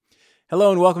Hello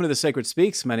and welcome to The Sacred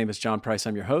Speaks. My name is John Price.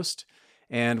 I'm your host.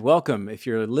 And welcome. If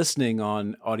you're listening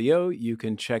on audio, you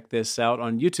can check this out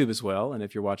on YouTube as well. And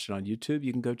if you're watching on YouTube,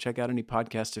 you can go check out any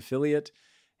podcast affiliate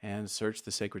and search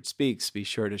The Sacred Speaks. Be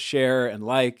sure to share and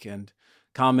like and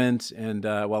comment. And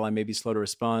while I may be slow to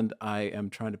respond, I am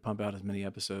trying to pump out as many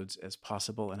episodes as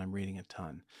possible, and I'm reading a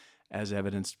ton, as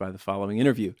evidenced by the following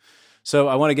interview. So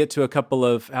I want to get to a couple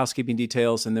of housekeeping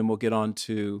details, and then we'll get on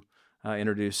to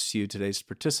introduce you today's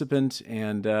participant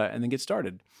and then get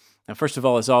started. Now, first of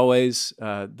all, as always,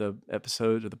 the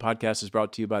episode of the podcast is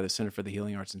brought to you by the Center for the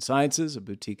Healing Arts and Sciences, a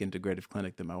boutique integrative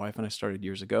clinic that my wife and I started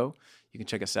years ago. You can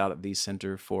check us out at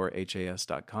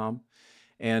thecenterforhas.com.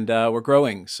 And we're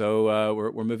growing, so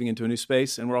we're moving into a new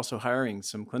space, and we're also hiring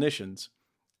some clinicians.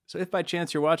 So if by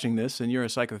chance you're watching this and you're a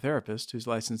psychotherapist who's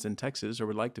licensed in Texas or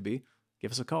would like to be,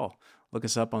 give us a call. Look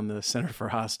us up on the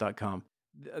centerforhas.com.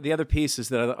 The other piece is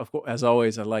that, as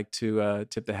always, I'd like to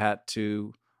tip the hat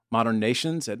to Modern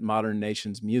Nations at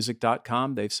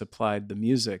modernnationsmusic.com. They've supplied the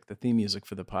music, the theme music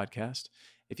for the podcast.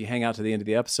 If you hang out to the end of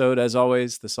the episode, as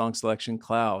always, the song selection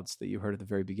Clouds that you heard at the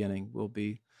very beginning will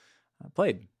be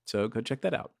played. So go check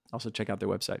that out. Also check out their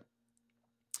website.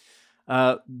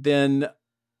 Then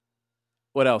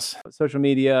what else? Social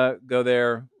media, go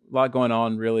there. A lot going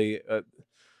on, really.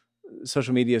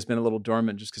 Social media has been a little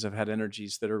dormant just because I've had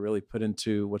energies that are really put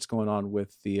into what's going on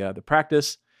with the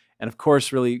practice. And of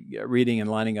course, really reading and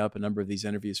lining up a number of these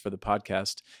interviews for the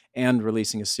podcast and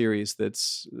releasing a series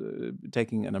that's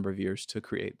taking a number of years to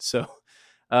create. So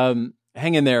hang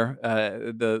in there.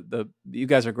 You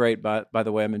guys are great. By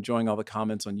the way, I'm enjoying all the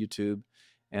comments on YouTube,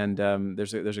 and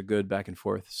there's a good back and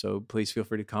forth. So please feel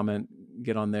free to comment,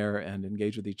 get on there, and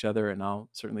engage with each other. And I'll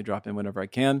certainly drop in whenever I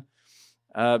can.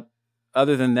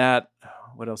 Other than that,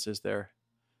 what else is there?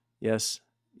 Yes.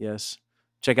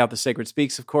 Check out The Sacred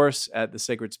Speaks, of course, at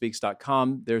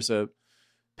thesacredspeaks.com. There's a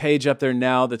page up there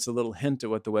now that's a little hint at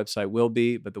what the website will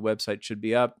be, but the website should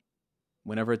be up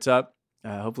whenever it's up,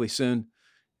 hopefully soon.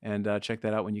 And check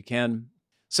that out when you can.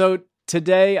 So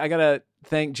today, I got to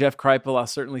thank Jeff Kripal. I'll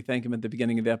certainly thank him at the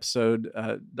beginning of the episode.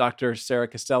 Dr. Sarah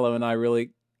Costello and I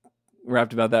really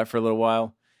rapped about that for a little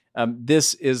while.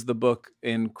 This is the book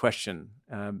in question.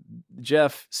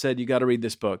 Jeff said, you got to read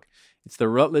this book. It's the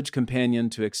Rutledge Companion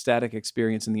to Ecstatic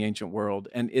Experience in the Ancient World.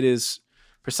 And it is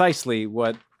precisely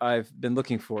what I've been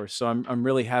looking for. So I'm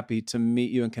really happy to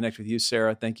meet you and connect with you,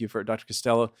 Sarah. Thank you for Dr.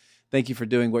 Costello. Thank you for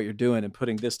doing what you're doing and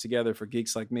putting this together for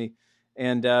geeks like me.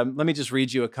 And let me just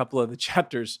read you a couple of the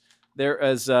chapters. There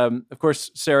is, of course,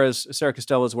 Sarah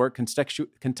Costello's work,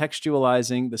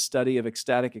 contextualizing the study of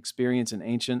ecstatic experience in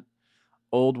ancient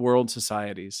old world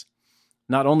societies.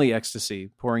 Not only ecstasy,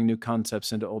 pouring new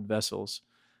concepts into old vessels,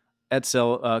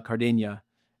 Etzel Cardenia,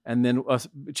 and then a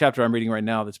chapter I'm reading right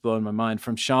now that's blowing my mind,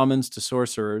 from shamans to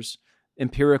sorcerers,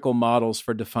 empirical models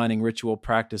for defining ritual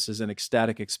practices and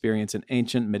ecstatic experience in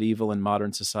ancient, medieval, and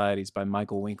modern societies by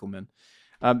Michael Winkelmann.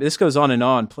 This goes on and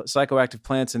on. Psychoactive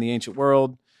plants in the ancient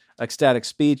world, ecstatic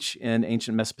speech in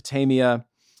ancient Mesopotamia,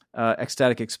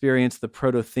 ecstatic experience, the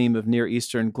proto-theme of Near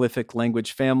Eastern glyphic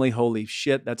language family. Holy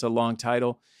shit, that's a long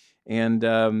title.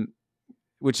 And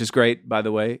which is great, by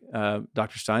the way.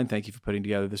 Dr. Stein, thank you for putting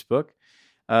together this book.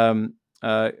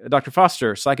 Dr.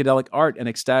 Foster, psychedelic art and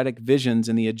ecstatic visions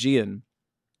in the Aegean.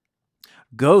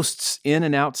 Ghosts in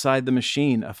and outside the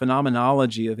machine, a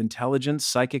phenomenology of intelligence,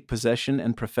 psychic possession,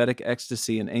 and prophetic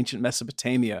ecstasy in ancient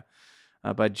Mesopotamia,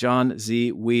 by John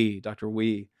Z. Wee, Dr.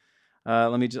 Wee.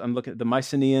 I'm looking at the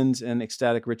Mycenaeans and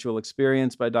ecstatic ritual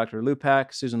experience by Dr.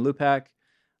 Susan Lupak.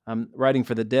 Writing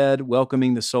for the Dead,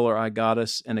 Welcoming the Solar Eye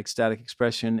Goddess and Ecstatic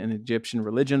Expression in Egyptian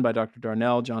Religion by Dr.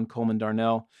 Darnell, John Coleman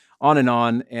Darnell, on.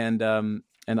 And I'm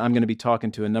going to be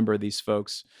talking to a number of these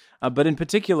folks. But in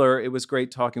particular, it was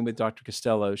great talking with Dr.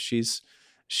 Costello.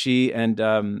 She and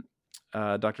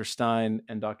Dr. Stein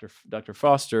and Dr.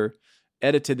 Foster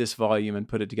edited this volume and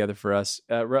put it together for us.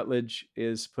 Rutledge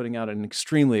is putting out an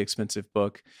extremely expensive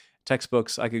book.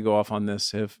 Textbooks, I could go off on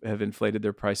this, have inflated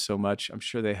their price so much. I'm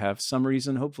sure they have some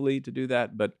reason, hopefully, to do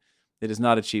that, but it is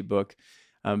not a cheap book.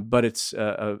 But it's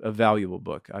a valuable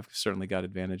book. I've certainly got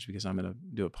advantage because I'm going to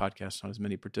do a podcast on as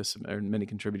many participants or many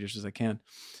contributors as I can.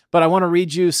 But I want to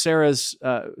read you Sarah's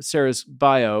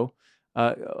bio,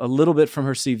 a little bit from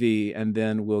her CV, and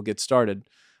then we'll get started.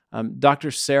 Dr.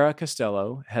 Sarah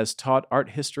Costello has taught art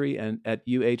history at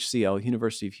UHCL,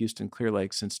 University of Houston Clear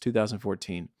Lake, since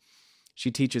 2014. She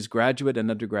teaches graduate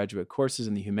and undergraduate courses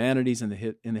in the humanities and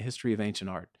in the history of ancient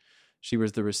art. She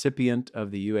was the recipient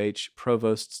of the UH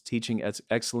Provost's Teaching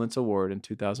Excellence Award in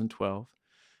 2012.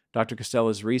 Dr.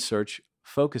 Costello's research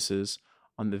focuses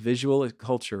on the visual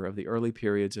culture of the early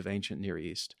periods of ancient Near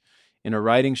East. In her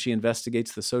writing, she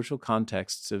investigates the social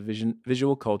contexts of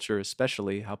visual culture,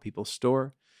 especially how people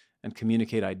store and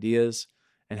communicate ideas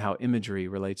and how imagery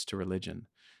relates to religion.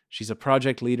 She's a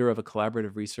project leader of a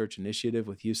collaborative research initiative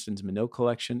with Houston's Menil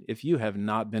Collection. If you have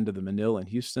not been to the Menil in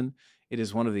Houston, it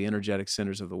is one of the energetic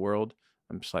centers of the world.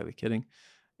 I'm slightly kidding.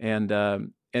 And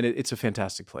it's a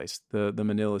fantastic place. The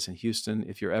Menil is in Houston.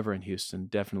 If you're ever in Houston,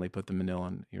 definitely put the Menil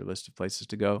on your list of places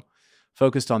to go.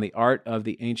 Focused on the art of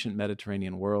the ancient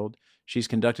Mediterranean world, she's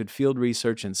conducted field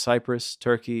research in Cyprus,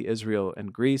 Turkey, Israel,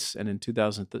 and Greece, and in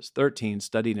 2013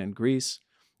 studied in Greece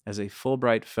as a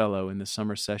Fulbright Fellow in the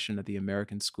summer session at the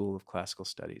American School of Classical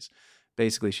Studies.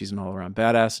 Basically, she's an all-around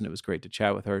badass, and it was great to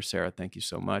chat with her. Sarah, thank you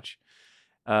so much.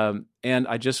 And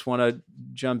I just want to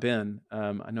jump in.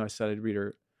 I know I said I'd read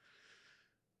her.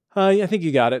 I think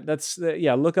you got it.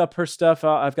 Look up her stuff.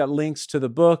 I've got links to the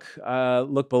book.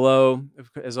 Look below,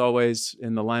 as always,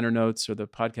 in the liner notes or the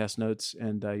podcast notes,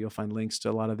 and you'll find links to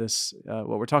a lot of this,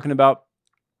 what we're talking about.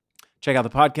 Check out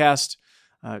the podcast.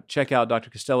 Check out Dr.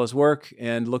 Costello's work,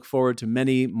 and look forward to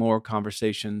many more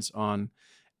conversations on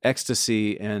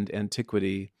ecstasy and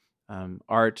antiquity,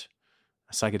 art,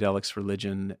 psychedelics,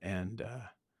 religion, and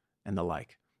the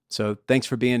like. So thanks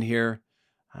for being here.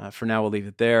 For now, we'll leave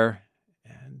it there,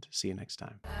 and see you next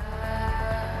time.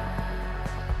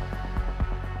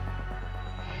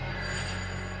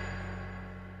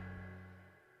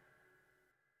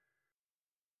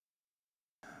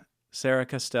 Sarah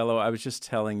Costello, I was just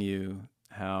telling you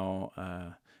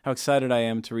how excited I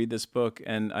am to read this book,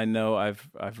 and I know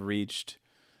I've reached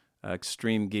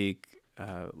extreme geek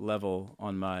level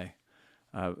on my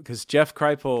because Jeff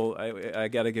Kripal, I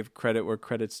got to give credit where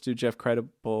credit's due. Jeff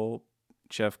Kripal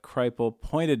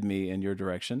pointed me in your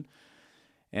direction,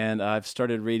 and I've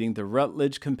started reading the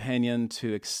Rutledge Companion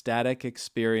to Ecstatic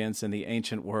Experience in the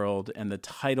Ancient World, and the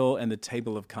title and the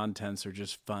table of contents are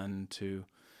just fun to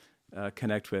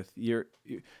connect with.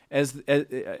 As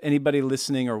anybody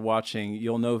listening or watching,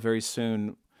 you'll know very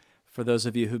soon, for those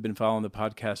of you who've been following the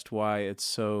podcast, why it's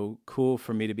so cool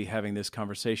for me to be having this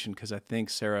conversation, because I think,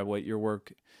 Sarah, what your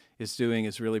work is doing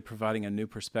is really providing a new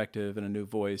perspective and a new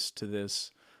voice to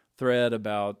this thread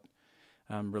about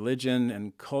religion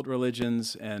and cult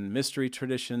religions and mystery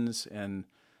traditions and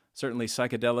certainly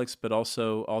psychedelics, but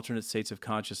also alternate states of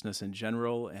consciousness in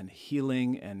general, and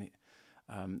healing and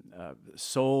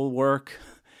soul work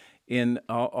in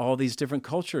all these different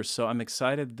cultures. So I'm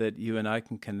excited that you and I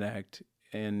can connect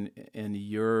in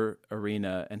your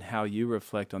arena and how you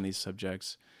reflect on these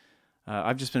subjects.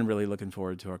 I've just been really looking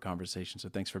forward to our conversation. So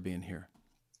thanks for being here.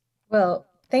 Well,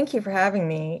 thank you for having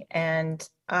me. And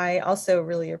I also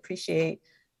really appreciate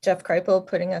Jeff Kripal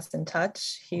putting us in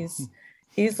touch. He's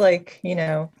like,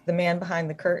 the man behind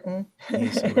the curtain.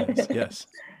 Yes.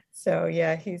 So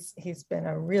yeah, he's been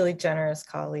a really generous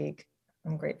colleague.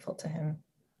 I'm grateful to him.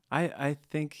 I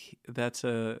think that's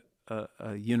a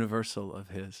universal of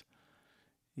his.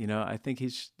 I think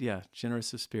he's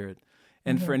generous of spirit.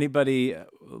 And for anybody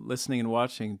listening and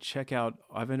watching, check out,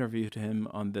 I've interviewed him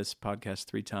on this podcast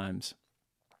 3 times.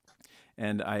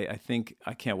 And I think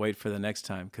I can't wait for the next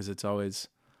time, because it's always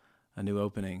a new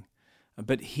opening.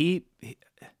 But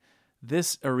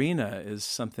this arena is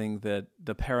something that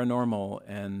the paranormal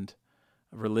and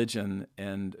religion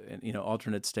and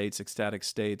alternate states, ecstatic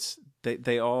states,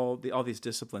 they all these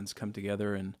disciplines come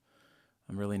together in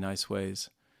really nice ways.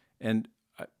 And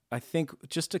I think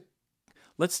just to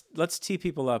let's tee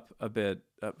people up a bit.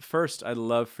 First, I'd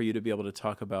love for you to be able to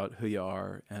talk about who you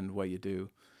are and what you do.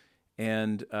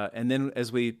 And then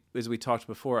as we talked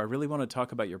before, I really want to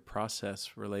talk about your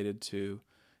process related to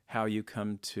how you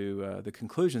come to the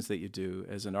conclusions that you do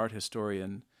as an art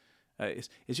historian.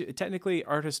 Is you technically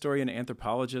art historian,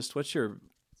 anthropologist? What's your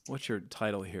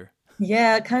title here?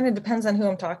 Yeah, it kind of depends on who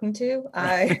I'm talking to.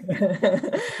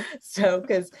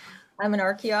 Because I'm an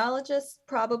archaeologist,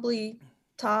 probably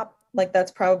top, like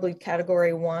that's probably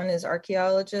category 1 is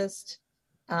archaeologist.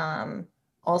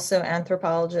 Also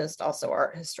anthropologist, also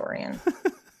art historian.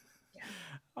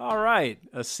 All right,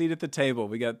 a seat at the table.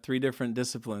 We got 3 different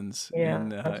disciplines in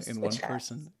one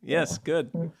person. Yes,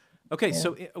 good. Okay,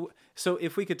 yeah. So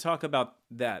if we could talk about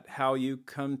that, how you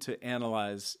come to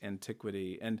analyze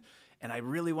antiquity, and I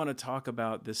really want to talk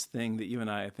about this thing that you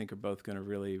and I think are both going to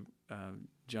really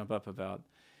jump up about,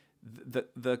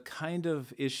 the kind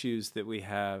of issues that we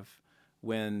have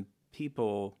when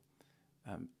people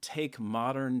take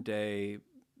modern day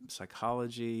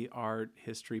psychology, art,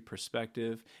 history,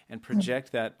 perspective, and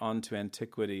project that onto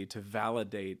antiquity to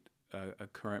validate a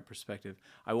current perspective.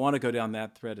 I want to go down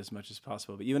that thread as much as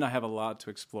possible, but you and I have a lot to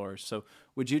explore. So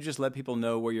would you just let people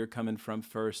know where you're coming from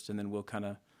first, and then we'll kind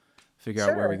of figure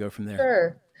out where we go from there?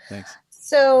 Sure. Thanks.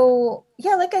 So,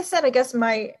 yeah, like I said, I guess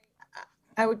I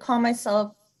would call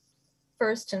myself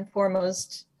first and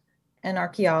foremost an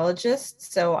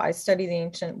archaeologist. So I study the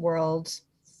ancient world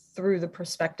through the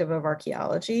perspective of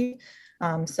archaeology.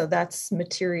 So that's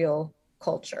material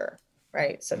culture,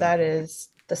 right? So that is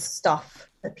the stuff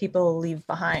that people leave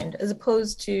behind, as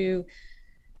opposed to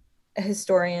a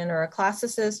historian or a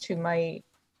classicist who might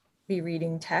be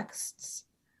reading texts.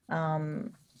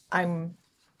 I'm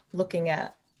looking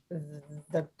at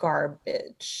the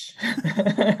garbage,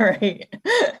 right?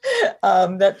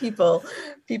 That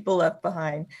people left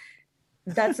behind.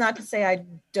 That's not to say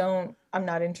I'm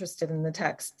not interested in the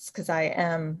texts, because I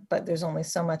am, but there's only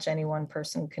so much any one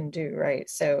person can do, right?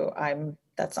 So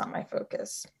that's not my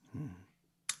focus.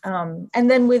 And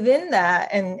then within that,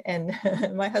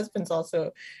 and my husband's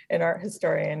also an art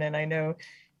historian, and I know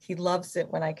he loves it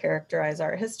when I characterize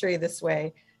art history this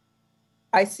way.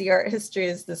 I see art history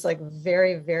as this like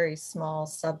very, very small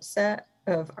subset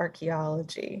of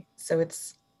archaeology. So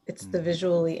it's the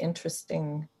visually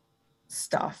interesting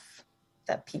stuff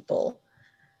that people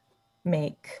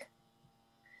make.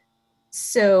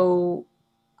 So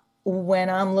when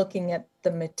I'm looking at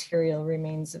the material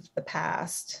remains of the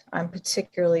past, I'm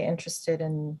particularly interested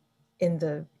in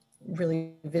the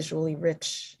really visually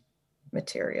rich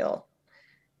material.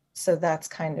 So that's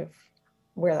kind of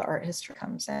where the art history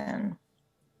comes in.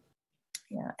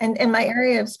 Yeah, and my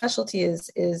area of specialty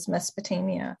is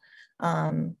Mesopotamia.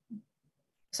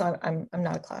 So I'm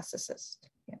not a classicist.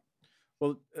 Yeah.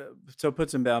 Well, so put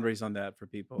some boundaries on that for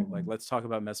people. Like, let's talk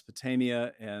about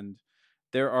Mesopotamia, and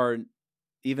there are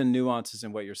even nuances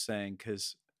in what you're saying,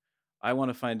 because I want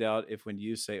to find out if when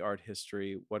you say art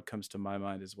history, what comes to my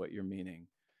mind is what you're meaning.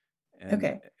 And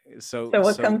Okay. so So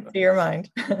what comes to your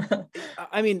mind?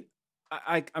 I mean,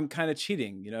 I'm kind of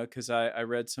cheating, because I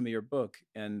read some of your book,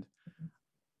 and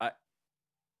I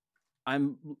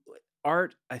I'm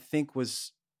art, I think,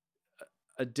 was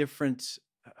a different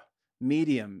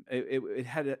medium. It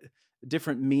had a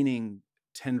different meaning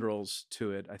tendrils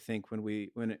to it. I think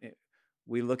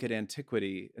we look at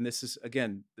antiquity, and this is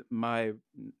again my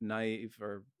naive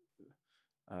or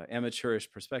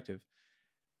amateurish perspective.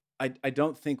 I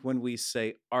don't think when we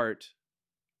say art,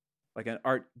 like an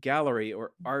art gallery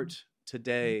or art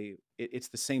today, it's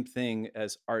the same thing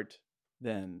as art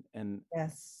then,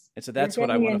 Yes. and so that's what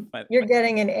I want to find. You're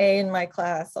getting an A in my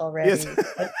class already. Yes.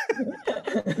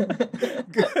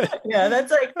 Good. Yeah,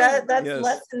 that's like that's Yes.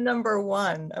 lesson number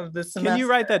 1 of the semester. Can you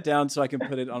write that down so I can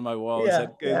put it on my wall? Is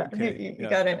that good? Yeah. Okay. You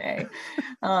got an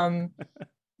A.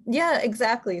 Yeah,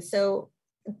 exactly. So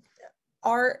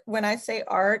art, when I say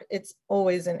art, it's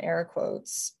always in air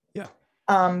quotes. Yeah.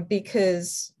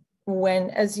 Because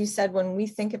as you said, when we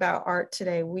think about art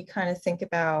today, we kind of think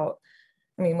about,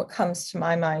 what comes to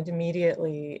my mind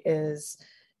immediately is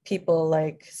people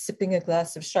like sipping a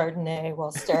glass of Chardonnay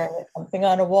while staring at something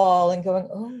on a wall and going,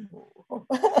 oh,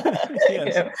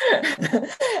 Yes.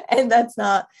 And that's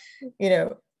not,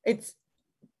 it's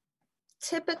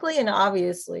typically, and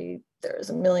obviously there's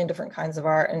a million different kinds of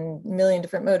art and a million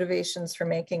different motivations for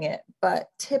making it, but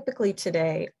typically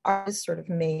today art is sort of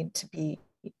made to be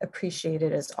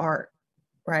appreciated as art,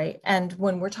 right? And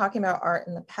when we're talking about art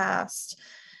in the past,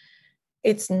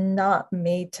 it's not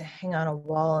made to hang on a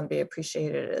wall and be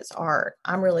appreciated as art.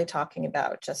 I'm really talking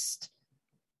about just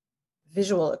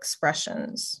visual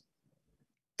expressions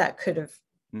that could have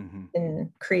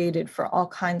been created for all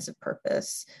kinds of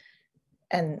purpose.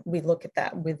 And we look at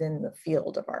that within the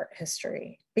field of art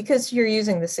history, because you're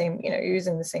using the same, you're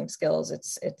using the same skills.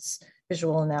 It's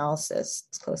visual analysis,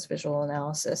 it's close visual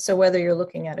analysis. So whether you're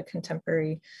looking at a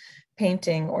contemporary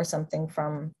painting or something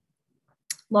from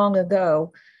long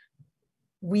ago,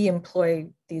 we employ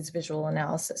these visual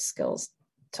analysis skills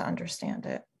to understand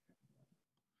it.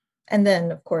 And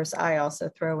then, of course, I also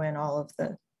throw in all of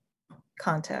the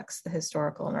context, the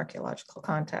historical and archaeological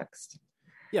context.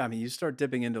 Yeah, you start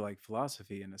dipping into like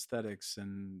philosophy and aesthetics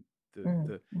and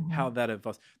the how that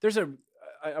evolves.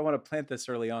 I want to plant this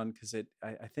early on because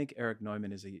I think Eric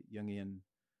Neumann is a Jungian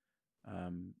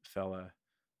fella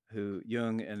who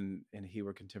Jung and he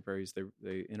were contemporaries.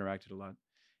 They interacted a lot,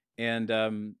 and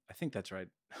I think that's right.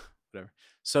 Whatever.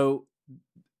 So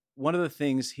one of the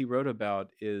things he wrote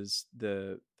about is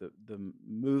the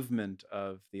movement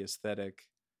of the aesthetic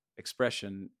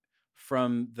expression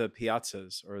from the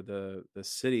piazzas or the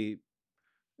city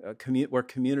where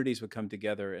communities would come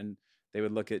together, and they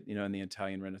would look at, in the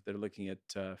Italian Renaissance, they're looking at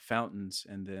fountains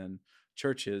and then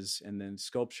churches and then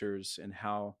sculptures and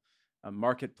how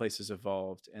marketplaces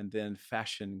evolved, and then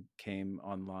fashion came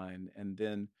online, and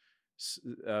then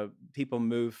people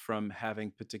moved from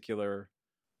having particular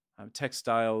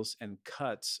textiles and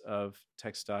cuts of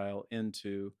textile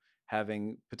into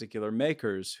having particular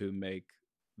makers who make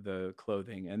the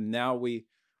clothing. And now we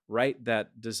write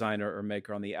that designer or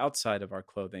maker on the outside of our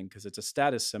clothing because it's a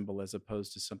status symbol as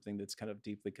opposed to something that's kind of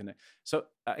deeply connected. So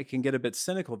I can get a bit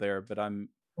cynical there, but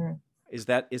Mm. is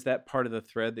that part of the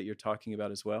thread that you're talking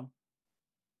about as well?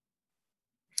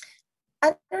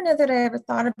 I don't know that I ever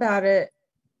thought about it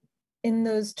in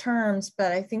those terms,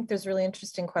 but I think there's really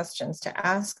interesting questions to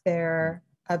ask Hmm. there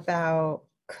about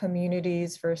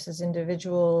communities versus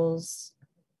individuals.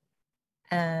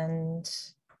 And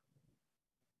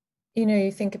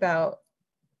you think about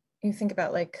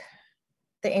like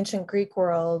the ancient Greek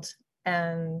world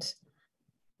and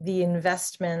the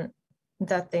investment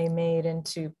that they made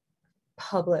into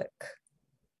public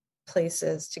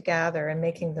places to gather and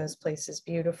making those places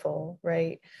beautiful,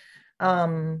 right?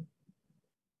 Um,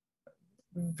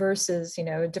 versus,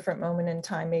 a different moment in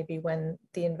time, maybe when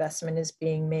the investment is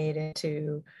being made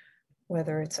into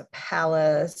whether it's a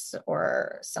palace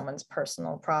or someone's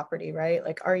personal property, right?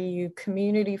 Like, are you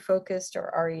community focused or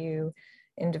are you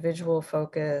individual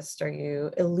focused? Are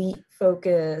you elite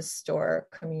focused or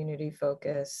community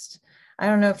focused? I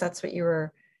don't know if that's what you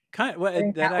were Kind of, well,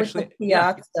 getting that at with the actually,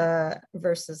 yeah. piazza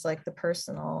versus like the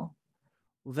personal.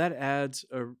 Well, that adds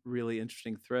a really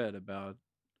interesting thread about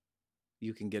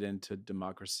you can get into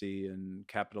democracy and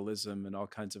capitalism and all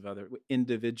kinds of other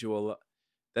individual.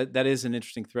 That is an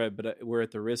interesting thread, but we're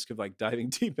at the risk of like diving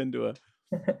deep into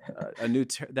a new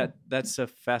that's a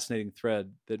fascinating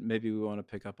thread that maybe we want to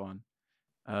pick up on.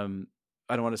 Um,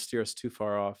 I don't want to steer us too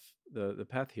far off the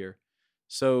path here.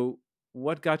 So,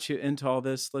 what got you into all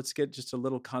this? Let's get just a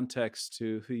little context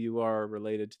to who you are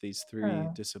related to these three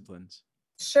Uh, disciplines.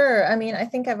 sure. I mean, I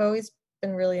think I've always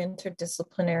been really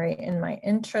interdisciplinary in my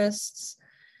interests.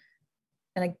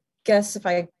 And I guess if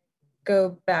I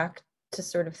go back to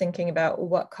sort of thinking about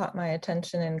what caught my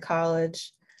attention in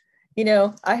college,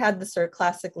 I had the sort of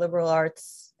classic liberal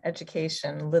arts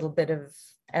education, a little bit of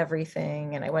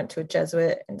everything. And I went to a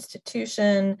Jesuit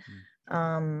institution, Mm.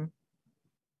 um,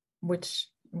 which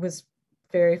was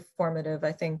very formative,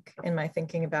 I think, in my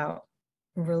thinking about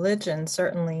religion,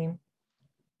 certainly.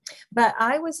 But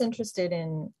I was interested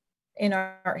in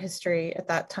art history at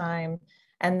that time.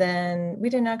 And then we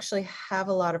didn't actually have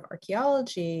a lot of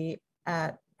archaeology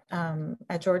at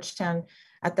Georgetown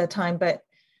at that time, but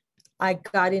I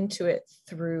got into it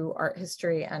through art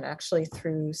history and actually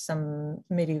through some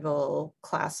medieval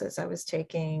classes I was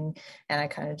taking. And I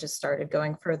kind of just started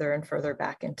going further and further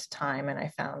back into time. And I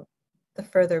found the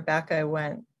further back I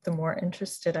went, the more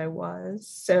interested I was.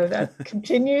 So that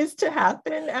continues to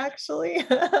happen, actually.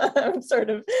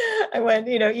 I went,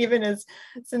 even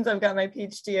since I've got my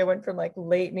PhD, I went from like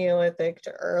late Neolithic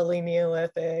to early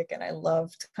Neolithic, and I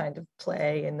love to kind of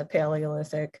play in the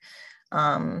Paleolithic.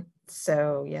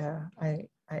 So yeah,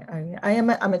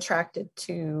 I'm attracted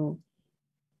to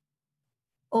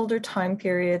older time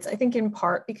periods. I think in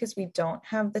part because we don't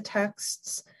have the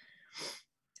texts.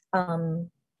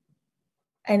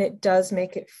 And it does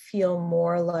make it feel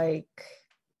more like,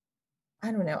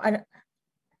 I don't know, I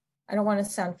don't want to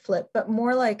sound flip, but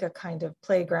more like a kind of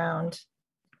playground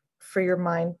for your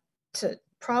mind to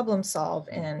problem solve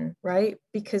in, right?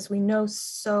 Because we know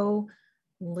so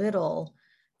little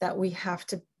that we have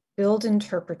to build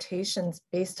interpretations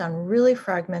based on really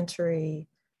fragmentary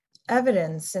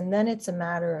evidence. And then it's a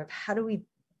matter of how do we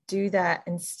do that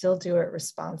and still do it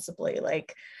responsibly?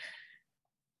 Like,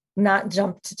 not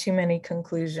jump to too many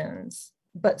conclusions,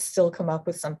 but still come up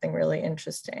with something really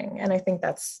interesting. And I think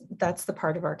that's the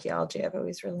part of archaeology I've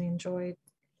always really enjoyed.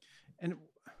 And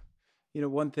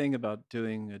one thing about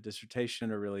doing a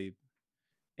dissertation or really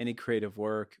any creative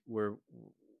work, where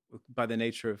by the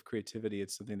nature of creativity,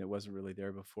 it's something that wasn't really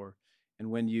there before.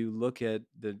 And when you look at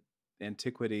the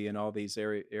antiquity and all these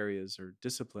areas or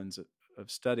disciplines of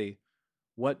study,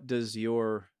 what does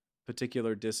your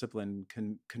particular discipline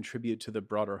contribute to the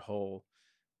broader whole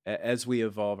as we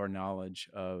evolve our knowledge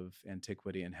of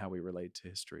antiquity and how we relate to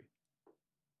history?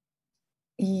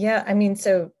 Yeah, I mean,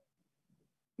 so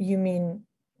you mean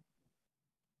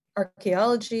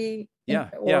archaeology Yeah.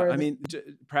 or I the, mean,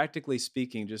 practically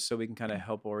speaking, just so we can kind of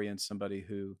help orient somebody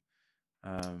who,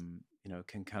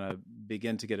 can kind of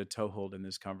begin to get a toehold in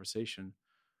this conversation.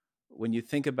 When you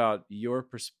think about your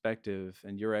perspective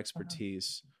and your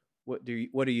expertise,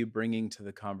 what are you bringing to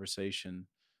the conversation?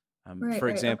 right, For right,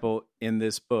 okay. example, in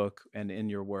this book and in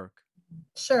your work.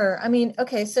 Sure. I mean,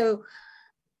 okay, so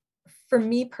for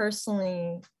me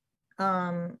personally,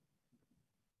 um,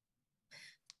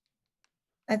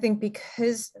 I think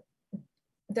because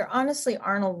there honestly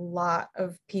aren't a lot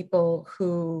of people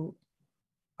who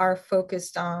are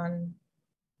focused on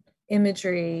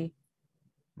imagery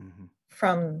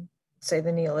from, say,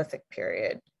 the Neolithic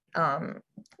period.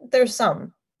 There's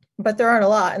some, but there aren't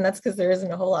a lot, and that's because there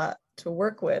isn't a whole lot to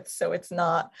work with. So it's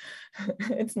not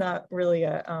it's not really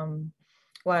a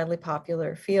widely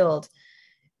popular field.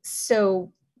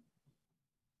 So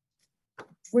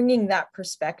bringing that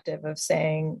perspective of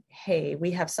saying, hey,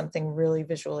 we have something really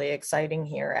visually exciting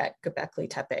here at Göbekli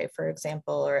Tepe, for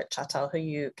example, or at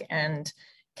Çatalhöyük, and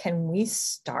can we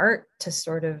start to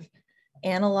sort of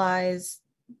analyze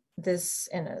this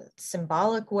in a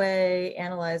symbolic way,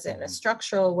 analyze it in a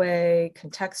structural way,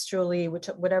 contextually,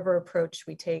 whatever approach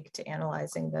we take to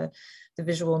analyzing the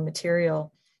visual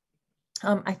material.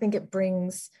 I think it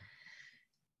brings,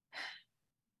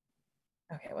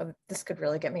 okay, well, this could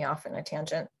really get me off in a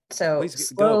tangent. So please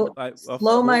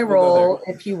slow my roll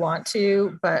if you want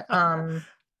to, but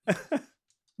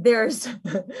there's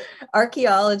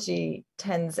archaeology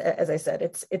tends, as I said,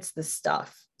 it's the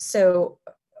stuff. So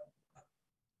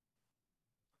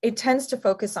it tends to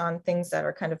focus on things that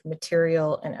are kind of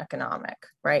material and economic,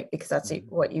 right? Because that's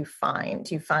what you find.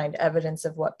 You find evidence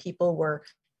of what people were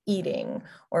eating,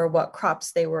 or what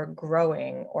crops they were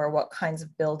growing, or what kinds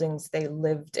of buildings they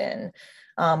lived in,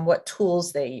 what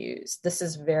tools they used. This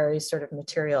is very sort of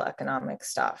material economic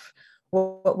stuff.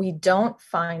 What we don't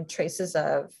find traces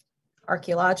of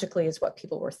archaeologically is what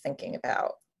people were thinking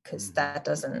about, because that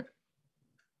doesn't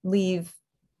leave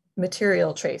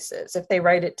material traces. If they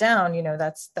write it down,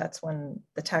 that's when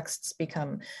the texts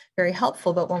become very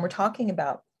helpful. But when we're talking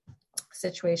about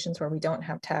situations where we don't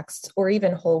have texts, or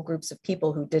even whole groups of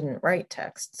people who didn't write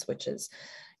texts, which is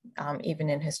even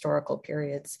in historical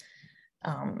periods,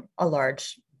 a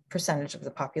large percentage of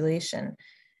the population,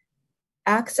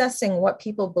 accessing what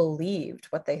people believed,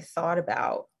 what they thought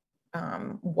about,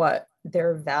 what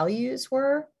their values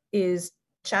were, is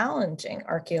challenging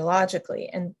archaeologically.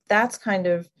 And that's kind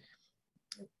of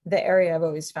the area I've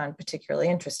always found particularly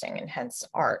interesting, and hence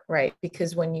art, right?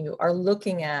 Because when you are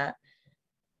looking at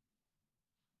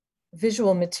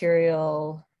visual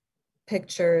material,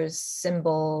 pictures,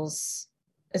 symbols,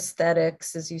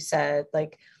 aesthetics, as you said,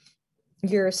 like,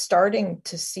 you're starting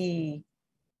to see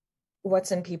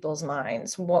what's in people's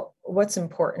minds, what's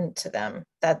important to them,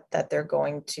 that they're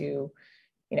going to,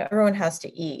 everyone has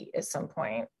to eat at some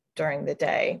point during the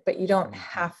day, but you don't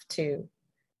have to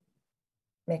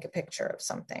make a picture of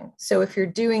something. So if you're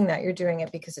doing that, you're doing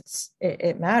it because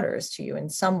it matters to you in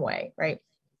some way, right?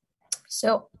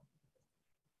 So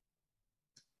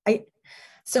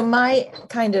my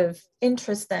kind of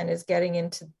interest then is getting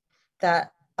into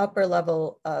that upper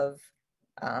level of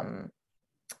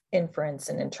inference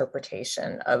and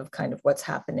interpretation of kind of what's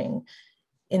happening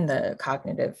in the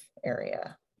cognitive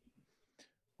area.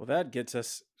 Well, that gets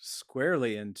us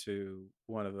squarely into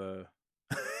one of the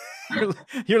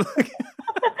you're looking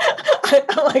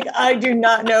I'm like, I do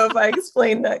not know if I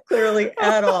explained that clearly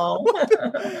at all.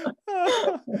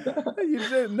 You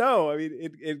didn't know. I mean,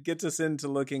 it gets us into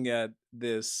looking at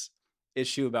this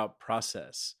issue about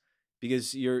process,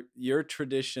 because your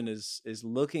tradition is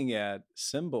looking at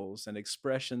symbols and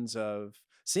expressions of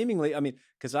seemingly, I mean,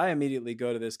 because I immediately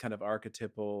go to this kind of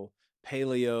archetypal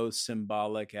paleo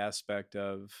symbolic aspect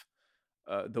of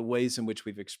the ways in which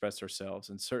we've expressed ourselves.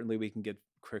 And certainly we can get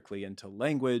quickly into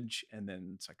language and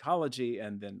then psychology,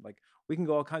 and then like we can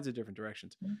go all kinds of different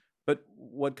directions. But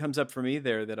what comes up for me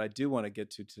there that I do want to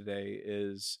get to today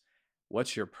is,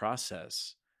 what's your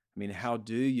process? I mean, how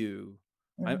do you,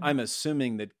 I'm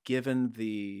assuming that given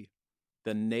the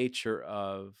nature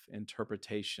of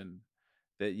interpretation,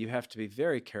 that you have to be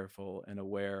very careful and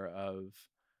aware of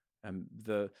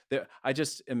I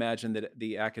just imagine that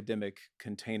the academic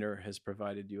container has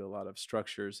provided you a lot of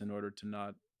structures in order to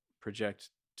not project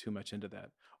too much into that.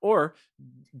 Or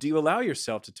do you allow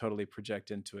yourself to totally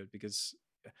project into it? Because,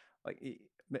 like,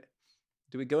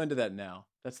 do we go into that now?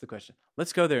 That's the question.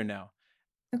 Let's go there now.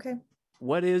 Okay.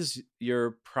 What is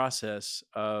your process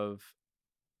of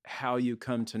how you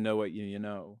come to know what you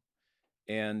know?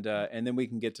 And then we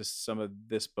can get to some of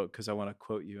this book, because I want to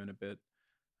quote you in a bit.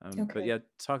 Okay. But yeah,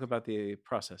 talk about the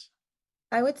process.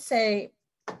 I would say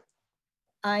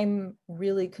I'm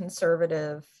really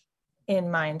conservative in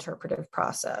my interpretive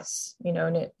process,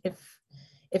 and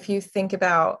if you think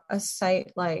about a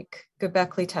site like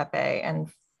Göbekli Tepe, and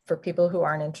for people who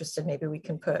aren't interested, maybe we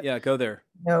can put go there,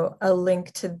 a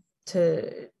link to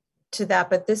that.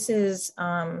 But this is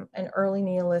an early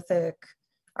Neolithic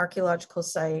archaeological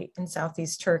site in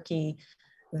southeast Turkey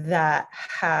that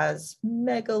has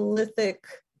megalithic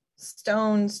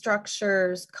stone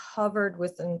structures covered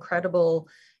with incredible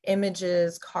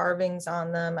images, carvings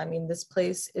on them. I mean, this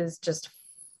place is just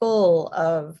full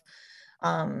of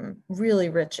really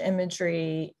rich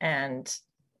imagery and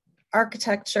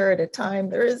architecture at a time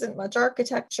there isn't much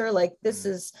architecture. Like this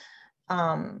is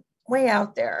way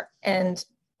out there. And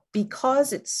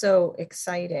because it's so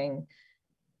exciting,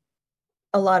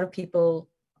 a lot of people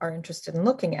are interested in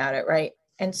looking at it, right?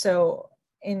 And so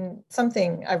in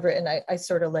something I've written, I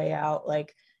sort of lay out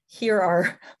like, here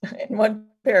are in one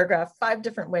paragraph, 5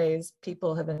 different ways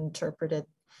people have interpreted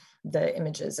the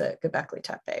images at Göbekli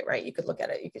Tepe, right? You could look at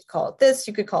it, you could call it this,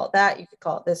 you could call it that, you could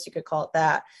call it this, you could call it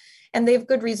that. And they have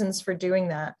good reasons for doing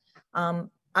that.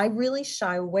 I really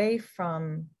shy away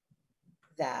from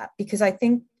that because I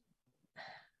think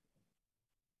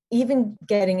even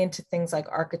getting into things like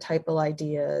archetypal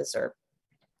ideas, or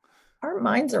our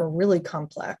minds are really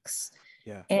complex.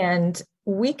 Yeah. And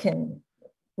we can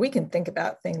think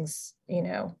about things,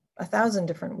 1,000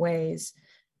 different ways.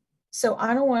 So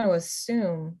I don't want to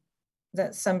assume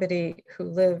that somebody who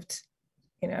lived,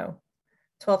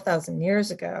 12,000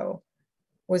 years ago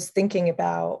was thinking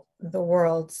about the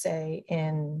world, say,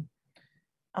 in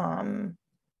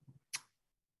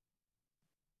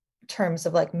terms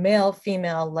of like male,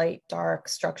 female, light, dark,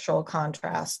 structural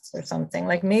contrasts or something.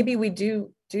 Like maybe we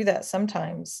do that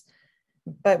sometimes,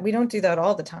 but we don't do that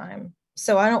all the time.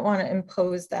 So I don't want to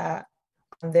impose that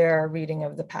on their reading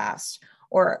of the past,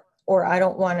 or I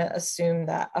don't want to assume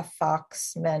that a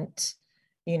fox meant,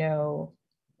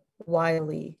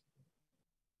 wily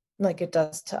like it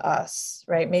does to us,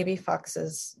 right? Maybe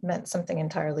foxes meant something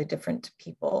entirely different to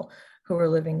people who were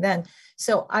living then.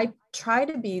 So I try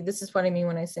to be, this is what I mean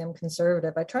when I say I'm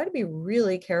conservative, I try to be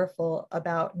really careful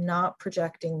about not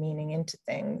projecting meaning into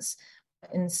things.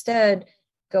 Instead,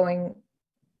 going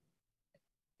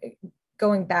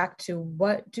back to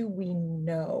what do we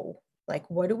know? Like,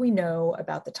 what do we know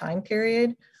about the time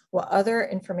period? What other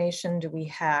information do we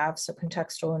have? So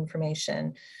contextual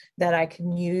information that I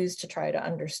can use to try to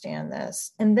understand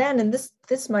this. And then, and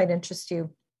this might interest you,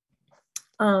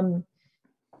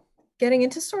 getting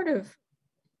into sort of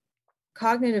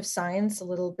cognitive science a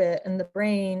little bit and the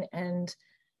brain, and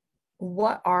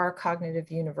what are cognitive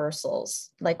universals?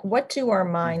 Like, what do our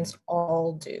minds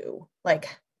all do? Like,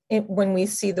 when we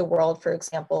see the world, for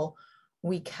example,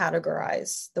 we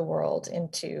categorize the world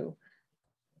into,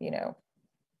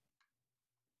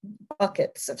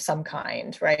 buckets of some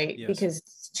kind, right? Yes. Because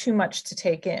it's too much to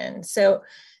take in. So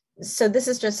this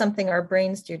is just something our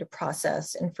brains do to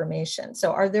process information.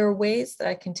 So are there ways that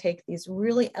I can take these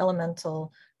really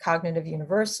elemental cognitive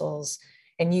universals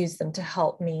and use them to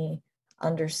help me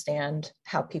understand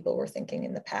how people were thinking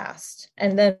in the past?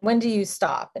 And then when do you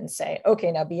stop and say,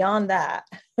 okay, now beyond that,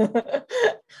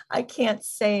 I can't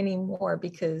say anymore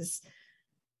because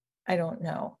I don't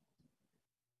know.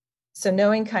 So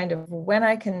knowing kind of when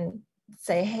I can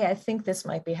say, hey, I think this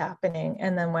might be happening,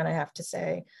 and then when I have to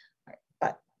say,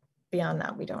 but beyond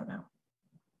that, we don't know.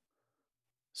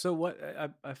 So what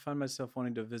I find myself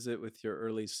wanting to visit with your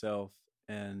early self,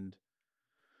 and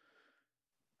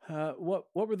what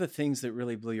were the things that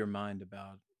really blew your mind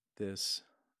about this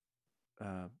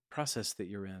process that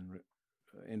you're in,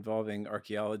 involving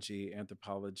archaeology,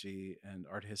 anthropology, and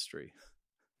art history?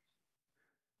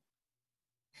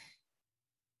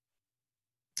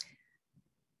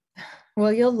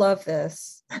 Well, you'll love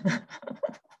this.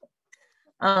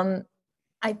 I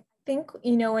think,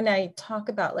 when I talk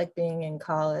about like being in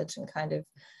college and kind of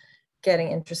getting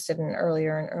interested in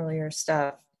earlier and earlier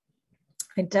stuff,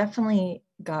 I definitely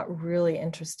got really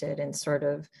interested in sort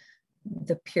of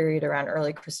the period around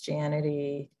early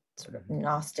Christianity, sort of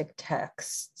Gnostic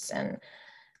texts, and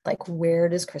like, where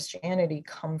does Christianity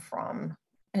come from?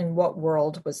 And what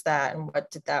world was that? And what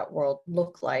did that world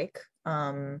look like?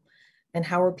 And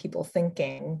how were people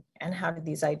thinking? And how did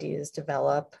these ideas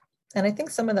develop? And I think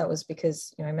some of that was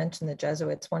because, I mentioned the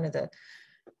Jesuits. One of the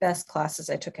best classes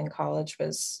I took in college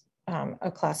was a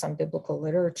class on biblical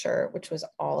literature, which was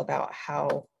all about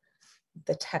how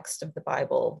the text of the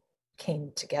Bible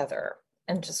came together.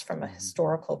 And just from a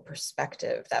historical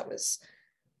perspective, that was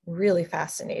really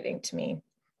fascinating to me.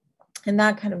 And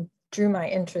that kind of drew my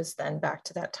interest then back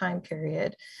to that time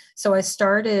period. So I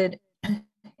started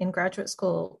in graduate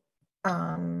school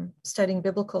studying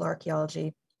biblical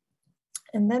archaeology.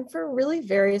 And then for really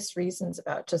various reasons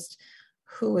about just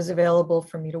who was available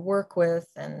for me to work with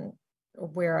and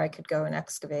where I could go and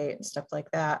excavate and stuff like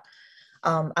that,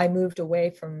 I moved away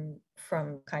from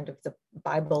kind of the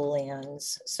Bible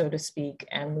lands, so to speak,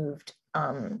 and moved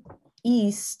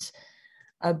east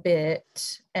a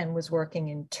bit and was working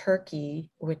in Turkey,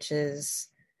 which is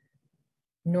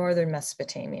northern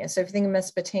Mesopotamia. So if you think of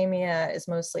Mesopotamia is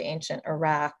mostly ancient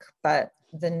Iraq, but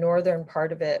the northern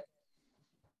part of it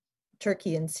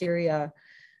Turkey and Syria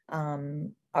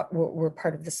were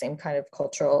part of the same kind of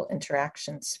cultural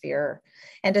interaction sphere.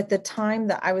 And at the time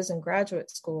that I was in graduate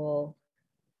school,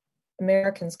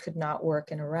 Americans could not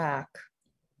work in Iraq,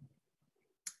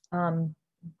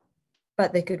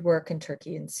 but they could work in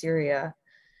Turkey and Syria.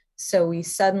 So we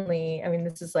suddenly, I mean,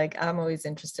 this is like, I'm always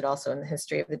interested also in the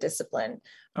history of the discipline,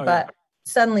 but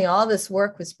suddenly all this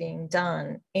work was being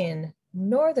done in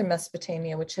northern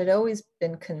Mesopotamia, which had always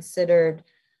been considered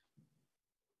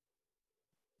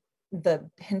the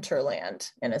hinterland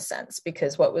in a sense,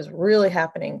 because what was really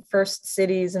happening, first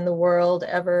cities in the world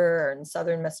ever in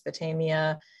southern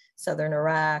Mesopotamia, southern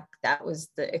Iraq, that was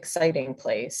the exciting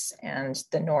place, and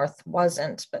the north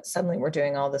wasn't. But suddenly we're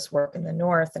doing all this work in the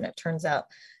north, and it turns out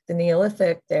the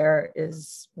Neolithic there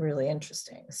is really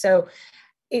interesting. So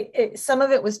some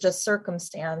of it was just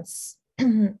circumstance,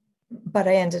 but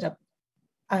I ended up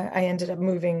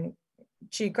moving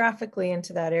geographically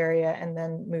into that area and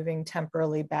then moving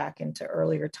temporally back into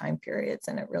earlier time periods,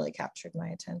 and it really captured my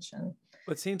attention.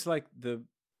 Well, it seems like the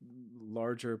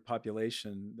larger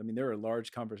population, I mean, there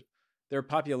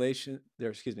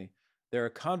are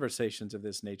conversations of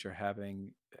this nature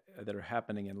that are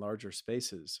happening in larger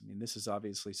spaces. I mean, this is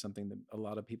obviously something that a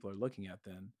lot of people are looking at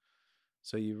then.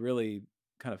 So you really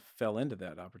kind of fell into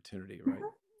that opportunity, right?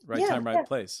 Right time, right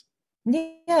place.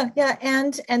 Yeah.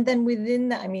 And then within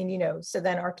that, I mean, so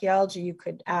then archaeology, you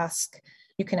can ask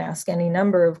any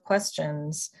number of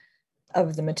questions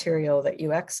of the material that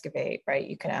you excavate, right?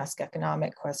 You can ask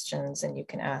economic questions, and you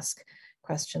can ask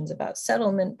questions about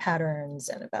settlement patterns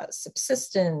and about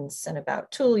subsistence and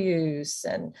about tool use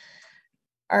and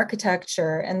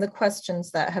architecture. And the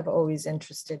questions that have always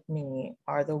interested me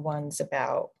are the ones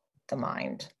about the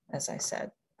mind, as I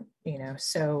said,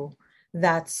 so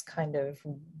that's kind of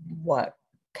what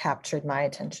captured my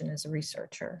attention as a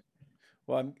researcher.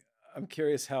 Well, I'm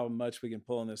curious how much we can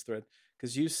pull on this thread,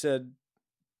 because you said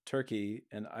Turkey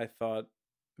and I thought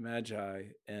Magi,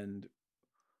 and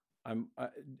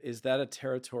is that a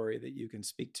territory that you can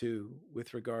speak to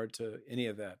with regard to any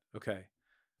of that? Okay.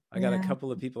 I got a couple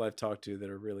of people I've talked to that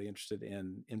are really interested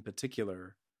in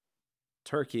particular,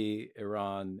 Turkey,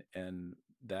 Iran, and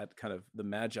that kind of the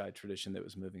Magi tradition that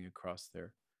was moving across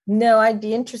there. No, I'd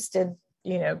be interested,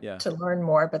 to learn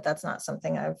more, but that's not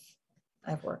something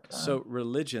I've worked on. So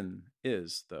religion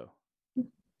is, though.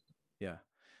 Yeah.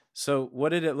 So what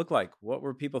did it look like? What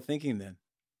were people thinking then?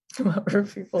 What were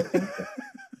people thinking?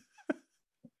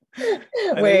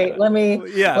 Wait, let me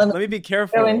be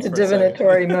careful. Go into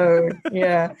divinatory mode.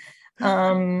 Yeah.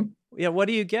 What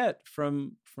do you get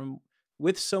from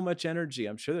with so much energy?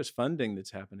 I'm sure there's funding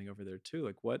that's happening over there too.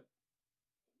 Like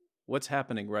what's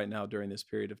happening right now during this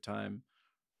period of time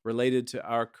related to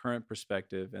our current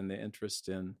perspective and the interest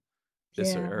in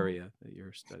this area that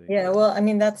you're studying? Yeah, well, I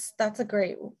mean, that's a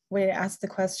great way to ask the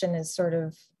question, is sort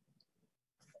of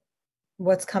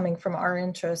what's coming from our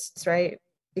interests, right?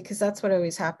 Because that's what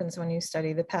always happens when you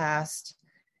study the past.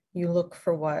 You look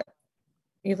for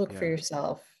for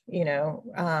yourself,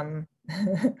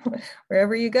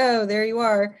 wherever you go, there you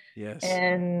are. Yes.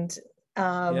 And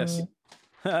yes.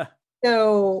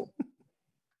 So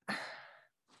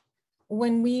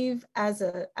when we've, as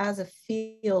a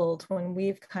field, when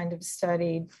we've kind of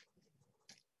studied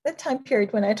the time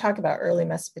period, when I talk about early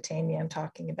Mesopotamia, I'm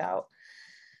talking about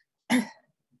the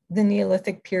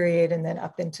Neolithic period and then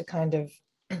up into kind of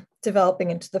developing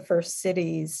into the first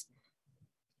cities.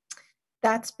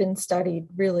 That's been studied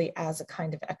really as a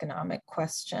kind of economic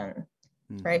question,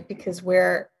 right? Because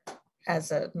we're,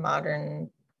 as a modern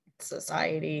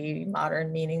society,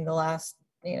 modern meaning the last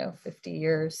 50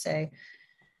 years, say,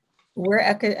 we're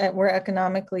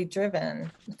economically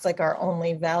driven. It's like our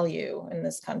only value in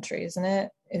this country, isn't it?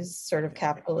 Is sort of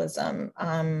capitalism.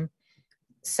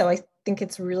 So I think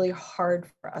it's really hard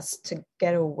for us to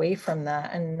get away from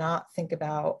that and not think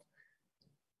about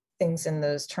things in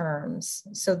those terms.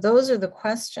 So those are the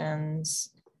questions: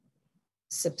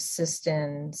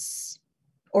 subsistence,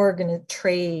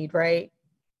 trade, right?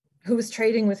 Who was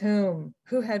trading with whom?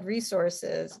 Who had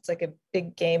resources? It's like a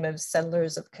big game of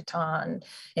Settlers of Catan,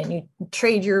 and you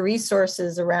trade your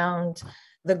resources around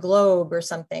the globe or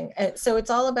something. And so it's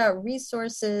all about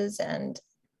resources and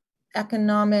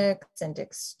economics and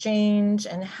exchange,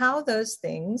 and how those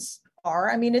things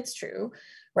are, I mean, it's true,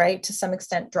 right, to some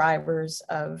extent, drivers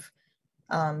of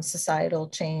societal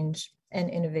change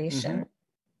and innovation.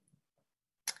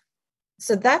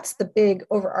 So that's the big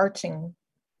overarching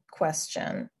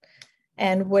question.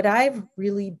 And what I've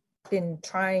really been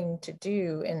trying to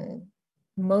do in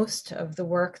most of the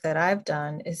work that I've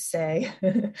done is say,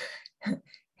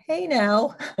 hey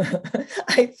now,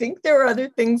 I think there are other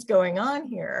things going on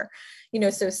here.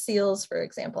 So seals, for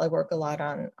example, I work a lot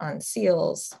on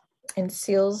seals, and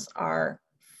seals are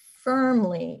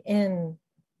firmly in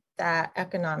that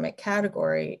economic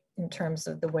category in terms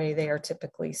of the way they are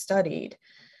typically studied.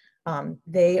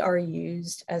 They are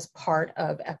used as part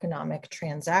of economic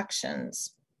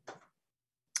transactions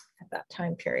at that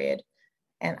time period.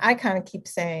 And I kind of keep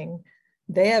saying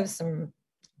they have some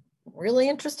really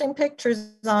interesting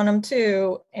pictures on them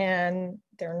too, and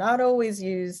they're not always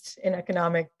used in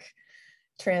economic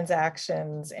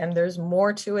transactions, and there's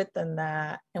more to it than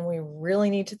that, and we really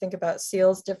need to think about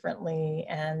seals differently.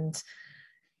 And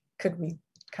could we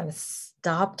kind of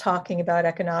stop talking about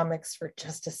economics for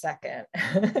just a second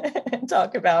and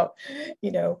talk about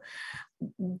the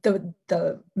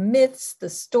myths, the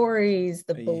stories,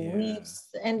 the beliefs,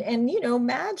 and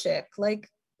magic? Like,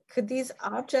 could these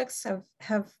objects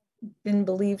have been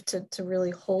believed to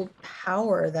really hold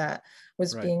power that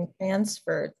was being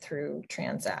transferred through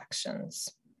transactions?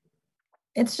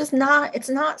 It's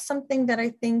not something that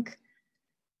I think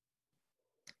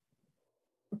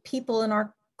people in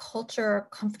our culture are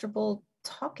comfortable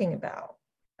talking about.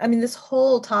 I mean, this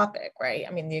whole topic, right?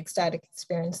 I mean, the ecstatic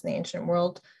experience in the ancient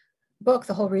world book,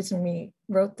 the whole reason we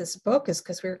wrote this book is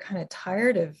because we were kind of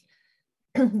tired of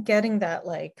getting that,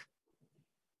 like,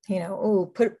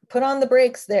 put on the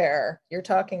brakes there. You're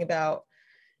talking about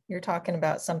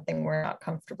something we're not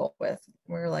comfortable with.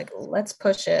 We're like, let's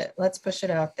push it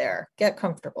out there. Get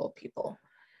comfortable, people.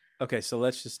 Okay, so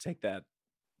let's just take that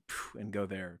and go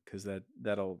there, because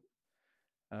that'll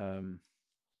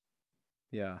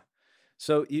yeah.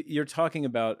 So you're talking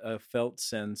about a felt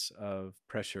sense of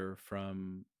pressure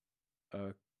from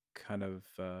a kind of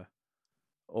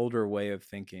older way of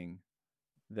thinking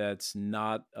that's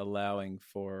not allowing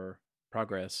for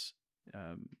progress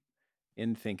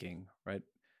in thinking, right?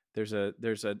 There's a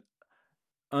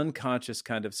unconscious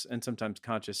kind of, and sometimes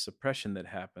conscious, suppression that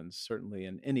happens, certainly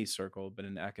in any circle, but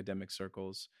in academic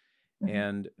circles. Mm-hmm.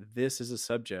 And this is a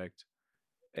subject,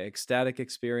 ecstatic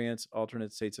experience,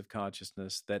 alternate states of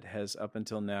consciousness, that has up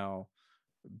until now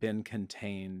been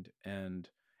contained and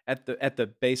at the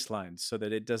baseline, so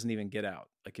that it doesn't even get out.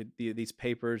 Like these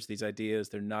papers, these ideas,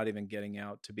 they're not even getting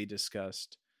out to be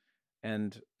discussed,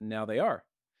 and now they are.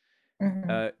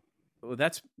 Mm-hmm. Well,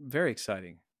 that's very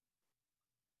exciting.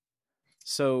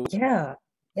 So yeah.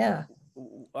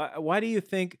 Why do you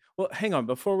think? Well, hang on,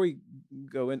 before we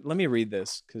go in, let me read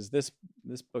this, because this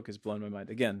book has blown my mind.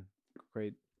 Again,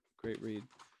 great read,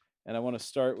 and I want to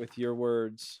start with your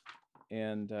words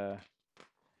and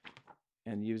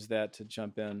use that to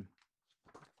jump in,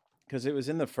 because it was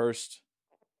in the first.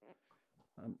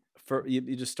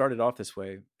 You just started off this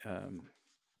way.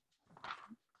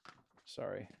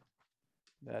 Sorry,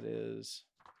 that is,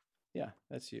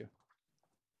 that's you.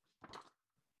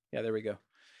 Yeah, there we go.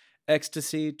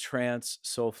 Ecstasy, trance,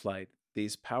 soul flight,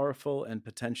 these powerful and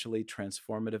potentially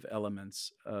transformative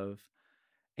elements of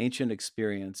ancient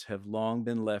experience have long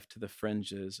been left to the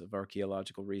fringes of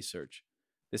archaeological research.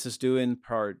 This is due in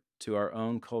part to our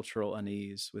own cultural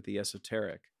unease with the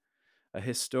esoteric. A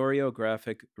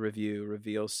historiographic review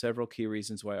reveals several key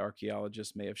reasons why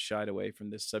archaeologists may have shied away from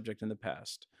this subject in the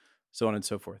past, so on and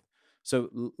so forth. So,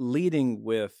 leading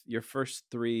with your first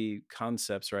three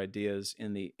concepts or ideas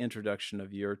in the introduction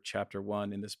of your chapter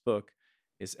 1 in this book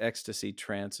is ecstasy,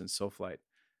 trance, and soul flight.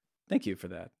 Thank you for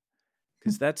that,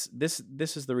 because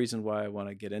this is the reason why I want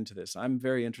to get into this. I'm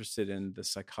very interested in the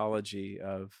psychology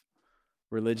of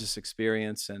religious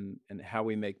experience and how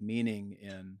we make meaning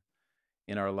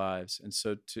in our lives. And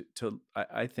so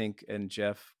I think, and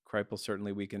Jeff Kripal,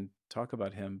 certainly we can talk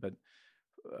about him, but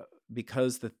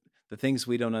because the things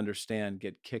we don't understand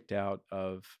get kicked out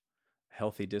of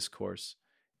healthy discourse,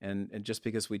 and just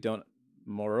because we don't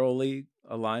morally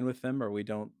align with them, or we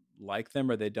don't like them,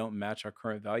 or they don't match our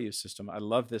current value system. I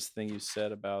love this thing you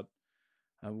said about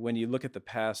when you look at the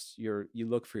past, you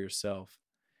look for yourself.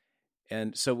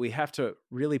 And so we have to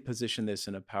really position this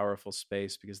in a powerful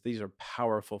space, because these are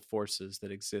powerful forces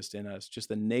that exist in us, just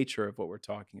the nature of what we're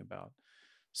talking about.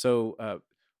 So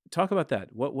talk about that.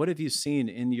 What have you seen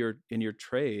in your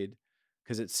trade?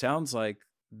 Because it sounds like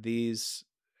these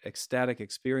ecstatic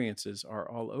experiences are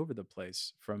all over the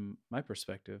place from my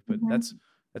perspective, but mm-hmm.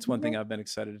 that's one thing I've been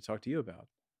excited to talk to you about.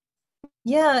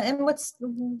 Yeah, and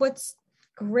what's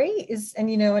great is,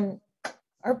 and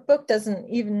our book doesn't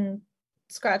even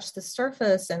scratch the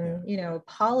surface, and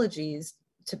apologies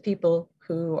to people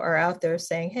who are out there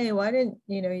saying, hey, why didn't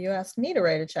you ask me to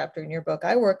write a chapter in your book?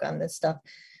 I work on this stuff.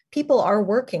 People are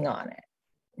working on it,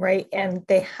 right? And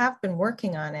they have been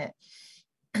working on it.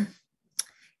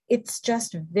 it's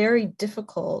just very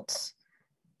difficult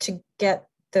to get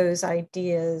those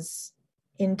ideas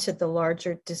into the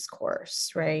larger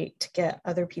discourse, right? To get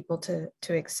other people to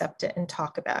accept it and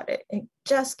talk about it. It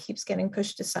just keeps getting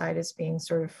pushed aside as being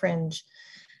sort of fringe.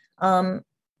 And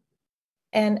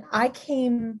I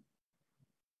kind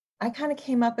of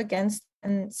came up against,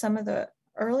 and some of the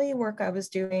early work I was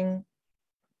doing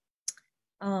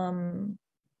on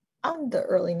the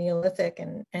early Neolithic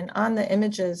and on the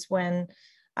images, when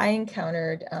I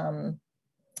encountered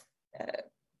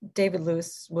David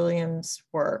Lewis Williams'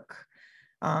 work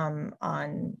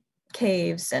on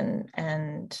caves and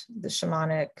the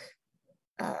shamanic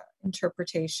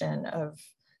interpretation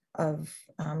of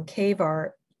cave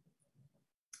art.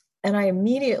 And I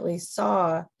immediately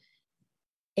saw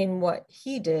in what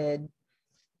he did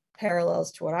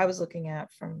parallels to what I was looking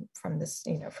at from this,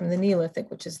 from the Neolithic,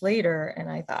 which is later. And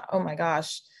I thought, oh my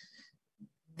gosh,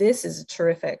 this is a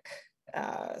terrific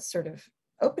sort of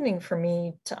opening for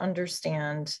me to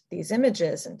understand these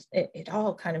images. And it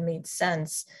all kind of made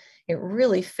sense. It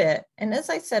really fit. And as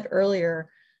I said earlier,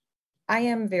 I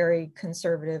am very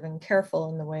conservative and careful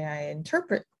in the way I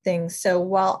interpret things. So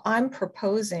while I'm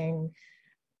proposing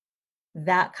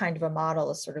that kind of a model,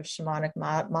 a sort of shamanic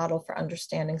model for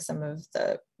understanding some of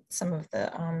the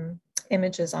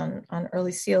images on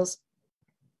early seals,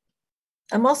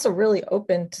 I'm also really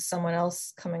open to someone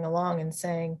else coming along and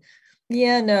saying,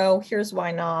 yeah, no, here's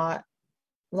why not.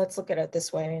 Let's look at it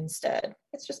this way instead.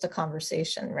 It's just a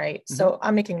conversation, right? Mm-hmm. So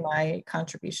I'm making my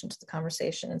contribution to the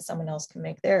conversation and someone else can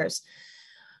make theirs.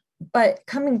 But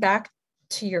coming back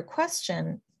to your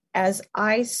question, as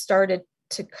I started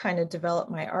to kind of develop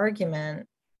my argument,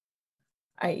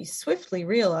 I swiftly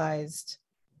realized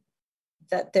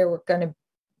that there were going to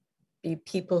be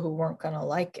people who weren't going to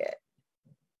like it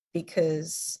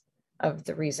because of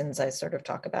the reasons I sort of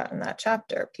talk about in that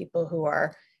chapter. People who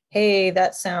are, hey,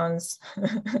 that sounds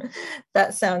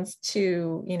that sounds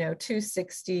too, too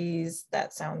 60s,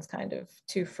 that sounds kind of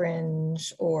too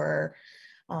fringe, or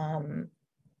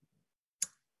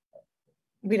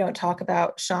we don't talk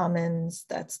about shamans,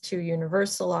 that's too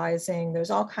universalizing.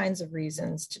 There's all kinds of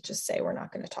reasons to just say we're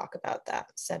not going to talk about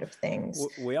that set of things.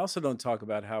 We also don't talk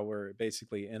about how we're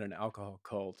basically in an alcohol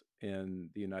cult in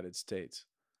the United States.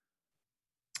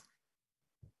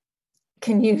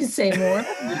 Can you say more?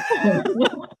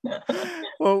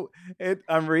 Well,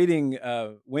 I'm reading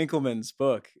Winckelmann's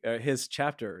book, his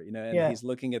chapter, and he's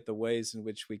looking at the ways in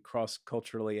which we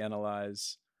cross-culturally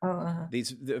analyze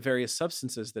these various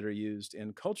substances that are used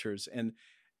in cultures. And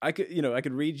I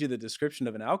could read you the description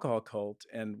of an alcohol cult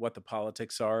and what the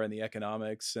politics are and the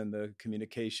economics and the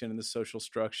communication and the social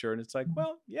structure. And it's like,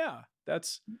 well, yeah,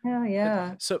 that's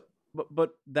so, but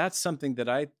that's something that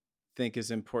I think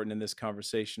is important in this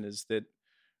conversation, is that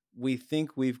we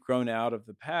think we've grown out of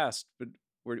the past, but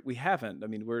we haven't. I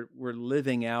mean, we're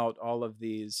living out all of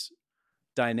these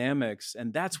dynamics,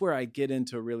 and that's where I get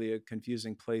into really a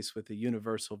confusing place with the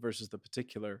universal versus the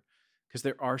particular, because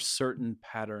there are certain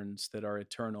patterns that are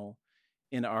eternal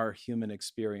in our human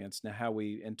experience. Now, how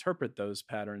we interpret those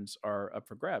patterns are up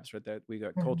for grabs, right? That we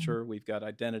got culture, we've got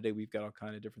identity, we've got all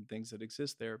kind of different things that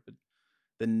exist there, but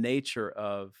the nature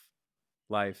of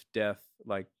life, death,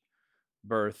 like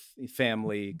birth,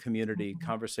 family, community,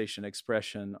 conversation,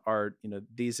 expression, art,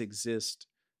 these exist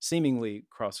seemingly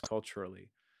cross-culturally.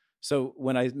 So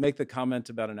when I make the comment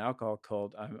about an alcohol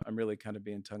cult, I'm really kind of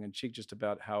being tongue-in-cheek just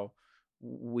about how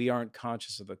we aren't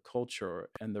conscious of the culture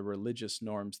and the religious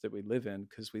norms that we live in,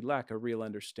 because we lack a real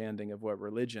understanding of what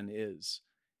religion is.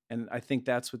 And I think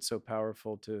that's what's so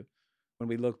powerful. When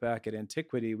we look back at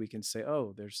antiquity, we can say,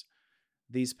 oh, there's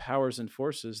these powers and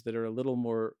forces that are a little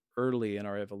more early in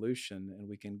our evolution, and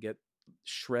we can get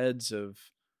shreds of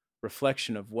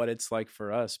reflection of what it's like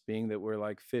for us, being that we're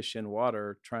like fish in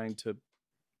water trying to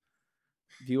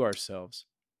view ourselves.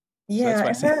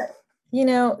 Yeah, so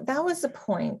that was the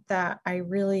point that I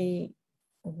really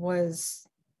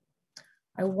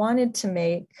I wanted to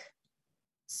make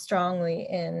strongly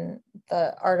in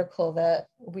the article that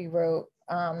we wrote,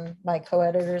 my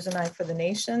co-editors and I, for The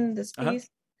Nation, this piece,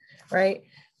 right?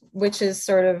 Which is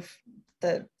sort of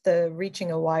the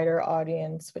reaching a wider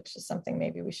audience, which is something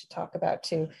maybe we should talk about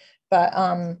too. But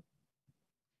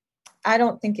I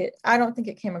don't think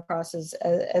it came across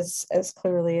as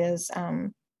clearly as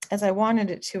I wanted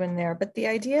it to in there. But the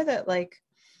idea that like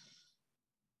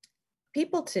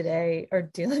people today are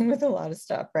dealing with a lot of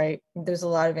stuff, right? There's a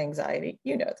lot of anxiety.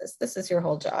 This is your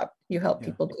whole job. You help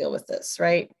people deal with this,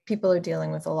 right? People are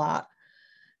dealing with a lot,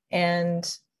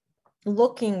 and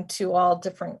looking to all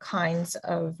different kinds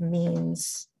of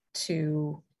means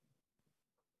to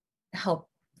help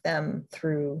them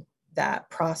through that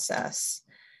process.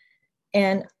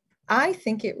 And I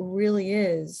think it really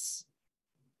is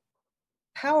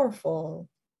powerful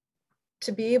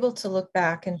to be able to look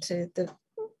back into the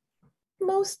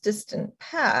most distant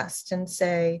past and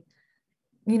say,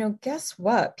 guess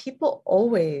what? People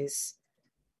always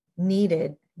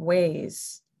needed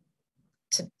ways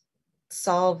to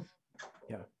solve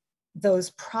those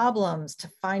problems, to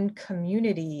find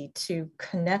community, to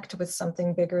connect with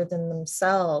something bigger than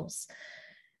themselves.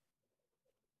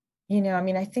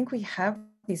 I think we have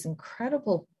these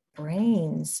incredible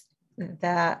brains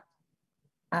that,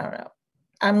 I don't know,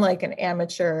 I'm like an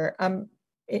amateur. I'm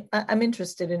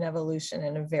interested in evolution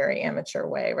in a very amateur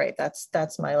way, right?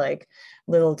 That's my like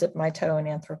little dip my toe in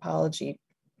anthropology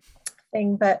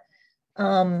thing. But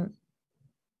what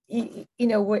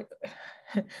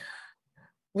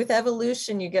with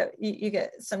evolution, you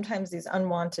get sometimes these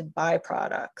unwanted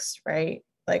byproducts, right?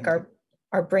 Like our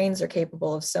brains are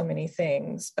capable of so many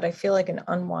things, but I feel like an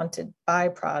unwanted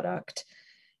byproduct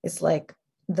is like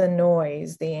the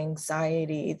noise, the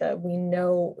anxiety, that we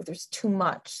know there's too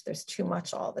much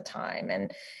all the time,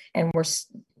 and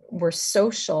we're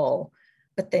social,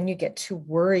 but then you get too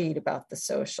worried about the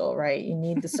social, right? You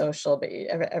need the social, but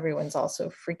everyone's also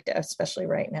freaked out, especially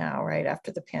right now, right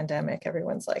after the pandemic.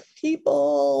 Everyone's like,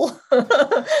 people.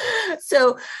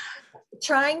 So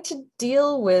trying to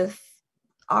deal with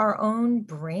our own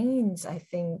brains, I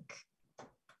think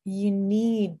you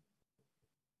need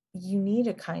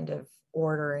a kind of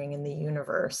ordering in the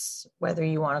universe, whether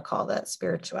you want to call that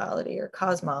spirituality or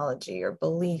cosmology or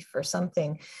belief or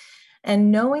something.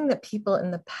 And knowing that people in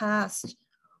the past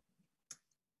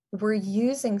were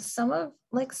using some of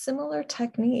like similar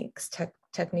techniques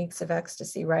of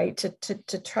ecstasy, right?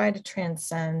 To try to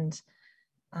transcend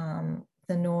the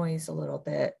noise a little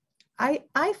bit.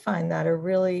 I find that a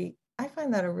really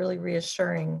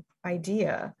reassuring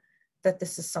idea, that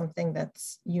this is something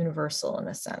that's universal in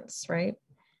a sense, right?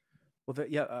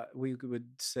 Well, we would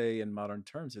say in modern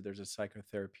terms that there's a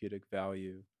psychotherapeutic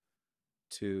value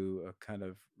to a kind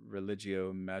of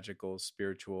religio magical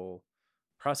spiritual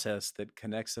process that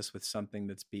connects us with something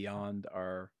that's beyond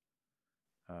our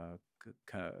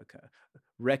kind of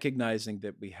recognizing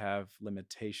that we have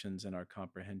limitations in our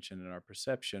comprehension and our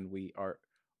perception. We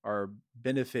are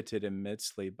benefited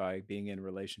immensely by being in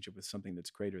relationship with something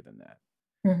that's greater than that.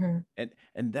 Mm-hmm. And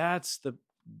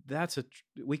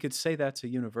we could say that's a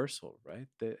universal, right?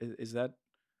 Is that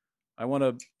I want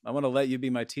to let you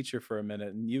be my teacher for a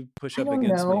minute, and you push up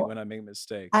against me when I make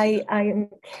mistakes. I'm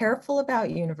careful about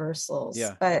universals,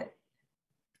 but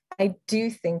I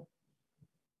do think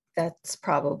that's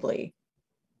probably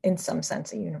in some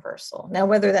sense a universal. Now,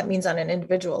 whether that means on an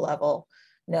individual level,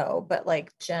 no, but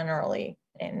like generally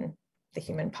in the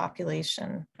human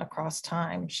population across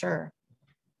time, sure.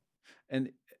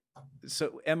 And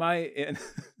so am I in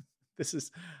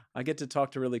I get to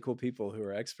talk to really cool people who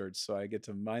are experts, so I get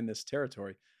to mine this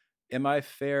territory. Am I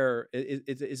fair?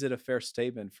 Is it a fair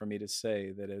statement for me to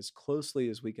say that as closely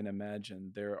as we can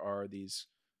imagine, there are these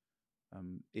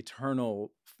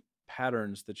eternal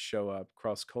patterns that show up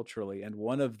cross-culturally, and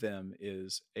one of them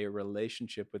is a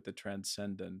relationship with the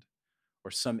transcendent,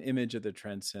 or some image of the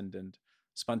transcendent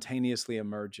spontaneously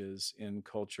emerges in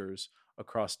cultures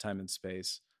across time and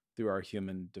space through our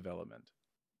human development?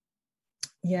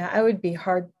 Yeah, I would be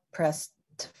hard pressed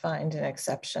to find an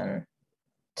exception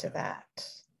to that.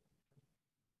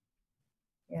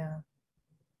 Yeah.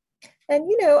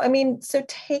 And so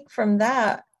take from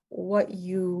that what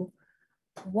you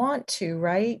want to,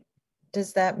 right?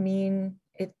 Does that mean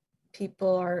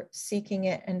people are seeking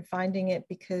it and finding it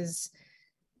because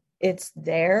it's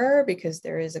there, because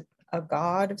there is a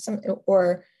God of some,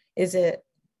 or is it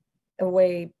a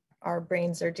way our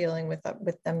brains are dealing with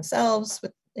themselves,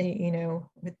 with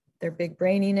with their big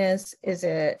braininess? Is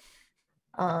it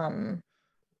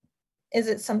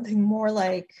something more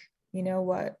like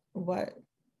what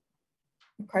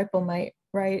Kripal might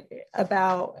write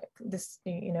about this,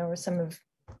 or some of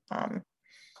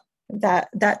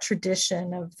that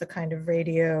tradition of the kind of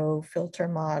radio filter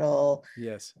model?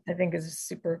 Yes, I think is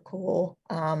super cool.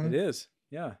 it is.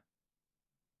 Yeah,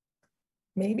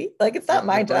 maybe, like, it's not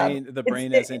my job. The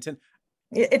brain as intent.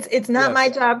 It's not my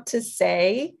job to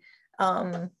say.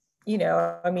 I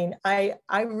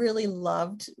really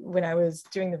loved when I was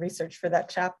doing the research for that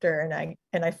chapter,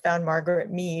 and I found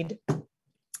Margaret Mead,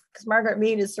 because Margaret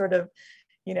Mead is sort of,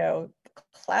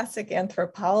 classic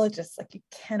anthropologist. Like, you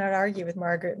cannot argue with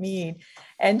Margaret Mead,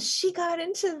 and she got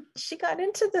into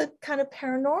the kind of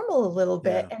paranormal a little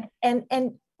bit, and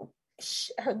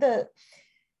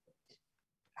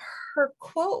her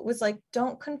quote was like,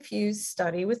 "Don't confuse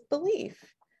study with belief."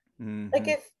 Like Hmm.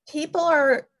 if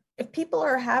people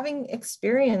are having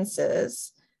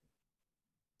experiences,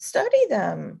 study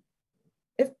them.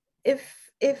 If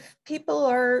if people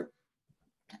are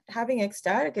having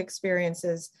ecstatic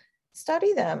experiences,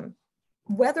 study them.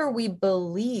 Whether we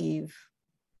believe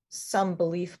some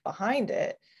belief behind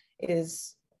it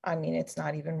is, I mean, it's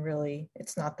not even really,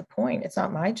 it's not the point. It's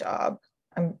not my job.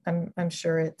 I'm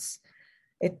sure it's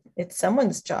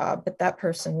someone's job, but that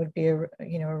person would be a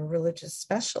religious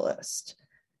specialist,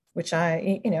 which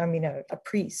I mean, a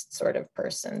priest sort of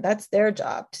person. That's their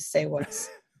job to say I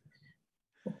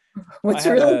what's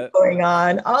had really a going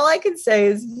on. All I can say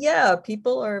is, yeah,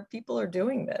 people are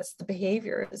doing this. The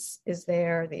behavior is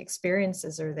there, the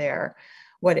experiences are there.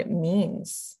 What it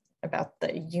means about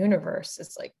the universe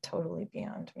is like totally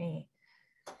beyond me.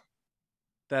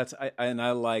 that's and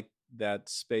I like that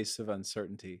space of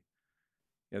uncertainty.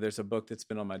 There's a book that's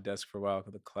been on my desk for a while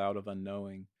called The Cloud of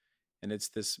Unknowing, and it's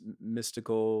this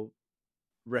mystical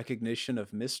recognition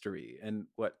of mystery. And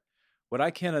what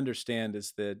I can't understand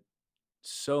is that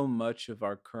so much of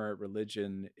our current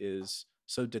religion is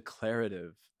so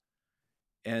declarative,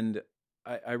 and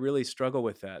I really struggle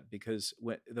with that, because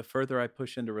the further I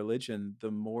push into religion,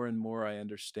 the more and more I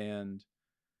understand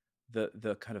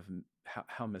the kind of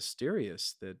how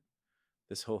mysterious that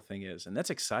this whole thing is, and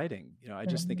that's exciting. I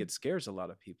just think Mhm. it scares a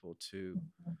lot of people to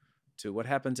what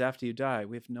happens after you die.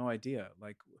 We have no idea.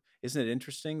 Like, isn't it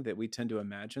interesting that we tend to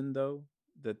imagine, though,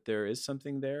 that there is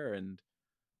something there, and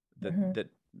Mhm. that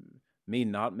me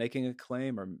not making a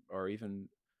claim, or even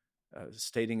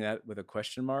stating that with a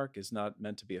question mark, is not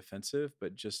meant to be offensive,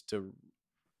 but just to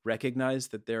recognize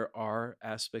that there are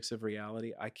aspects of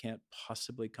reality I can't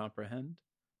possibly comprehend.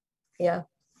 Yeah,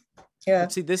 yeah.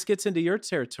 But see, this gets into your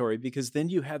territory, because then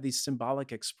you have these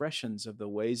symbolic expressions of the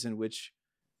ways in which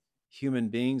human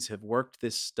beings have worked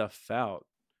this stuff out: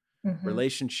 Mhm.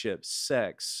 relationships,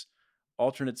 sex,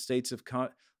 alternate states of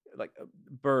like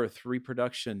birth,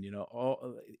 reproduction,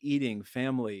 all eating,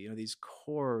 family, these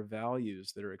core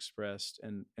values that are expressed,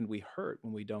 and we hurt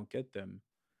when we don't get them.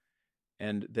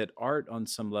 And that art on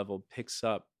some level picks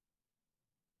up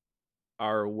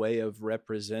our way of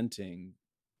representing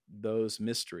those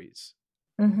mysteries.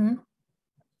 Mhm.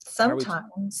 How are we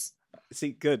Sometimes.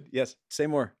 see, good, yes, say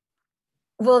more.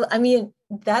 Well, I mean,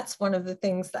 that's one of the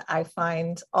things that I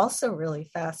find also really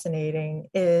fascinating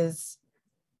is,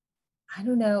 I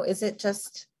don't know, is it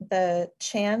just the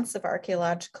chance of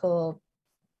archaeological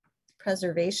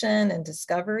preservation and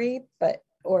discovery,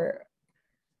 or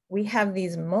we have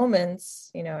these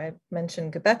moments, I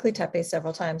mentioned Göbekli Tepe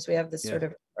several times. We have this Yeah. sort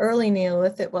of early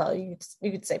Neolithic, well, you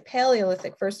could say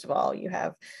Paleolithic, first of all. You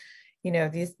have,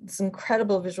 this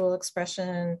incredible visual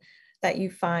expression that you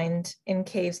find in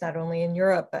caves, not only in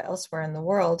Europe, but elsewhere in the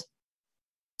world.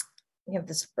 You have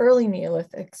this early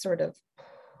Neolithic sort of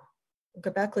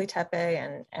Göbekli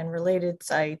Tepe and related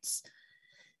sites.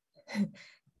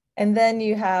 And then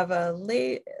you have a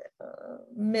late,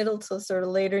 middle to sort of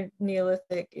later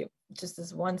Neolithic, just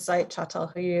this one site,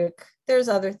 Çatalhöyük. There's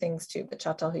other things too, but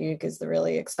Çatalhöyük is the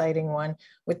really exciting one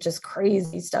with just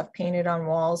crazy stuff painted on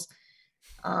walls.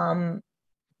 Um,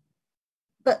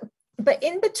 but but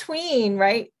in between,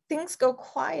 right, things go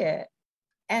quiet.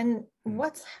 And Hmm.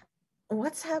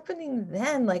 what's happening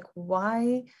then? Like,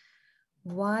 why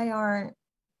aren't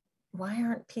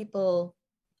people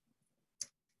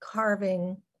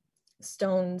carving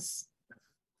stones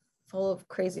full of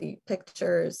crazy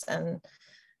pictures and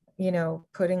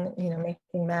putting,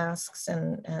 making masks,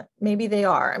 and maybe they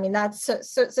are. I mean, that's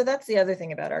so that's the other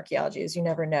thing about archaeology, is you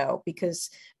never know,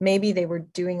 because maybe they were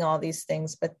doing all these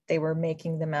things, but they were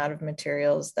making them out of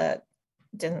materials that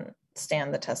didn't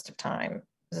stand the test of time,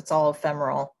 because it's all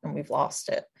ephemeral and we've lost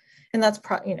it. And that's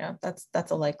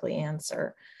a likely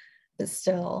answer. But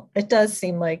still, it does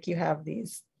seem like you have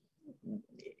these,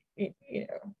 you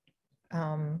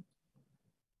um,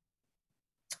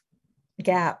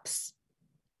 gaps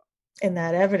in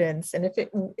that evidence. And if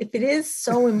it is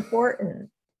so important,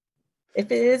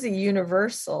 if it is a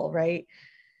universal, right,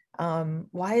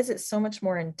 why is it so much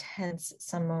more intense at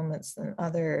some moments than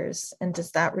others? And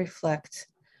does that reflect,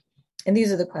 and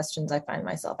these are the questions I find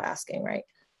myself asking, right?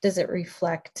 Does it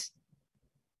reflect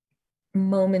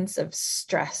moments of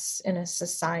stress in a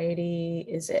society?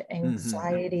 Is it Hmm.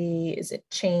 anxiety? Is it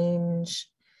change?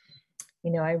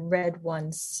 I read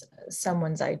once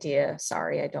someone's idea,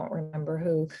 sorry, I don't remember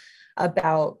who,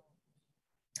 about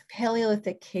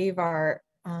Paleolithic cave art,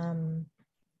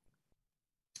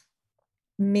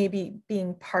 maybe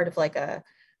being part of like a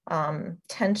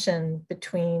tension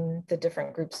between the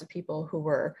different groups of people who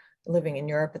were living in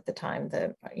Europe at the time,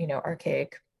 the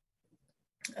archaic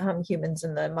humans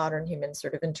and the modern humans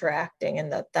sort of interacting,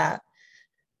 and that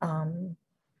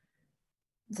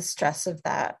the stress of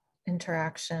that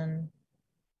interaction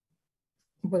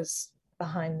was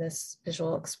behind this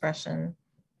visual expression.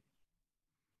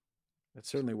 It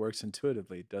certainly works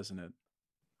intuitively, doesn't it?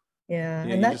 Yeah, You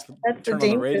know, and you that's just that's the turn on the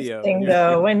dangerous radio and thing, you're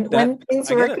though, when that things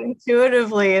I get work it.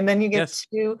 intuitively, and then Yes,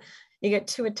 you get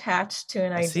too attached to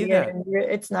an I see idea, that. and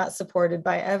it's not supported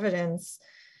by evidence.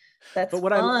 But That's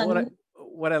fun.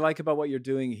 what I like about what you're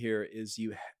doing here is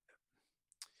you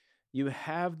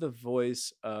have the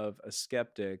voice of a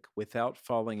skeptic without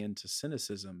falling into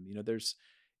cynicism. You know,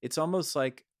 it's almost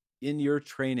like in your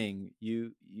training,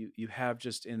 you have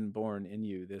just inborn in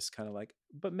you this kind of like,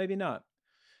 but maybe not,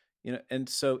 you know, and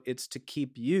so it's to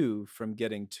keep you from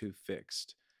getting too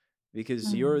fixed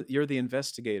because Mhm. you're the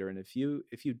investigator. And if you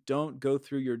don't go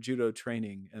through your judo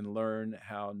training and learn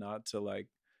how not to like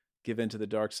give into the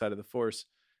dark side of the force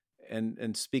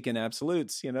and speak in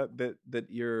absolutes, you know, that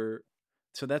you're,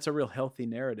 so that's a real healthy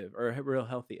narrative or a real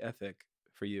healthy ethic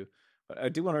for you. But I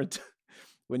do want to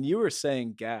when you were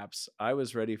saying gaps, I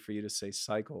was ready for you to say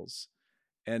cycles.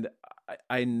 And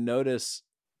I notice,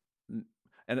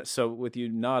 and so with you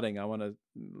nodding, I want to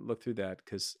look through that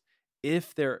because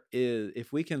if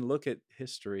we can look at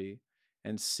history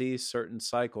and see certain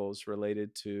cycles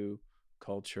related to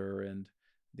culture and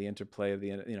the interplay of the,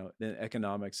 you know, the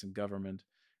economics and government,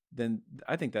 then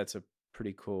I think that's a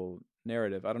pretty cool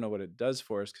narrative. I don't know what it does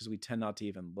for us because we tend not to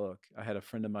even look. I had a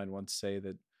friend of mine once say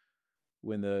that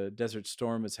when the Desert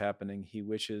Storm is happening, he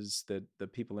wishes that the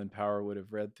people in power would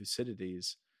have read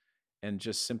Thucydides and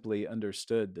just simply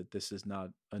understood that this is not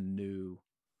a new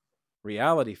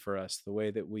reality for us, the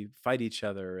way that we fight each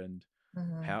other and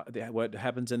Mhm. how what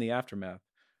happens in the aftermath.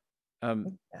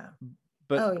 Um, Yeah.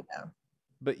 but Oh, yeah.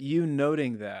 but you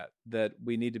noting that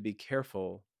we need to be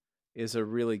careful is a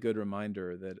really good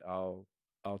reminder that I'll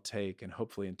take and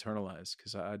hopefully internalize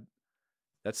because I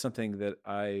that's something that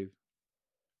I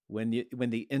when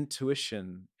the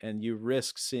intuition and you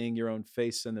risk seeing your own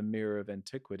face in the mirror of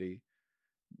antiquity,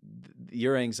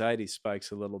 your anxiety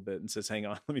spikes a little bit and says, "Hang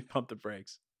on, let me pump the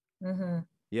brakes." Mhm.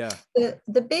 Yeah.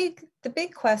 The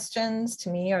big questions to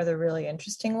me are the really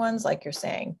interesting ones, like you're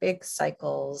saying, big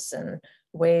cycles and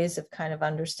ways of kind of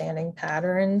understanding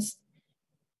patterns.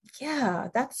 Yeah,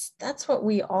 that's what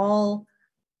we all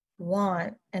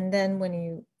want. And then when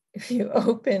you if you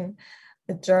open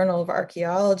the Journal of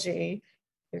Archaeology,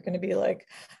 you're going to be like,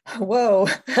 whoa,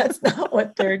 that's not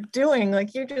what they're doing.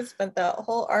 Like, you just spent that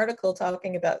whole article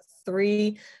talking about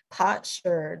 3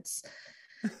 potsherds.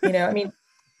 I mean,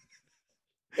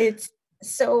 it's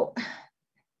so,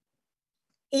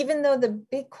 even though the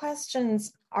big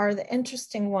questions are the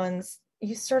interesting ones,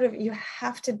 you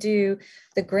have to do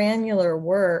the granular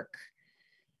work,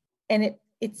 and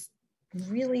it's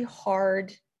really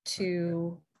hard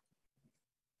to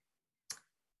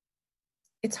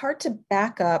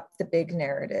back up the big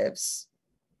narratives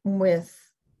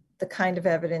with the kind of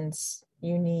evidence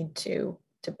you need to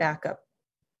back up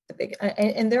the big,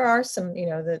 and there are some,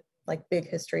 the like big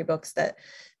history books that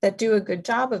do a good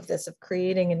job of this, of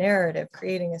creating a narrative,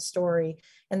 creating a story,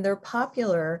 and they're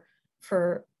popular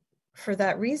for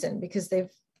that reason, because they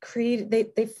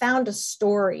found a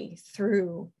story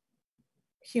through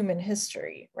human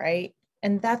history, right?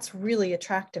 And that's really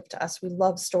attractive to us. We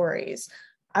love stories.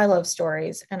 I love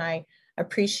stories, and I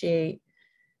appreciate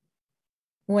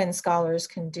when scholars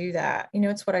can do that.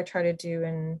 It's what I try to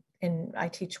do I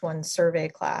teach one survey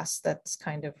class that's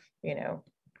kind of,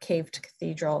 cave to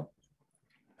cathedral.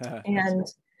 Nice. And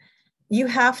you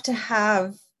have to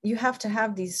have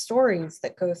these stories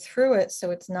that go through it, so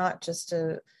it's not just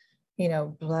a,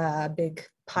 blah, big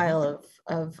Mm-hmm. pile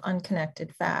of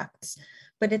unconnected facts.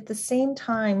 But at the same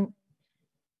time,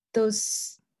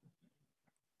 those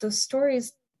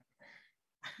stories,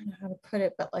 I don't know how to put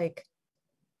it, but like,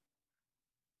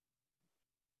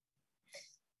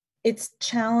 it's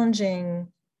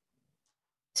challenging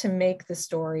to make the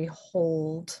story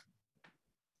hold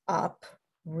up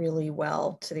really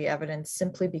well to the evidence,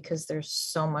 simply because there's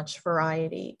so much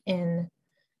variety in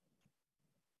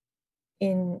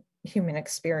human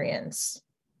experience,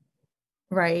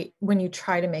 right? When you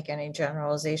try to make any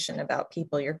generalization about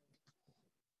people,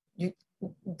 you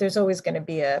there's always going to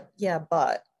be a, yeah,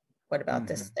 but what about Mm-hmm.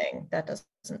 this thing that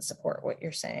doesn't support what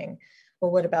you're saying? Well,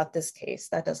 what about this case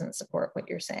that doesn't support what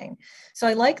you're saying? So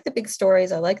I like the big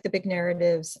stories, I like the big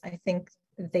narratives. I think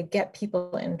they get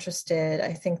people interested.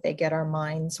 I think they get our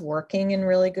minds working in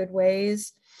really good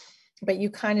ways. But you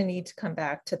kind of need to come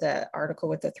back to the article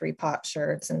with the 3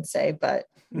 potsherds and say, but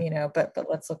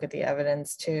let's look at the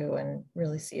evidence too and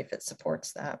really see if it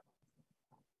supports that.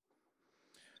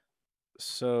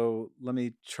 So let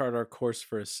me chart our course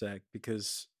for a sec,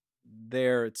 because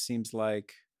there it seems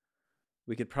like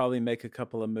we could probably make a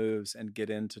couple of moves and get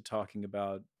into talking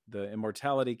about the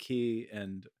immortality key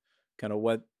and kind of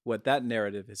what that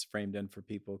narrative is framed in for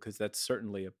people, because that's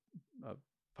certainly a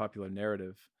popular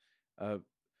narrative. Uh,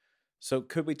 so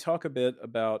could we talk a bit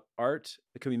about art?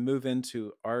 Could we move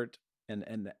into art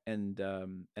and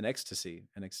ecstasy,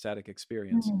 an ecstatic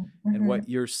experience, and Mm-hmm. what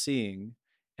you're seeing,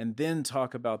 and then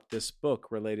talk about this book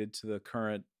related to the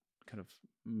current kind of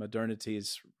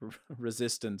modernity's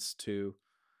resistance to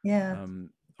Yeah, um,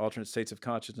 alternate states of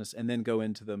consciousness, and then go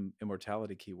into the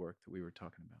immortality key work that we were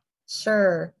talking about.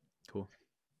 sure. Cool.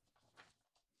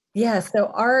 Yeah, so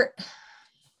art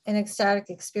and ecstatic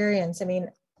experience. I mean,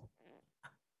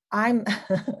 I'm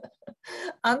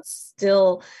I'm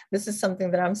still, this is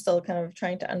something that I'm still kind of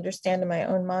trying to understand in my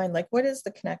own mind. Like, what is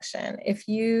the connection? If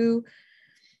you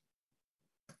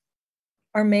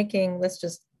are making, let's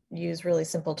just use really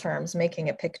simple terms, making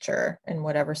a picture in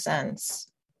whatever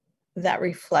sense that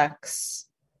reflects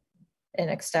an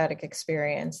ecstatic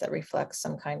experience, that reflects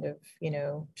some kind of,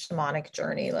 shamanic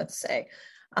journey, let's say.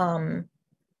 Um,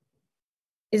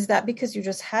 is that because you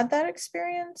just had that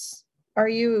experience? Are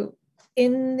you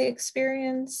in the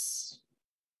experience?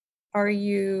 Are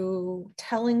you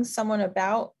telling someone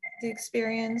about the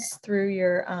experience through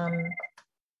your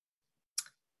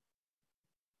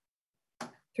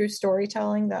through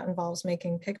storytelling that involves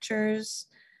making pictures?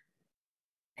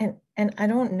 And I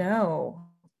don't know.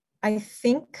 I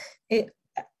think it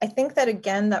I think that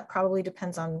again that probably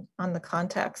depends on the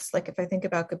context. Like if I think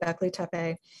about Göbekli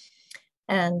Tepe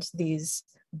and these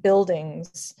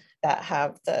buildings that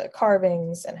have the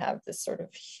carvings and have this sort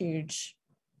of huge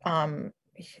um,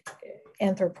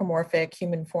 anthropomorphic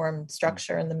human formed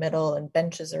structure in the middle and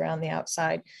benches around the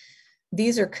outside.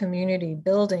 These are community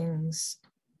buildings,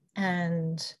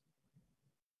 and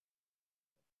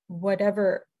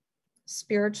whatever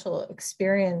spiritual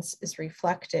experience is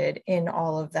reflected in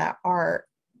all of that art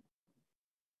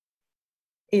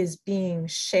is being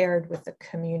shared with the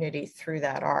community through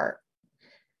that art.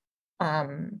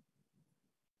 Um,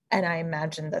 and I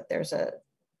imagine that there's an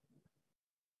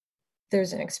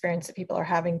experience that people are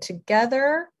having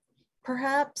together,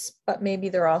 perhaps, but maybe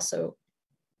they're also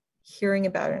hearing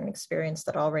about an experience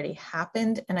that already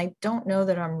happened. And I don't know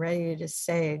that I'm ready to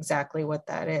say exactly what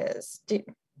that is. Do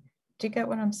you get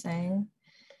what I'm saying?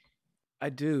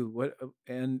 I do. What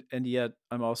and yet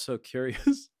I'm also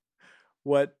curious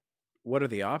what what are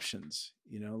the options?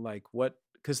 Like what,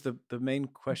 because the main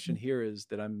question here is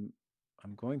that I'm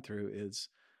going through is,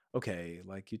 okay,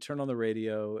 like you turn on the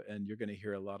radio and you're going to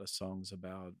hear a lot of songs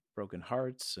about broken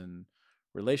hearts and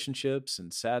relationships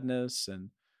and sadness, and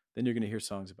then you're going to hear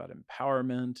songs about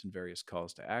empowerment and various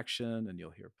calls to action, and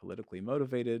you'll hear politically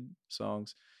motivated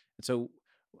songs. And so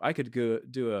I could go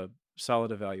do a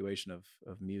solid evaluation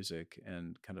of music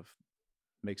and kind of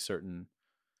make certain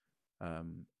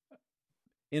um,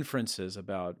 inferences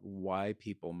about why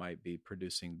people might be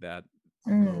producing that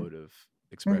Mm. mode of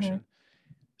Mm-hmm. expression.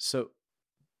 So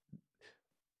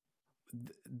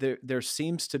there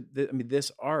seems to, I mean,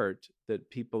 this art that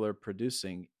people are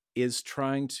producing is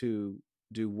trying to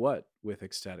do what with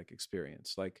ecstatic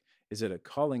experience? Like, is it a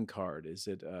calling card? Is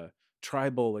it a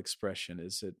tribal expression?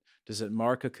 Does it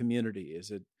mark a community?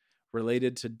 Is it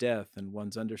related to death and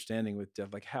one's understanding with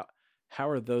death? Like how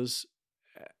are those?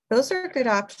 Those are good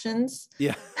options.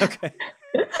 Yeah. Okay.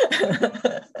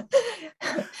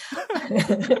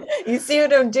 You see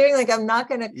what I'm doing? Like I'm not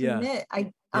going to Yeah. commit.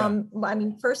 Yeah. I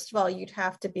mean, first of all, you'd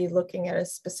have to be looking at a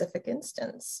specific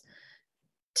instance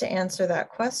to answer that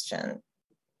question.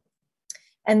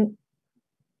 And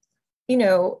you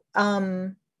know,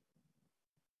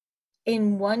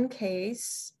 in one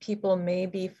case, people may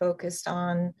be focused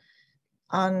on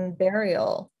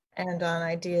burial and on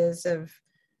ideas of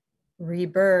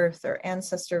rebirth or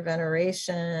ancestor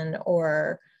veneration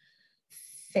or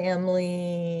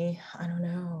family, I don't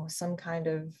know, some kind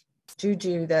of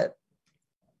juju that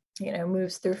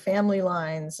moves through family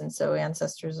lines, and so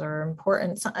ancestors are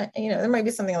important. So, there might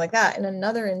be something like that. In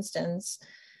another instance,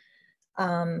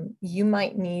 you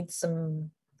might need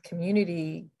some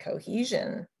community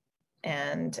cohesion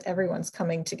and everyone's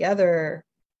coming together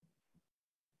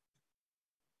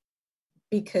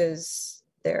because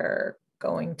they're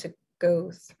going to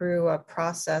go through a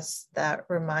process that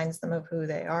reminds them of who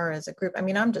they are as a group. I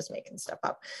mean, I'm just making stuff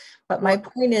up, but my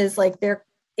Well, point is like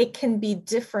it can be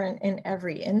different in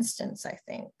every instance, I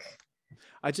think.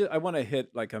 I want to hit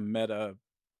like a meta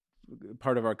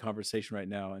part of our conversation right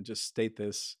now and just state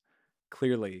this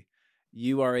clearly.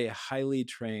 You are a highly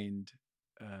trained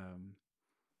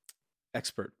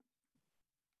expert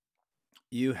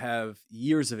You have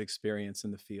years of experience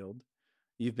in the field.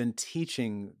 You've been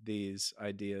teaching these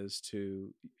ideas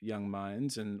to young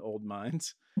minds and old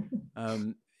minds.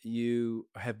 You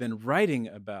have been writing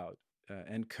about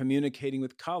and communicating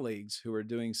with colleagues who are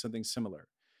doing something similar.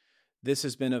 This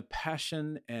has been a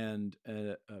passion and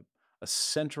a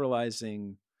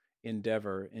centralizing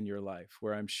endeavor in your life,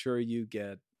 where I'm sure you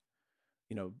get,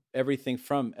 everything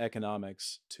from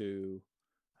economics to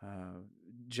uh,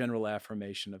 general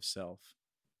affirmation of self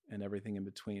and everything in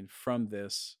between from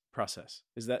this process.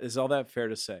 Is all that fair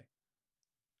to say?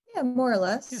 Yeah, more or Yeah.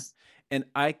 less. And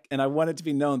I want it to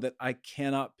be known that I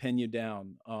cannot pin you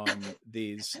down on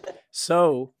these.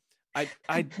 So I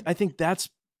think that's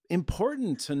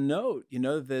important to note,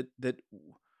 that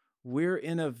we're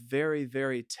in a very,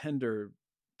 very tender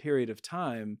period of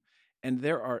time, and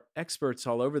there are experts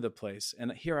all over the place.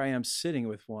 And here I am sitting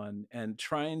with one and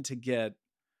trying to get,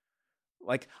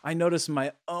 like, I notice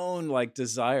my own like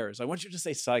desires. I want you to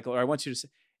say cycle, or I want you to say,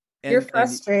 You're and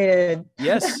frustrated.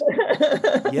 yes,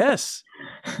 yes,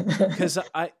 because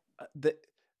the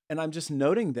and I'm just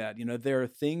noting that, there are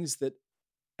things that,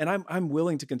 and I'm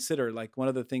willing to consider, like, one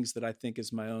of the things that I think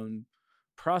is my own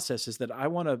process is that I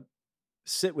want to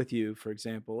sit with you, for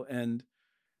example, and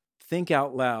think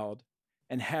out loud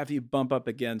and have you bump up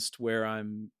against where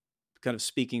I'm kind of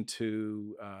speaking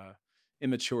to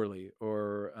immaturely,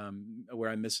 or where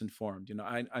I'm misinformed.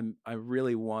 I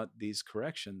really want these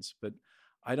corrections, but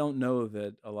I don't know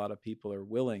that a lot of people are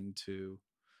willing to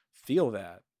feel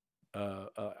that.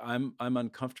 I'm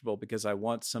uncomfortable because I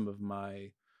want some of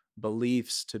my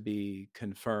beliefs to be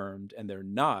confirmed, and they're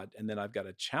not, and then I've got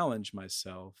to challenge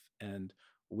myself, and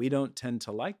we don't tend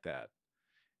to like that.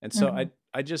 And so Mhm.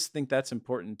 I just think that's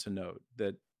important to note,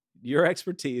 that your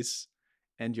expertise,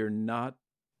 and you're not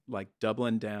like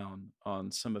doubling down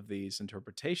on some of these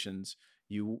interpretations.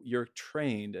 You're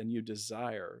trained and you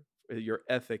desire, your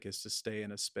ethic is to stay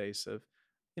in a space of,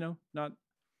 not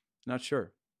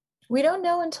sure. We don't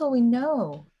know until we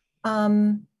know.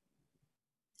 Um,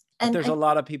 But and there's a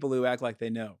lot of people who act like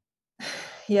they know.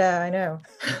 yeah, I know.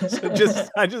 So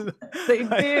just I just They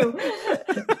do.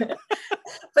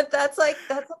 But that's a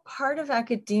part of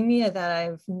academia that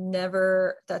I've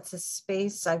never, that's a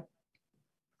space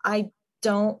I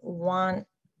don't want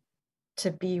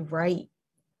to be right.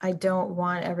 I don't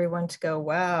want everyone to go,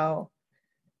 wow,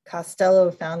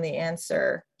 Costello found the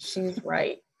answer. She's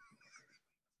right.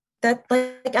 That,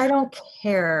 like, I don't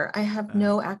care. I have uh,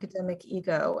 no academic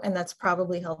ego, and that's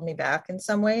probably held me back in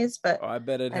some ways, but oh, I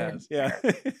bet it I don't has. Yeah.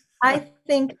 care.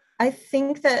 I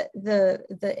think that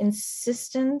the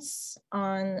insistence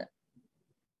on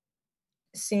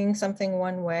seeing something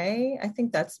one way, I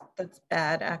think that's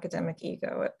bad academic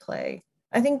ego at play.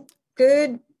 I think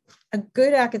a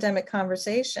good academic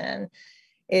conversation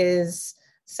is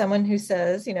someone who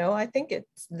says, I think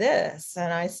it's this,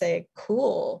 and I say,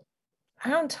 cool. I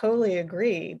don't totally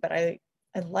agree, but I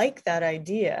like that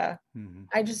idea. Mm-hmm.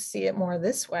 I just see it more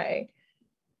this way.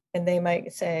 And they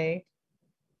might say,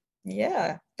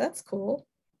 yeah, that's cool.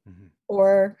 Mm-hmm.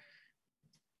 Or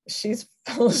she's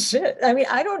full of shit. I mean,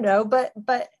 I don't know, Well,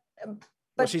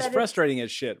 but she's that frustrating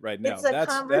as shit right it's now. a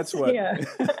That's conversation. what. Yeah.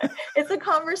 It's a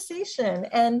conversation.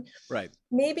 And Right.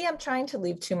 maybe I'm trying to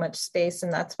leave too much space,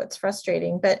 and that's what's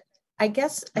frustrating. But I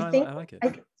guess No, I like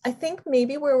it. I think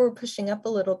maybe where we're pushing up a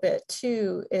little bit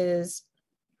too is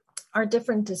our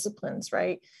different disciplines,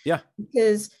 right? Yeah.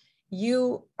 Because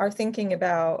you are thinking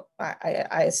about,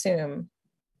 I assume,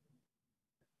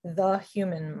 the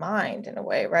human mind in a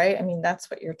way, right? I mean,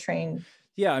 that's what you're trained.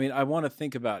 Yeah, I mean, I want to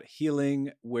think about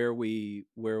healing, where we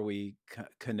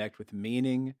connect with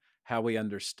meaning, how we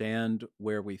understand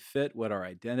where we fit, what our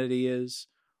identity is,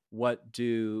 what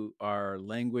do our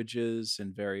languages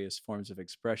and various forms of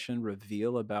expression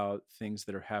reveal about things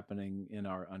that are happening in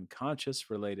our unconscious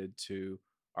related to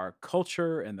our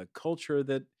culture, and the culture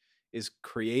that is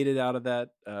created out of that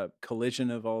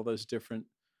collision of all those different,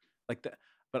 like that.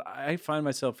 But I find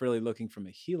myself really looking from a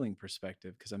healing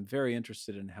perspective, because I'm very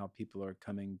interested in how people are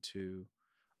coming to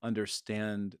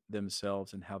understand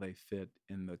themselves and how they fit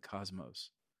in the cosmos.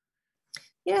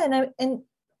 Yeah, and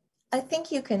I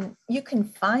think you can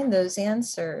find those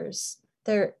answers.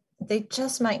 They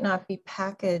just might not be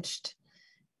packaged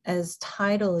as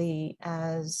tidily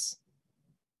as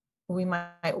we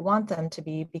might want them to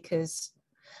be, because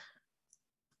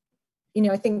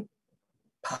I think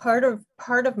part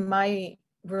of my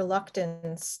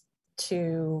reluctance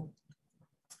to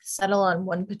settle on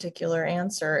one particular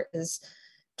answer is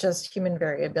just human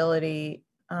variability.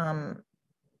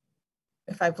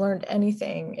 If I've learned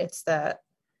anything, it's that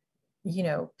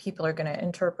people are going to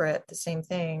interpret the same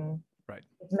thing Right.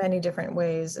 many different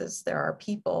ways as there are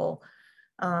people.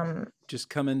 Just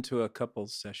come into a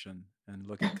couples session and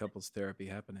look at couples therapy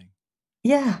happening.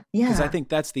 Yeah, Because I yeah. think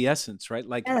that's the essence, right?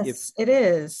 Like if Yes, it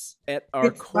is. at our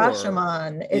It's core,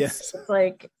 Rashomon. yes, It's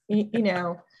like,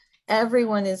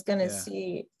 everyone is going to yeah,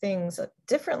 see things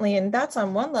differently. And that's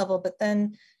on one level, but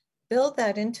then build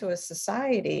that into a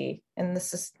society. And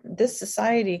this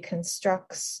society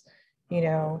constructs,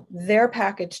 their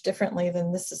package differently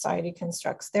than this society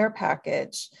constructs their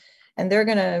package. And they're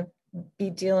going to be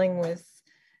dealing with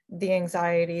the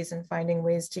anxieties and finding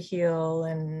ways to heal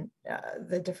and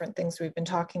the different things we've been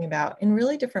talking about in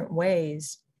really different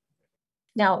ways.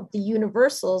 Now, the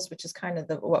universals, which is kind of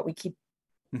what we keep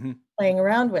mm-hmm. playing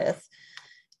around with,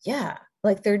 yeah,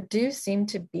 like there do seem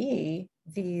to be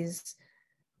these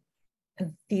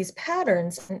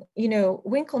patterns. And,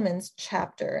 Winkleman's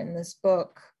chapter in this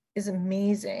book is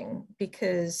amazing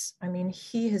because, I mean,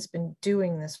 he has been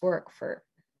doing this work for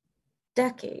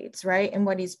decades, right? And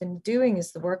what he's been doing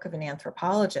is the work of an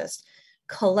anthropologist,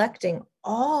 collecting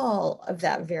all of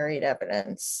that varied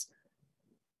evidence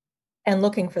and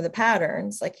looking for the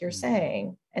patterns, like you're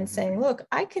saying, and saying, look,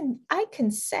 I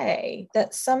can say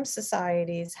that some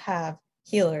societies have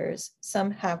healers,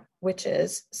 some have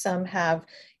witches, some have,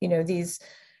 these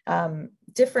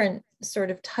different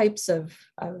sort of types of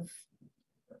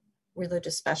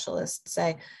religious specialists,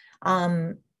 say,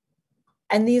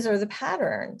 and these are the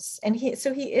patterns. And he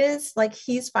is like,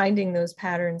 he's finding those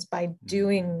patterns by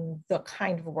doing the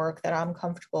kind of work that I'm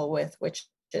comfortable with, which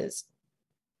is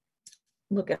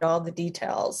look at all the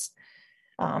details.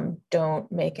 Don't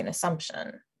make an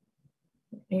assumption.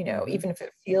 Even if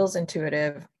it feels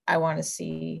intuitive, I want to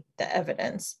see the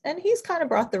evidence. And he's kind of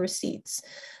brought the receipts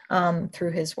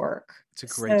through his work. It's a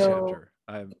great chapter.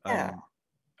 I'm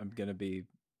going to be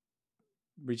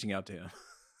reaching out to him.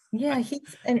 Yeah,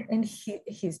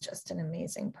 he's just an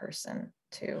amazing person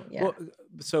too. Yeah. Well,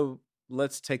 so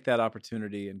let's take that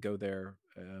opportunity and go there,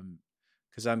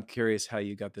 because I'm curious how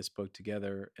you got this book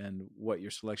together and what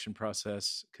your selection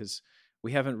process. Because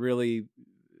we haven't really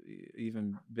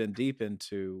even been deep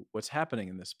into what's happening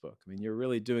in this book. I mean, you're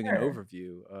really doing an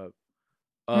overview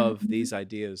of these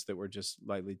ideas that we're just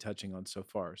lightly touching on so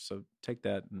far. So take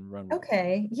that and run with it.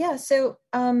 Okay. Yeah. So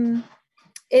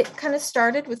it kind of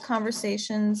started with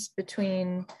conversations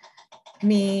between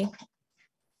me.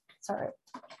 Sorry.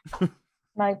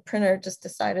 My printer just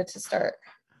decided to start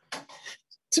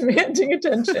demanding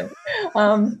attention.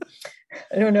 I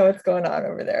don't know what's going on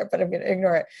over there, but I'm going to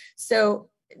ignore it. So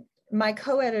my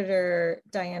co-editor,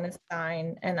 Diana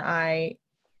Stein, and I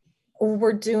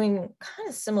were doing kind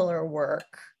of similar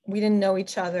work. We didn't know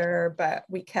each other, but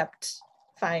we kept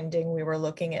finding we were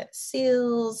looking at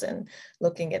seals and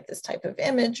looking at this type of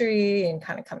imagery and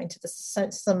kind of coming to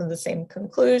some of the same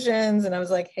conclusions. And I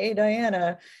was like, hey,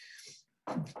 Diana,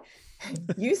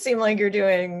 you seem like you're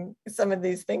doing some of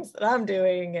these things that I'm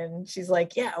doing. And she's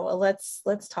like, yeah, well,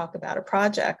 let's talk about a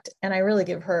project. And I really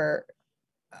give her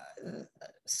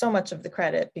so much of the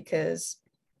credit because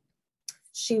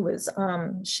she was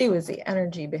the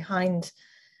energy behind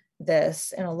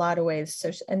this in a lot of ways.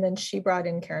 So, and then she brought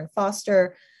in Karen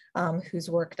Foster, who's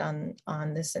worked on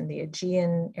this in the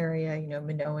Aegean area,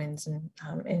 Minoans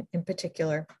and in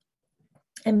particular.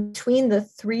 And between the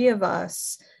three of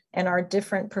us and our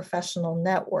different professional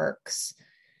networks,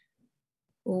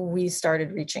 we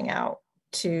started reaching out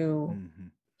to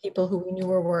people who we knew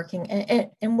were working.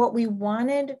 And what we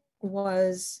wanted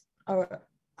was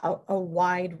a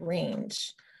wide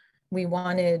range. We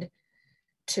wanted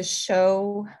to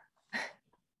show,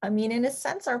 I mean, in a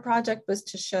sense, our project was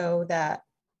to show that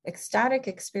ecstatic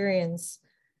experience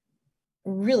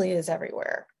really is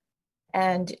everywhere.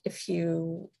 And if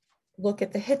you look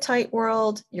at the Hittite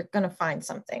world, you're going to find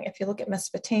something. If you look at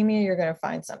Mesopotamia, you're going to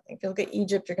find something. If you look at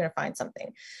Egypt, you're going to find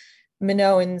something.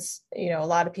 Minoans, a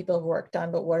lot of people have worked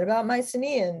on, but what about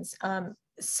Mycenaeans?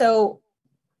 So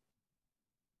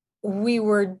we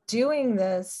were doing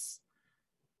this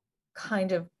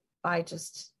kind of by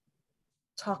just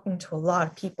talking to a lot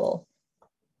of people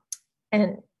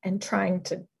and trying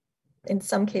to, in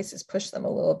some cases, push them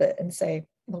a little bit and say,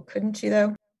 well, couldn't you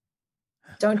though?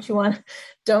 Don't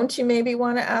you maybe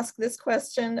want to ask this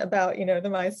question about, the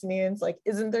Mycenaeans? Like,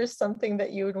 isn't there something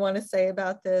that you would want to say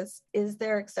about this? Is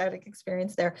there ecstatic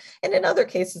experience there? And in other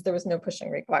cases, there was no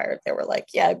pushing required. They were like,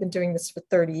 yeah, I've been doing this for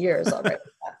 30 years already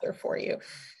after for you.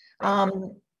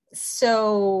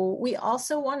 So we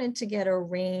also wanted to get a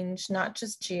range, not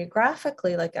just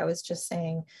geographically, like I was just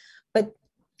saying, but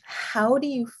how do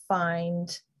you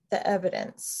find the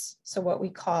evidence? So what we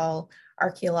call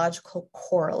archaeological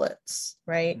correlates,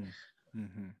 right?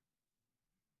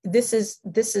 this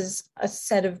is a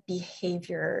set of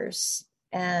behaviors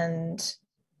and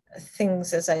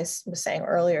things, as I was saying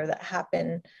earlier, that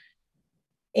happen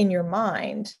in your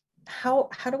mind. How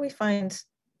do we find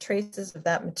traces of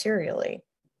that materially?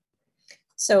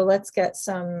 So let's get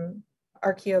some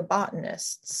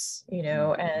archaeobotanists,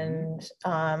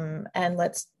 and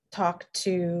let's talk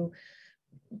to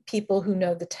people who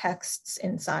know the texts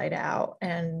inside out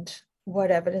and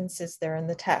what evidence is there in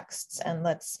the texts, and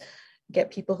let's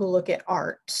get people who look at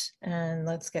art, and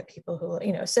let's get people who,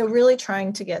 so really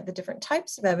trying to get the different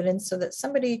types of evidence so that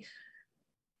somebody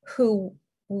who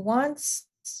wants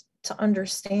to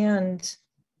understand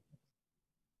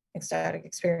ecstatic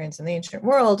experience in the ancient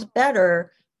world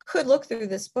better could look through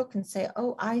this book and say,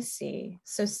 oh, I see.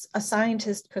 So a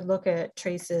scientist could look at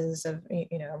traces of,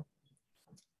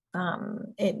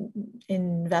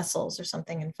 in vessels or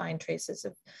something and find traces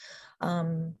of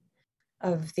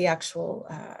the actual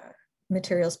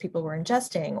materials people were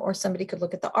ingesting, or somebody could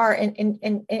look at the art,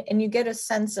 and you get a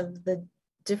sense of the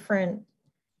different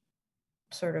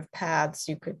sort of paths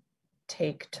you could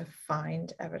take to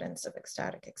find evidence of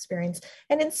ecstatic experience.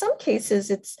 And in some cases,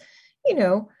 it's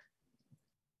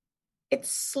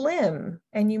slim,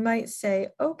 and you might say,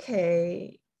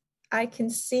 okay, I can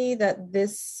see that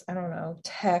this, I don't know,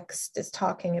 text is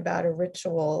talking about a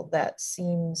ritual that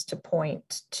seems to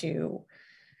point to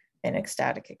an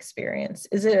ecstatic experience.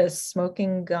 Is it a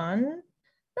smoking gun?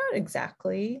 Not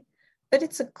exactly, but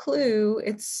it's a clue.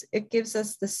 It gives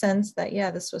us the sense that,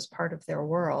 yeah, this was part of their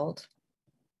world.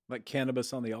 Like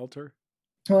cannabis on the altar?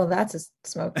 Well, that's a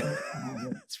smoking.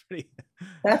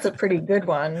 That's a pretty good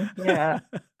one. Yeah.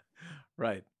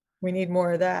 Right. We need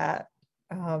more of that.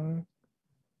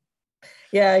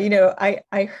 Yeah,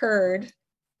 I heard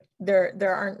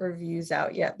there aren't reviews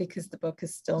out yet because the book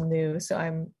is still new. So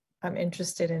I'm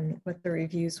interested in what the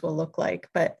reviews will look like.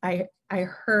 But I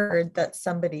heard that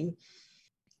somebody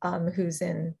who's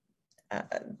in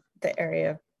the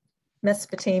area of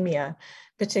Mesopotamia in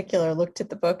particular looked at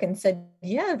the book and said,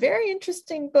 yeah, very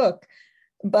interesting book,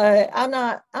 but I'm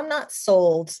not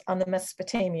sold on the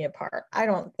Mesopotamia part. I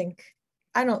don't think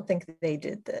they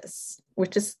did this,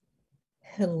 which is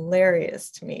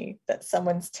hilarious to me, that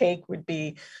someone's take would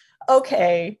be,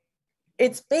 okay,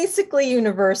 it's basically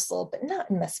universal, but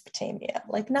not in Mesopotamia,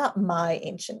 like not my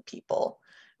ancient people.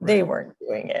 They weren't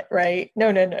doing it, right? No.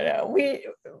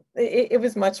 It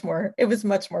was much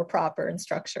more proper and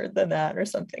structured than that, or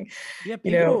something. Yeah,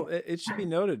 people, it should be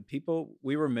noted, people,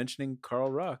 we were mentioning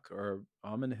Carl Ruck or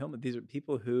Amon Hillman. These are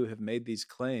people who have made these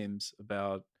claims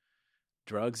about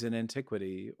drugs in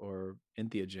antiquity or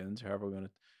entheogens, however we want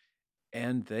to,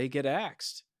 and they get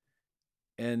axed.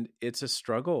 And it's a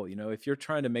struggle, if you're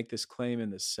trying to make this claim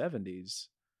in the 70s,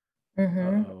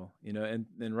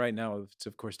 and right now it's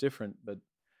of course different, but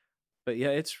yeah,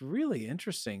 it's really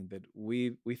interesting that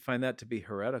we find that to be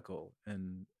heretical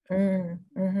and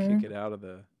kick it out of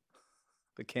the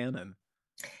canon.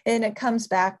 And it comes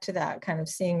back to that kind of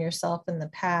seeing yourself in the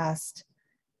past.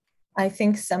 I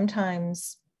think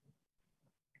sometimes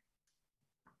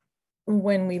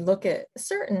when we look at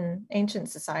certain ancient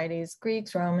societies,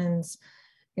 Greeks, Romans,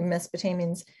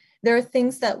 Mesopotamians, there are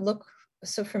things that look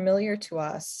so familiar to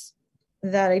us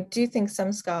that I do think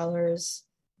some scholars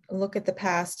look at the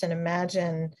past and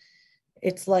imagine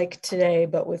it's like today,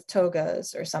 but with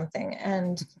togas or something.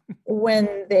 And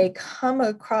when they come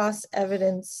across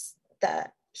evidence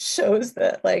that shows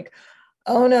that, like,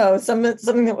 oh no,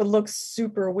 something that would look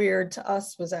super weird to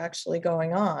us was actually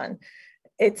going on,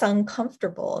 it's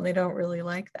uncomfortable, and they don't really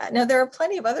like that. Now, there are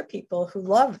plenty of other people who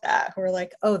love that, who are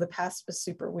like, oh, the past was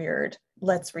super weird,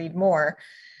 let's read more.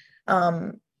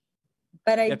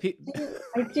 But I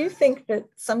do think that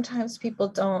sometimes people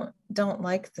don't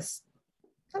like this.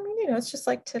 I mean, it's just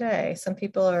like today. Some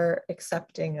people are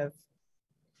accepting of,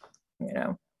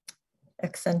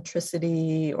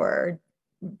 eccentricity or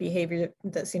behavior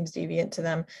that seems deviant to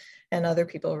them, and other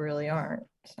people really aren't.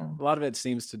 So a lot of it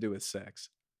seems to do with sex.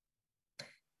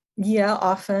 Yeah,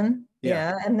 often.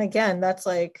 Yeah. And again, that's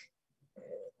like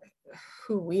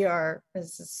who we are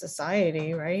as a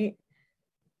society, right?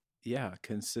 Yeah,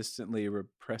 consistently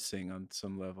repressing on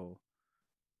some level,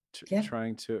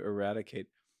 trying to eradicate.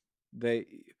 They,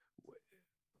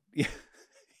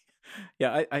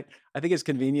 yeah, I think it's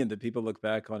convenient that people look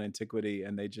back on antiquity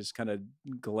and they just kind of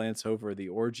glance over the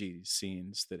orgy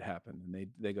scenes that happened, and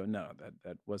they go, no,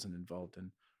 that wasn't involved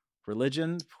in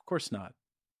religion. Of course not.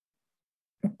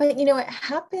 But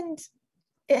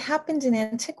it happened in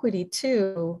antiquity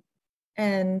too.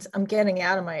 And I'm getting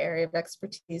out of my area of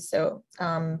expertise. So,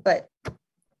 but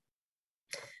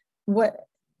what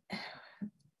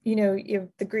you have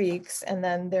the Greeks, and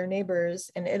then their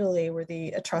neighbors in Italy were the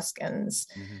Etruscans.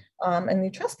 Mm-hmm. And the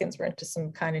Etruscans were into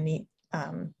some kind of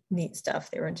neat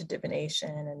stuff. They were into divination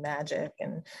and magic,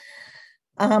 and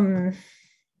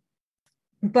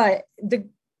but the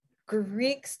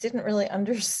Greeks didn't really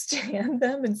understand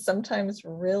them, and sometimes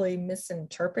really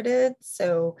misinterpreted.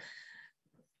 So,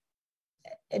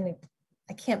 and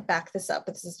I can't back this up,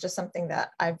 but this is just something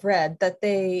that I've read, that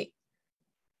they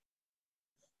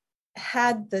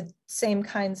had the same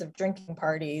kinds of drinking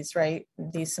parties, right?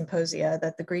 These symposia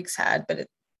that the Greeks had, but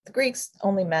the Greeks,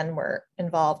 only men were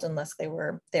involved unless they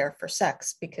were there for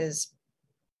sex, because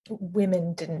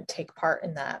women didn't take part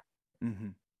in that, Mm-hmm.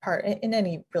 part in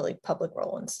any really public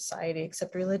role in society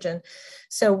except religion.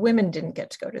 So women didn't get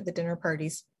to go to the dinner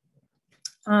parties.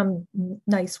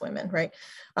 Nice women, right?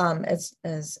 As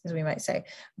we might say.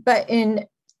 But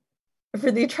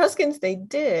for the Etruscans, they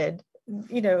did.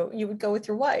 You would go with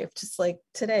your wife, just like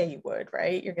today you would,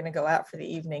 right? You're going to go out for the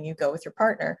evening, you go with your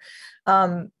partner.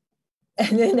 And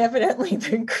then evidently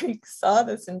the Greeks saw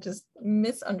this and just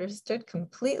misunderstood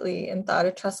completely and thought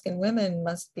Etruscan women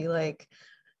must be like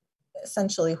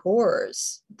essentially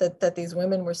whores, that these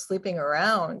women were sleeping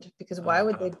around, because why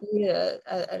would they be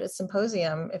at a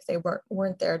symposium if they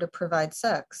weren't there to provide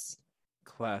sex?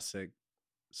 Classic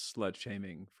slut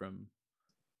shaming from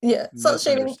Yeah, slut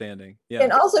shaming, misunderstanding. Yeah.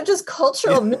 and also just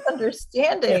cultural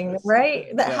misunderstanding, Yes.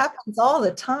 right? That Yeah. happens all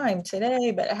the time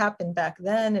today, but it happened back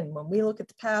then. And when we look at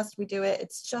the past, we do it.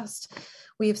 It's just,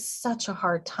 we have such a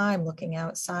hard time looking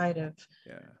outside of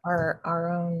our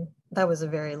own. That was a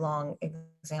very long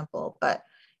example, but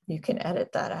you can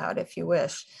edit that out if you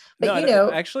wish. But No,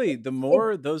 actually, the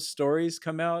more those stories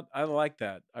come out, I like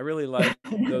that. I really like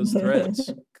those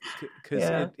threads because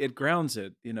yeah. it grounds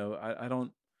it. I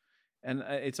don't, and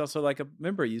it's also like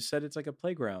remember you said it's like a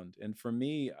playground, and for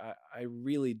me, I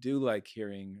really do like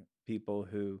hearing people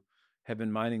who have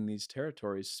been mining these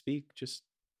territories speak, just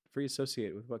free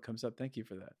associate with what comes up. Thank you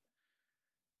for that.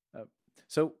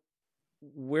 So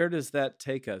where does that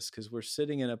take us? Because we're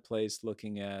sitting in a place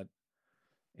looking at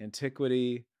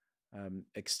antiquity,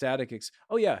 ecstatic.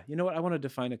 Oh yeah, you know what? I want to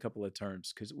define a couple of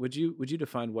terms. Because would you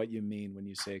define what you mean when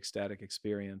you say ecstatic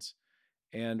experience,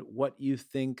 and what you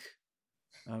think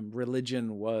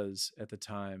religion was at the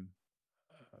time,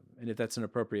 and if that's an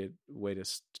appropriate way to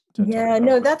talk Yeah, about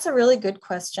no, it? that's a really good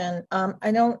question.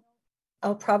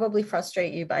 I'll probably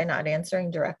frustrate you by not answering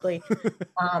directly.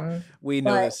 We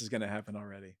know But this is going to happen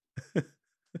already.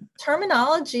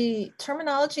 terminology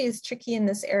is tricky in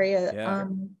this area. Yeah.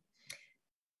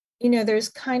 There's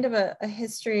kind of a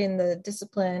history in the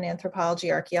discipline,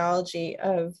 anthropology, archaeology,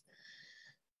 of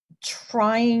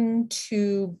trying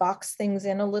to box things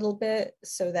in a little bit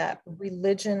so that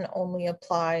religion only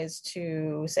applies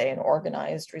to, say, an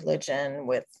organized religion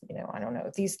with, I don't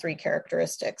know, these three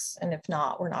characteristics. And if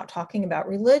not, we're not talking about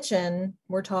religion,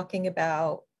 we're talking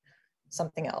about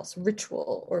something else,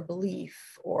 ritual or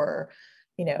belief, or,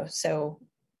 so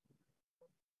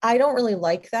I don't really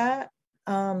like that.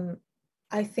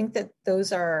 I think that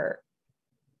those are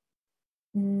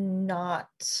not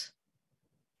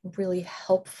really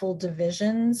helpful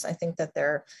divisions. I think that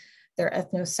they're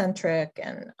ethnocentric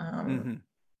and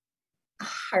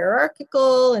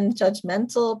hierarchical and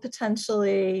judgmental,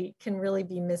 potentially can really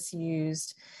be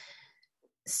misused.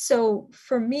 So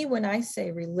for me, when I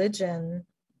say religion,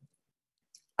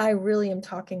 I really am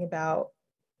talking about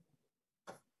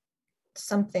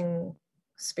something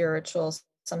spiritual,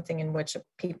 something in which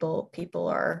people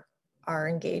are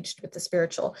engaged with the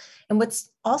spiritual. And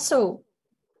what's also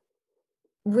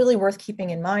really worth keeping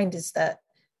in mind is that,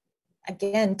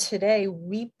 again, today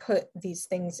we put these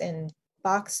things in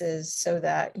boxes so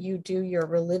that you do your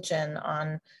religion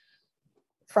on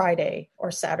Friday or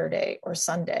Saturday or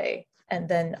Sunday, and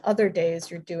then other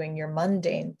days you're doing your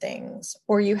mundane things,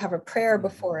 or you have a prayer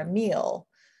before a meal,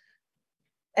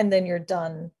 and then you're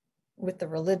done with the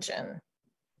religion,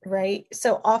 right?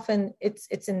 So often it's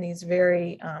in these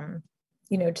very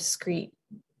discrete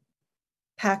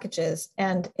packages,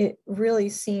 and it really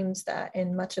seems that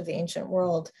in much of the ancient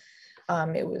world,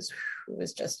 it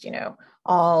was just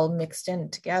all mixed in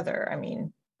together. I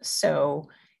mean, so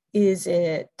is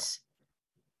it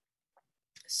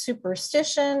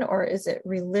superstition or is it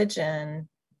religion?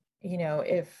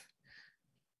 If,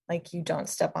 like, you don't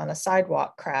step on a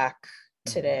sidewalk crack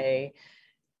today,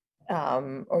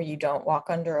 or you don't walk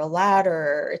under a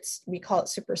ladder, we call it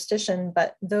superstition,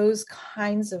 but those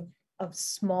kinds of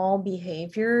small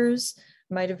behaviors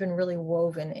might have been really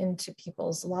woven into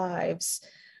people's lives.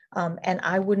 And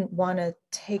I wouldn't want to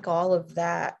take all of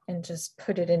that and just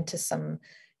put it into some,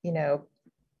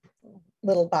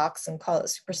 little box and call it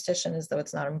superstition as though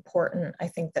it's not important. I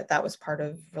think that that was part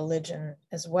of religion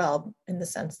as well, in the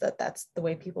sense that that's the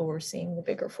way people were seeing the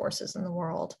bigger forces in the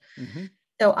world. Mm-hmm.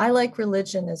 So I like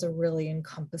religion as a really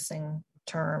encompassing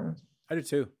term. I do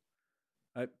too.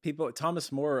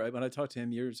 Thomas More, when I talked to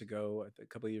him years ago, a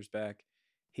couple of years back,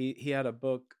 he had a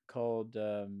book called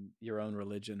Your Own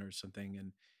Religion or something,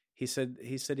 and he said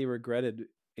he regretted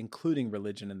including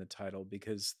religion in the title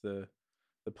because the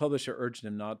publisher urged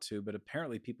him not to, but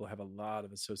apparently people have a lot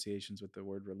of associations with the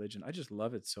word religion. I just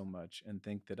love it so much and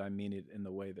think that I mean it in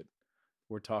the way that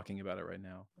we're talking about it right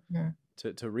now. Mm-hmm.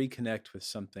 To reconnect with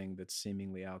something that's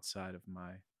seemingly outside of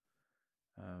my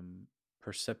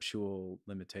perceptual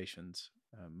limitations,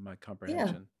 my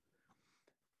comprehension.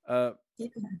 Yeah.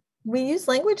 We use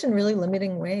language in really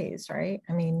limiting ways, right?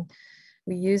 I mean,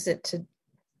 we use it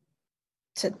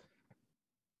to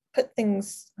put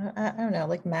things, I don't know,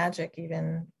 like magic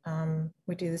even.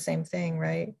 We do the same thing,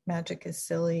 right? Magic is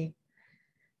silly,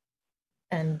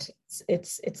 and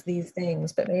it's these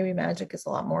things, but maybe magic is a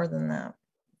lot more than that.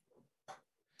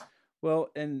 Well,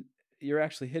 and you're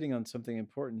actually hitting on something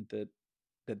important that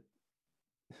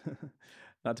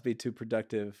not to be too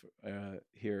productive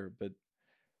here, but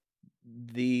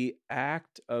the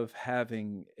act of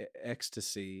having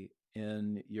ecstasy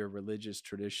in your religious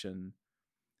tradition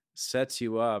sets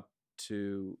you up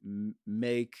to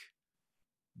make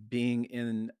being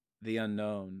in the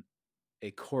unknown a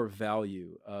core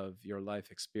value of your life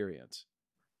experience.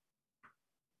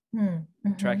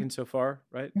 Mm-hmm. Tracking so far,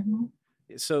 right? Mm-hmm.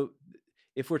 So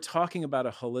if we're talking about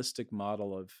a holistic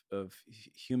model of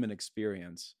human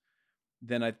experience,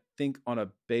 then I think on a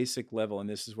basic level, and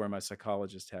this is where my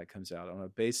psychologist hat comes out, on a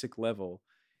basic level,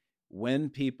 when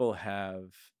people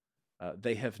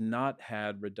they have not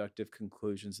had reductive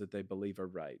conclusions that they believe are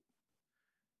right.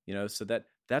 So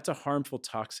that's a harmful,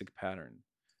 toxic pattern.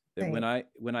 That Right.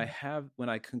 when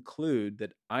I conclude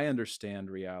that I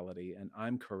understand reality and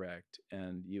I'm correct,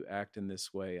 and you act in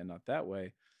this way and not that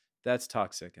way, that's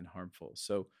toxic and harmful.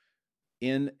 So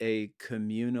in a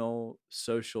communal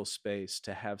social space,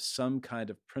 to have some kind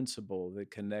of principle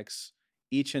that connects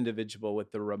each individual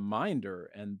with the reminder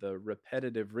and the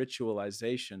repetitive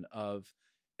ritualization of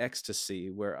ecstasy,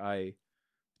 where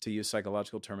to use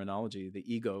psychological terminology,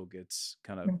 the ego gets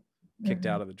kind of kicked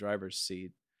Mm-hmm. out of the driver's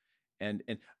seat. And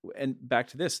back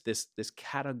to this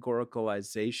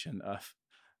categoricalization of,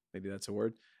 maybe that's a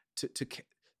word, to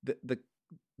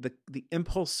the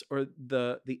impulse or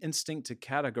the instinct to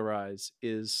categorize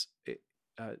is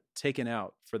taken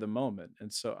out for the moment,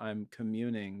 and so I'm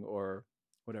communing, or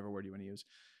whatever word you want to use.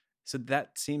 So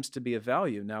that seems to be a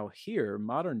value. Now here,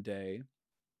 modern day,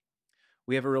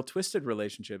 we have a real twisted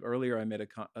relationship. Earlier, I made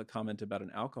a comment about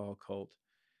an alcohol cult.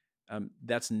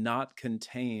 That's not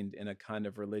contained in a kind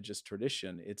of religious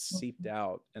tradition. It's seeped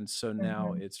out, and so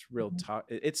now Mm-hmm. it's real.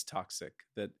 It's toxic.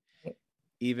 That Right.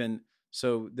 even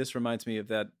so, this reminds me of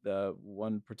that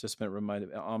one participant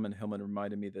Amon Hillman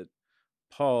reminded me that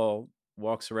Paul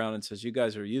walks around and says, "You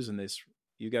guys are using this.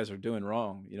 You guys are doing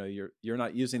wrong. You're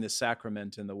not using the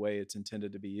sacrament in the way it's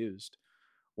intended to be used."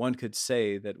 One could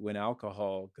say that when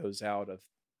alcohol goes out of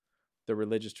the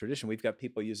religious tradition, we've got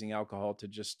people using alcohol to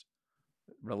just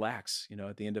relax,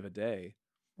 at the end of a day,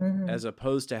 Mm-hmm. as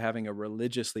opposed to having a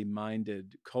religiously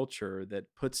minded culture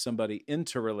that puts somebody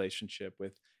into relationship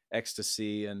with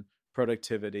ecstasy and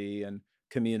productivity and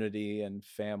community and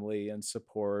family and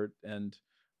support and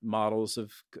models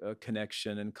of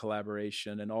connection and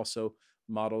collaboration, and also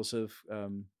models of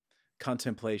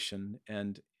contemplation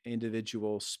and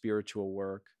individual spiritual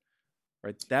work,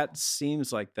 right? That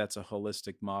seems like that's a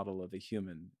holistic model of a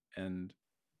human. And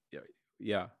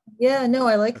yeah. Yeah, no,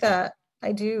 I like Okay. that.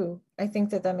 I do. I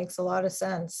think that that makes a lot of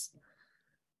sense.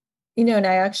 And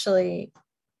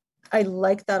I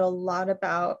like that a lot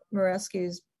about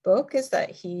Marescu's book, is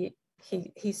that he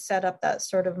set up that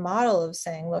sort of model of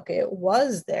saying, look, it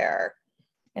was there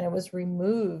and it was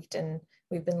removed, and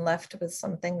we've been left with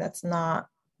something that's not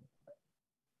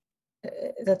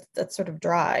that's sort of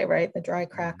dry, right? The dry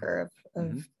cracker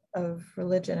Mm-hmm. of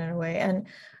religion in a way. And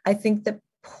I think that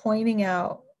pointing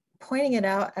it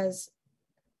out as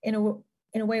in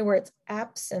a way where its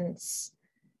absence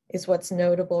is what's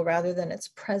notable rather than its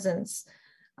presence,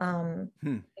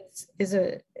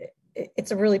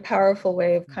 it's a really powerful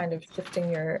way of kind of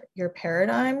shifting your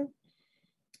paradigm.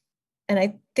 And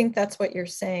I think that's what you're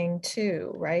saying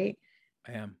too, right?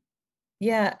 I am.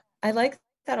 Yeah, I like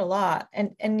that a lot.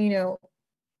 And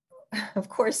of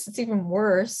course it's even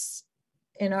worse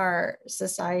in our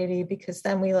society, because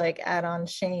then we like add on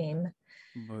shame.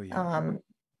 Oh yeah.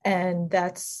 And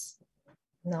that's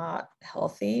not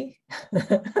healthy.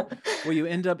 Well, you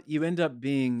end up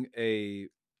being a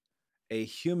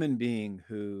human being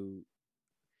who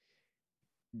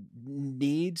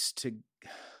needs to,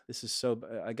 this is so,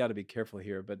 I got to be careful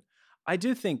here, but I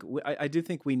do think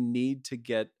we need to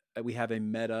get, we have a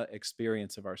meta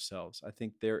experience of ourselves. I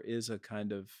think there is a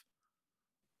kind of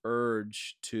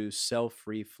urge to self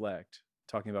reflect,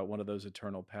 talking about one of those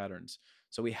eternal patterns.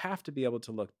 So we have to be able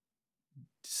to look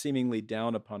seemingly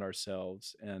down upon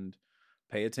ourselves and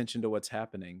pay attention to what's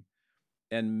happening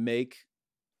and make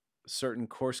certain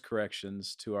course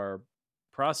corrections to our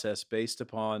process based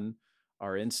upon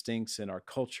our instincts and our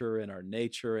culture and our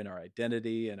nature and our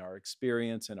identity and our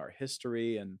experience and our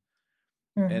history and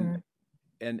Mm-hmm.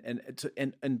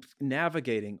 and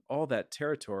navigating all that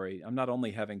territory. I'm not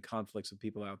only having conflicts with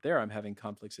people out there, I'm having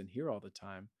conflicts in here all the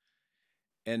time.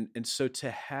 And so to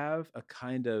have a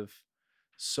kind of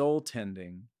soul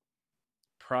tending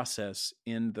process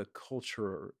in the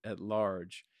culture at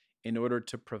large in order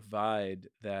to provide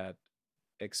that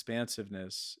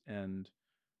expansiveness and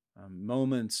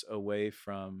moments away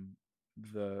from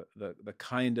the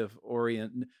kind of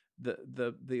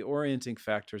the orienting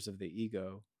factors of the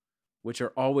ego, which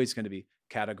are always going to be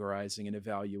categorizing and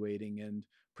evaluating and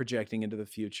projecting into the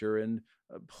future and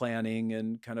planning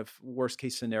and kind of worst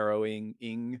case scenarioing,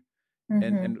 and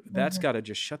Mm-hmm. that's got to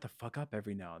just shut the fuck up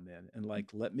every now and then and like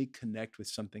let me connect with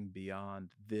something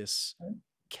beyond this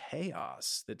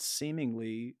chaos that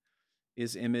seemingly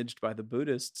is imaged by the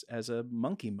Buddhists as a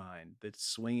monkey mind that's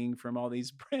swinging from all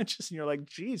these branches. And you're like,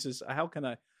 Jesus, how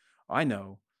can I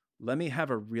know, let me have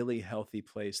a really healthy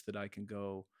place that I can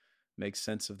go make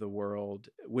sense of the world,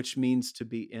 which means to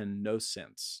be in no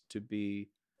sense, to be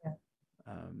Yeah.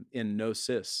 in no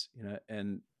cis,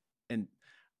 and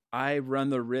I run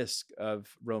the risk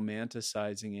of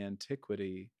romanticizing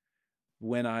antiquity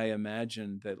when I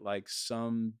imagine that like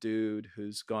some dude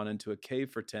who's gone into a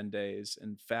cave for 10 days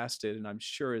and fasted and I'm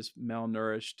sure is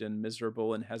malnourished and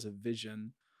miserable and has a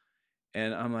vision.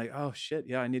 And I'm like, oh shit,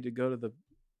 yeah, I need to go to the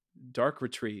dark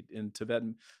retreat in Tibet.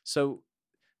 So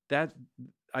that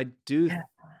I do, Yeah.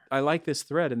 I like this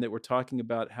thread and that we're talking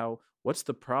about how, what's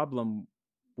the problem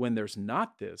when there's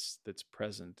not this that's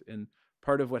present. And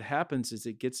part of what happens is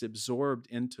it gets absorbed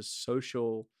into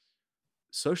social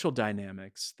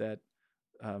dynamics that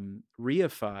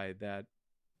reify that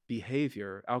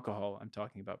behavior, alcohol, I'm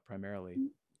talking about primarily,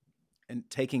 and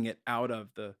taking it out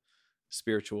of the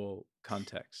spiritual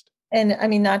context. And I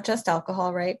mean, not just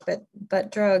alcohol, right?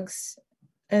 But drugs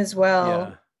as well.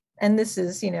 Yeah. And this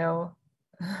is, a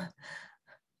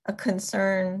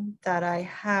concern that I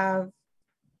have.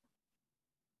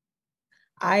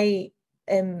 I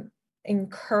am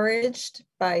encouraged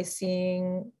by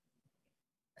seeing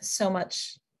so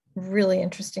much really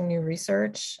interesting new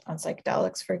research on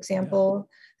psychedelics, for Yeah. example,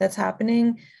 that's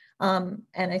happening. And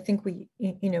I think we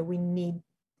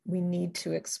need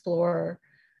to explore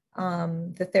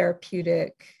the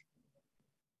therapeutic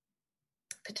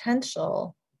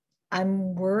potential.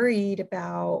 I'm worried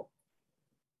about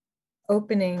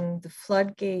opening the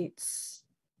floodgates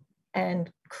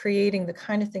and creating the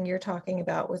kind of thing you're talking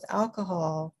about with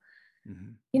alcohol.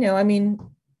 I mean,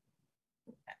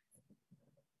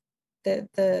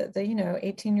 the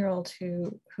 18-year-old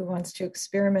who wants to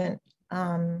experiment,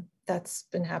 that's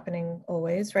been happening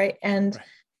always, right? And Right.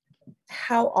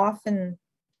 how often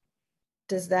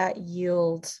does that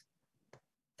yield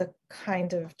the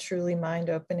kind of truly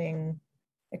mind-opening,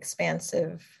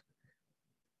 expansive,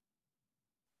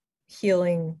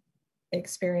 healing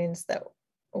experience that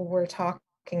we're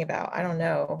talking about? I don't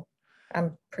know.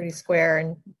 I'm pretty square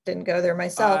and didn't go there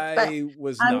myself, but I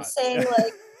was I'm not. saying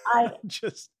like I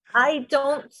Just I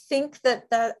don't think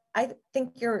that I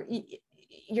think you're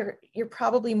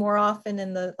probably more often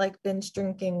in the like binge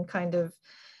drinking kind of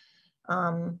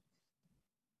um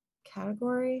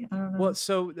category. I don't well, know.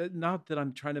 so not that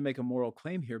I'm trying to make a moral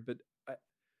claim here, but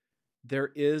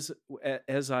there is,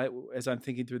 as I'm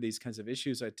thinking through these kinds of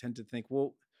issues, I tend to think,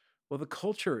 well, the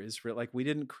culture is real. Like we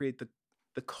didn't create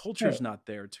the culture's Right, not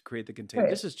there to create the container. right.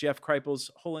 This is Jeff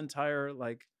Kripal's whole entire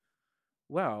like,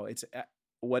 wow, it's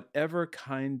whatever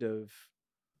kind of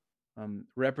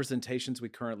representations we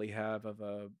currently have of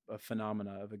a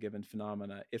phenomena, of a given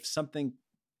phenomena. If something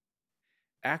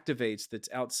activates that's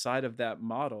outside of that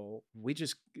model,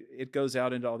 it goes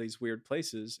out into all these weird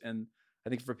places. And I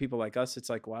think for people like us, it's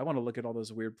like, well, I want to look at all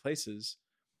those weird places.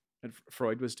 And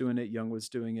Freud was doing it, Jung was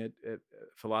doing it,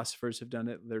 philosophers have done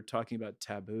it. They're talking about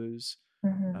taboos.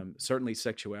 Mm-hmm. Certainly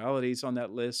sexuality is on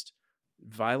that list.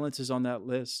 Violence is on that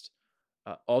list.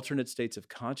 Alternate states of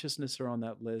consciousness are on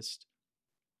that list.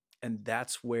 And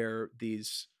that's where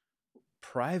these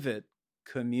private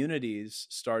communities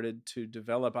started to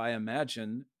develop, I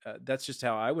imagine that's just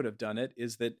how I would have done it,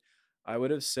 is that I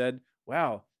would have said,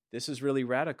 wow, this is really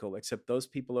radical, except those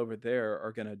people over there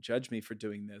are going to judge me for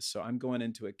doing this. So I'm going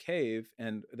into a cave,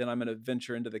 and then I'm going to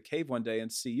venture into the cave one day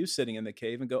and see you sitting in the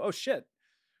cave and go, oh shit,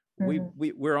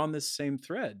 we're on this same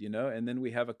thread, you know? And then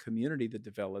we have a community that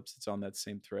develops that's on that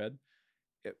same thread.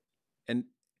 It- and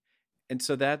and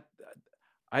so that,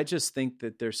 I just think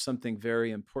that there's something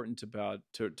very important about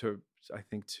to I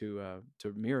think to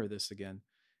mirror this again,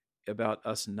 about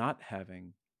us not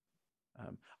having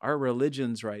our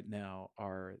religions right now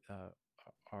are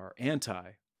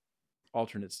anti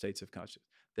alternate states of consciousness.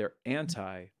 They're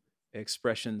anti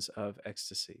expressions of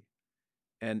ecstasy,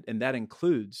 and that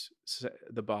includes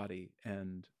the body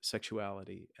and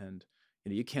sexuality. And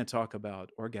you can't talk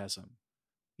about orgasm.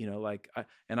 Like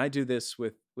I do this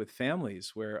with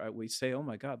families where we say, oh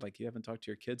my God, like, you haven't talked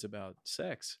to your kids about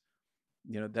sex.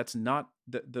 That's not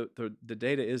the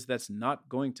data is that's not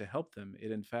going to help them.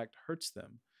 It in fact hurts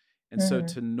them. And so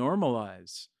to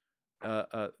normalize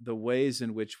the ways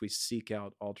in which we seek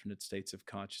out alternate states of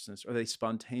consciousness, or they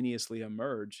spontaneously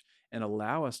emerge and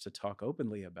allow us to talk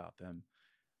openly about them,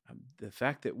 the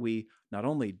fact that we not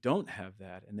only don't have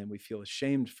that, and then we feel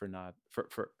ashamed for not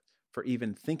for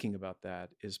even thinking about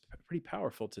that, is pretty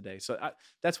powerful today. So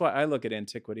that's why I look at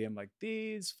antiquity. I'm like,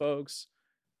 these folks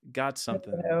got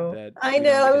something that I we know. don't I mean,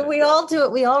 get. we all do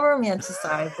it. We all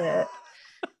romanticize it.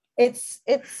 It's,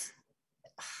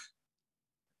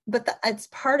 but it's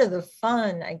part of the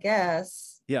fun, I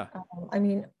guess. Yeah. I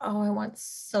mean, I want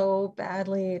so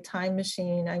badly a time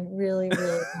machine. I really,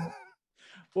 really.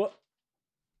 Well,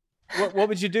 what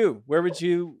would you do? Where would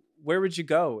you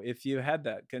go if you had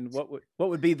that? What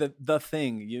would be the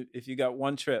thing if you got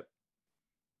one trip?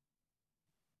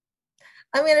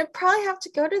 I mean, I'd probably have to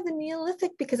go to the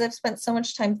Neolithic because I've spent so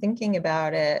much time thinking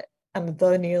about it.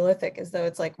 The Neolithic, as though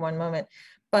it's like one moment.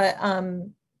 But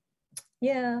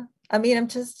yeah. I mean,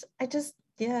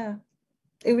 yeah.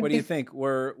 It would What do be. you think?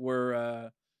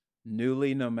 Were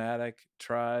newly nomadic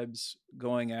tribes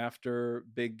going after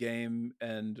big game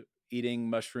and eating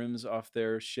mushrooms off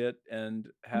their shit and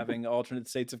having alternate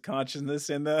states of consciousness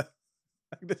in the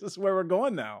this is where we're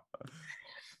going now.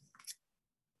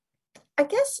 I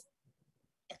guess,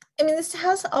 I mean, this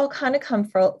has all kind of come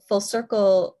full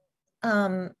circle,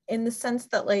 in the sense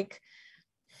that, like,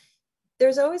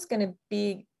 there's always going to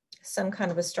be some kind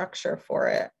of a structure for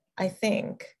it, I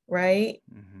think, right?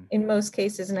 Mm-hmm. In most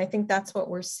cases. And I think that's what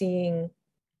we're seeing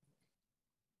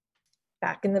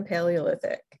back in the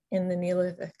Paleolithic, in the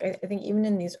Neolithic. I think even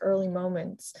in these early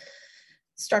moments,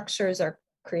 structures are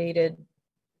created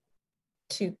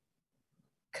to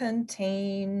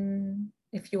contain,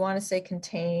 if you want to say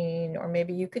contain, or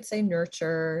maybe you could say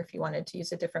nurture if you wanted to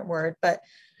use a different word, but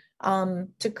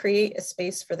to create a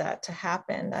space for that to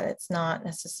happen, that it's not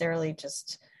necessarily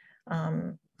just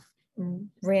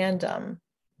random,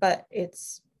 but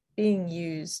it's being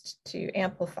used to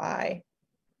amplify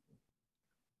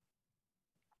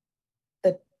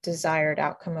the desired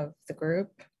outcome of the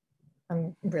group.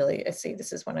 I see,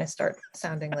 this is when I start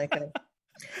sounding like an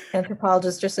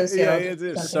anthropologist or sociologist.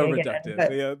 Yeah, it's so reductive.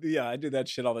 But yeah, I do that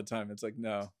shit all the time. It's like,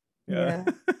 no. Yeah.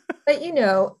 But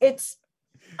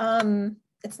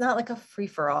it's not like a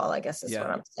free-for-all, I guess is what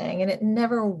I'm saying. And it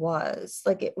never was.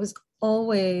 Like, it was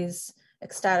always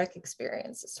ecstatic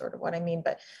experience is sort of what I mean,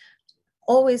 but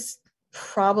always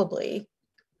probably,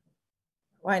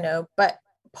 I know, but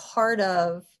part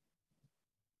of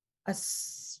a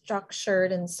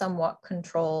structured and somewhat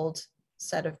controlled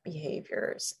set of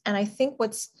behaviors. And I think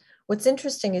what's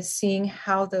interesting is seeing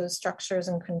how those structures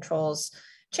and controls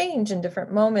change in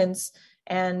different moments.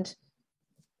 And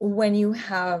when you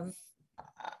have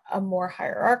a more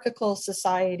hierarchical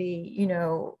society,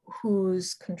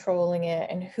 who's controlling it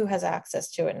and who has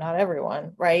access to it, not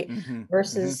everyone, right? Mm-hmm.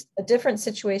 Versus a different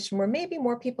situation where maybe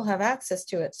more people have access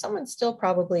to it. Someone's still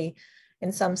probably,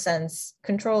 in some sense,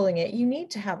 controlling it. You need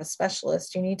to have a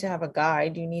specialist, you need to have a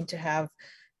guide, you need to have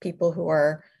people who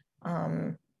are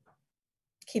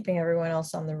keeping everyone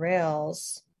else on the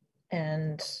rails.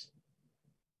 And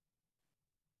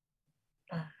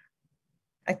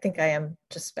I think I am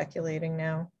just speculating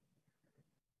now.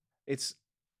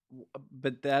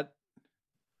 But that,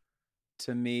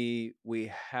 to me,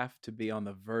 we have to be on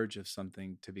the verge of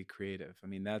something to be creative. I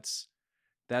mean, that's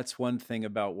one thing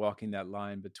about walking that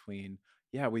line between,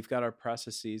 we've got our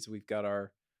processes, we've got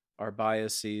our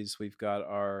biases, we've got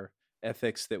our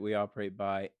ethics that we operate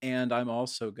by, and I'm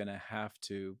also going to have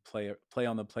to play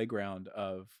on the playground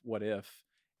of what if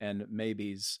and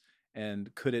maybes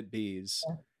and could it be's.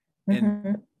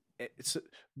 Mm-hmm. it's,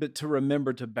 but to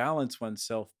remember to balance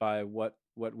oneself by what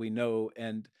we know,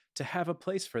 and to have a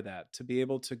place for that, to be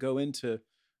able to go into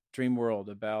dream world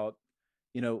about,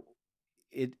 you know,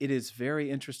 it is very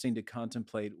interesting to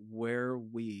contemplate where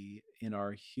we in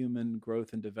our human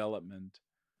growth and development,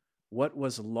 what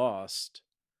was lost,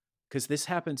 because this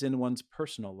happens in one's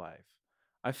personal life.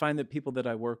 I find that people that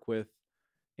I work with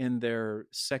in their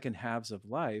second halves of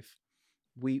life,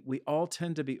 we all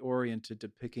tend to be oriented to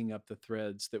picking up the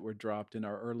threads that were dropped in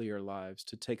our earlier lives,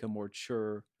 to take a more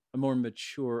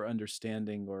mature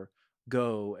understanding or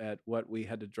go at what we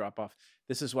had to drop off.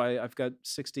 This is why I've got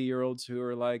 60-year-olds who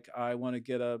are like, I want to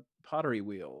get a pottery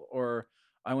wheel, or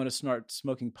I want to start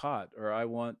smoking pot, or I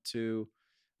want to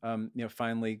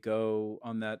finally go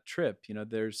on that trip.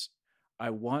 I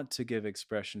want to give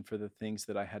expression for the things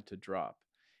that I had to drop.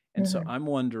 And so Mhm. I'm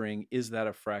wondering, is that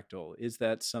a fractal? Is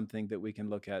that something that we can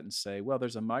look at and say, well,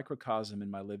 there's a microcosm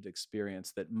in my lived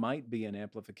experience that might be an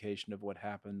amplification of what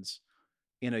happens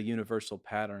in a universal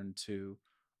pattern to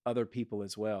other people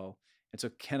as well? And so,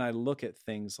 can I look at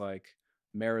things like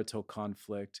marital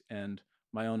conflict and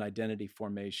my own identity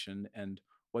formation and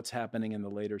what's happening in the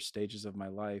later stages of my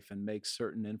life, and make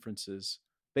certain inferences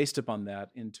based upon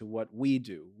that into what we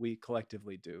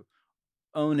collectively do,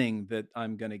 owning that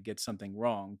I'm going to get something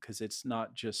wrong, because it's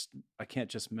not just, I can't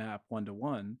just map one to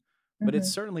one, but it's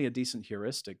Mhm. certainly a decent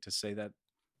heuristic to say that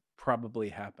probably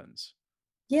happens.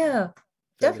 Yeah, Fair to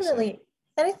say. definitely.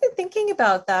 And I think thinking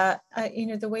about that,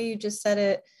 the way you just said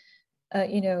it,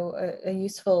 a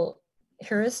useful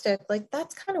heuristic, like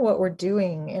that's kind of what we're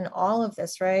doing in all of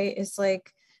this, right? It's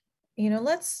like,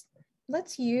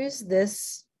 let's use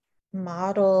this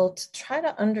model to try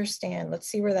to understand. Let's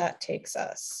see where that takes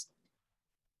us.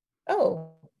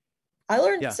 Oh, I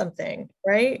learned Yeah. something,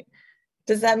 right?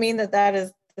 Does that mean that that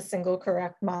is the single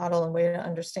correct model and way to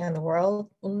understand the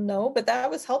world? Well, no, but that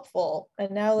was helpful.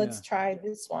 And now Yeah. let's try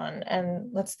this one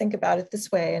and let's think about it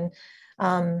this way. And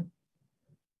um,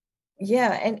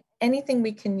 yeah, and anything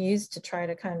we can use to try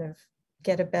to kind of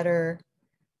get a better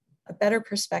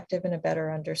perspective and a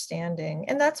better understanding.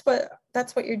 And that's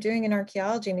what you're doing in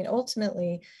archaeology. I mean,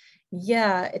 ultimately,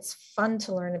 yeah, it's fun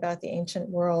to learn about the ancient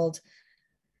world.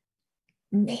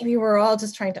 Maybe we're all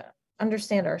just trying to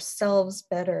understand ourselves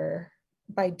better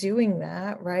by doing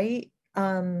that, right?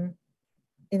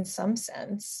 In some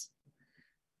sense.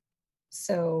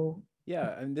 So,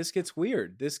 Yeah, and this gets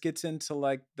weird. This gets into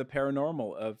like the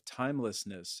paranormal of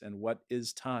timelessness and what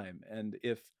is time. And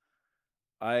if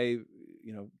I,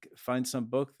 find some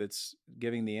book that's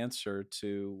giving the answer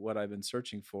to what I've been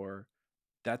searching for,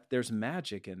 that there's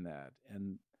magic in that.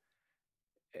 And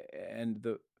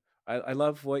I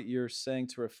love what you're saying,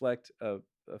 to reflect a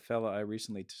fella I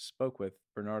recently spoke with,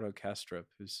 Bernardo Castrop,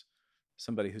 who's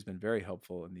somebody who's been very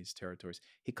helpful in these territories.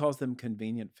 He calls them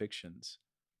convenient fictions.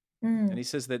 And mm, he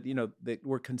says that, that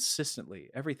we're consistently,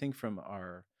 everything from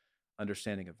our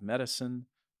understanding of medicine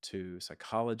to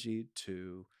psychology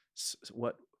to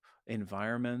what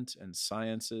environment and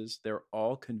sciences, they're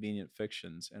all convenient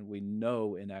fictions. And we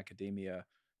know in academia,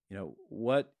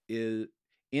 what is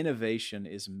innovation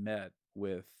is met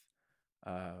with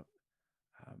uh,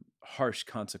 harsh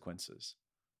consequences.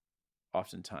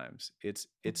 Oftentimes,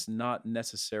 it's not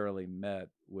necessarily met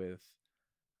with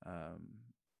um,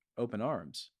 open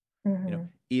arms. mm-hmm,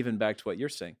 Even back to what you're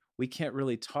saying, we can't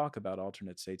really talk about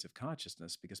alternate states of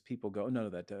consciousness because people go, no,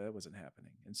 that wasn't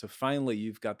happening. And so finally,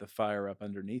 you've got the fire up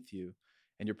underneath you,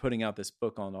 and you're putting out this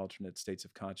book on alternate states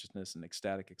of consciousness and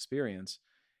ecstatic experience.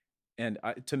 And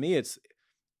to me, it's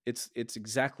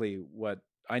exactly what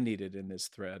I needed in this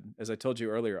thread. As I told you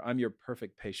earlier, I'm your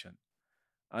perfect patient.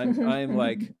 I'm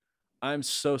like, I'm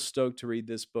so stoked to read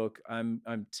this book.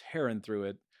 I'm tearing through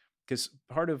it, because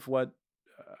part of what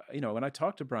when I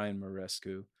talked to Brian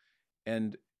Marescu,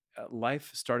 and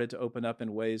life started to open up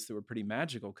in ways that were pretty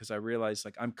magical, because I realized,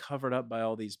 like, I'm covered up by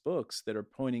all these books that are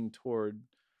pointing toward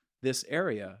this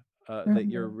area that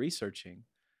you're mm-hmm. researching.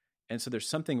 And so there's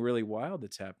something really wild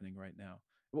that's happening right now.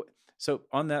 So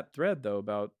on that thread though,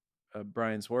 about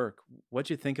Brian's work, what'd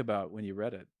you think about when you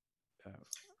read it?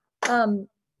 Uh, um,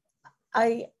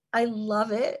 I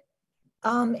love it.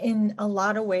 In a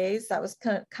lot of ways, that was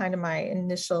kind of my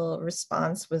initial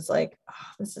response was like,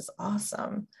 oh, this is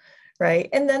awesome. Right.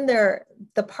 And then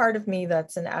the part of me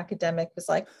that's an academic was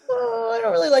like, oh, I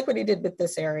don't really like what he did with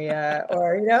this area,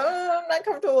 or, oh, I'm not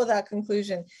comfortable with that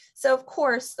conclusion. So of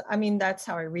course, I mean, that's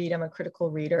how I read. I'm a critical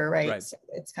reader, right? right. So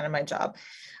it's kind of my job.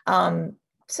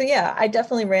 So yeah, I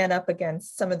definitely ran up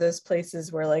against some of those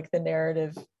places where like the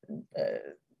narrative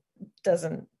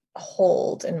doesn't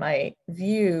hold in my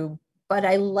view, but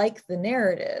I like the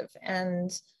narrative.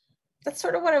 And that's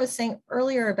sort of what I was saying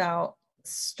earlier about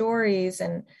stories.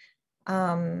 And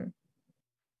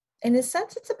in a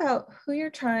sense, it's about who you're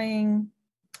trying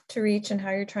to reach and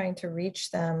how you're trying to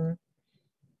reach them.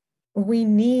 We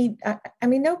need, I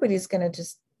mean, nobody's going to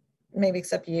just, maybe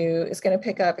except you, is going to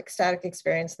pick up ecstatic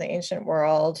experience in the ancient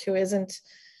world who isn't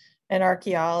an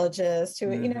archaeologist,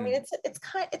 who, you know, I mean,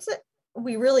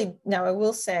 we really, now I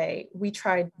will say, we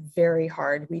tried very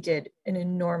hard. We did an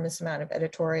enormous amount of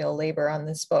editorial labor on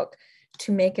this book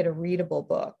to make it a readable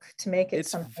book, to make it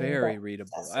It's something very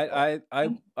readable.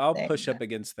 I'll push up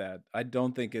against that. I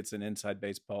don't think it's an inside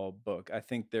baseball book. I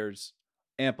think there's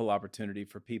ample opportunity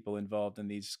for people involved in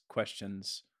these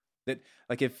questions that,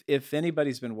 like, if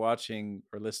anybody's been watching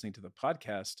or listening to the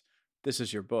podcast, this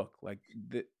is your book. Like,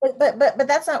 but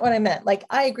that's not what I meant. Like,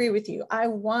 I agree with you. I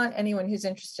want anyone who's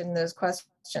interested in those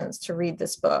questions to read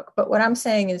this book. But what I'm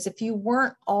saying is, if you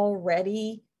weren't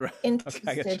already interested,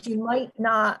 okay, you might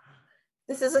not.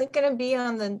 This isn't going to be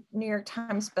on the New York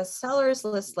Times bestsellers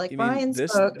list like Brian's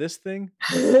book. This thing,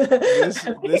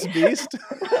 this beast,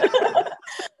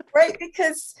 right?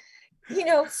 Because, you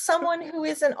know, someone who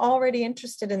isn't already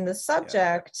interested in the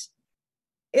subject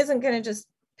isn't going to just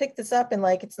pick this up and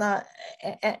like, it's not,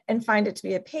 and find it to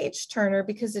be a page turner,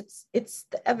 because it's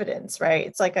the evidence, right?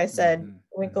 It's like I said,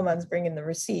 Winkleman's bringing the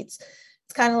receipts.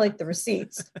 It's kind of like the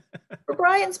receipts. For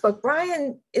Brian's book,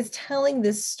 Brian is telling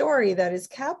this story that is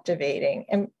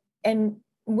captivating and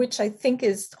which I think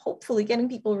is hopefully getting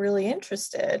people really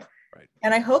interested. Right.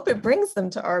 And I hope it brings them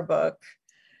to our book,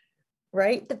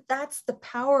 right? But that's the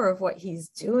power of what he's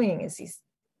doing, is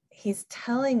he's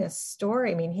telling a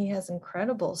story. I mean, he has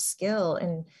incredible skill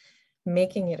in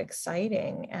making it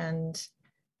exciting and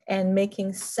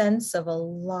making sense of a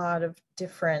lot of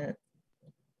different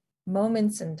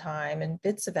moments in time and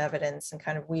bits of evidence and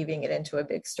kind of weaving it into a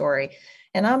big story.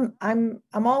 And I'm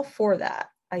all for that.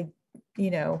 I,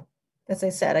 you know, as I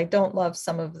said, I don't love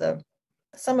some of the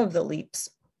leaps,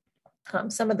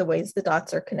 some of the ways the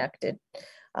dots are connected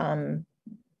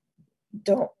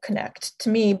don't connect to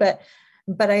me, but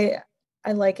I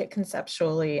like it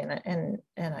conceptually, and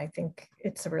I think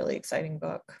it's a really exciting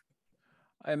book.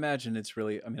 I imagine it's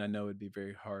really, I mean, I know it'd be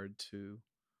very hard to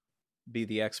be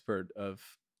the expert of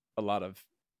a lot of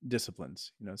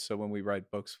disciplines, you know, so when we write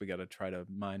books, we got to try to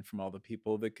mine from all the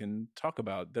people that can talk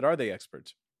about, that are the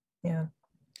experts. Yeah.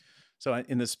 So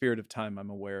in the spirit of time, I'm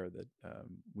aware that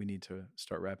we need to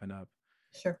start wrapping up.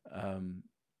 Sure.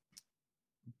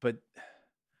 But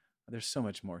there's so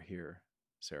much more here,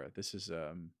 Sarah. This is,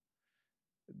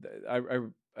 I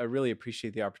really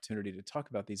appreciate the opportunity to talk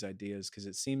about these ideas, because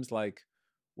it seems like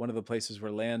one of the places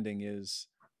we're landing is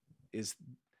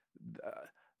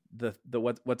the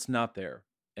what's not there,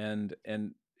 and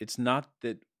it's not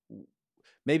that,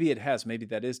 maybe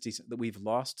that is decent, that we've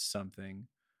lost something,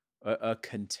 a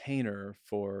container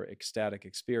for ecstatic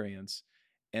experience,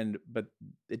 but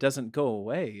it doesn't go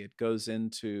away. It goes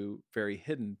into very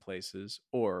hidden places,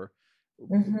 or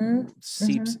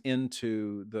seeps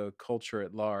into the culture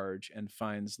at large and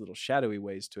finds little shadowy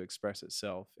ways to express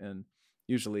itself. And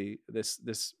usually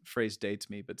this phrase dates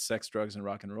me, but sex, drugs, and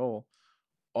rock and roll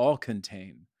all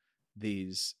contain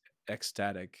these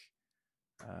ecstatic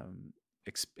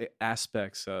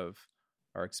aspects of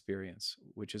our experience,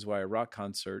 which is why a rock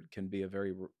concert can be a very,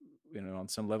 you know, on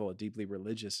some level, a deeply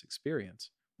religious experience.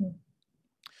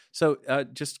 So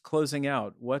just closing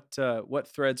out, what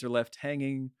threads are left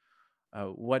hanging?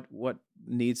 What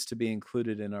needs to be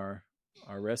included in our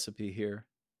recipe here?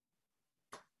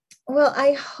 Well,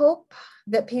 I hope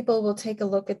that people will take a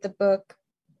look at the book,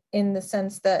 in the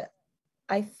sense that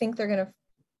I think they're going to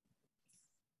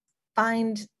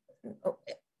find,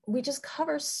 we just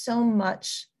cover so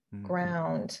much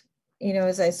ground, you know,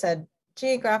 as I said,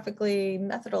 geographically,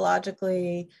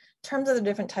 methodologically, in terms of the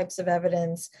different types of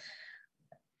evidence.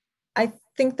 I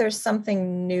think there's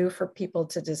something new for people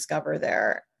to discover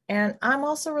there. And I'm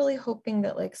also really hoping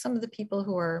that, like, some of the people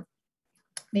who are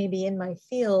maybe in my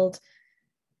field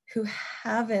who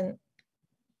haven't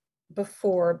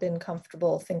before been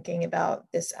comfortable thinking about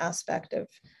this aspect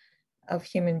of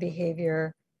human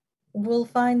behavior will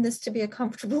find this to be a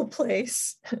comfortable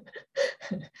place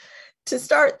to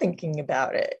start thinking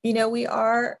about it. You know,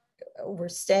 we're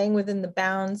staying within the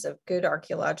bounds of good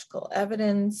archaeological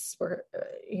evidence. We're,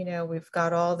 you know, we've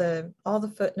got all the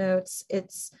footnotes.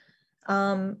 It's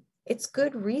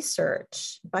good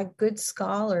research by good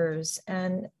scholars.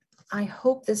 And I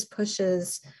hope this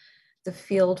pushes the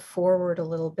field forward a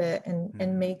little bit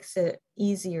and makes it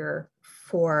easier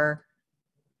for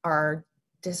our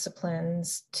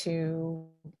disciplines to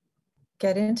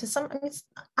get into some. I mean,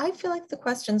 I feel like the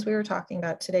questions we were talking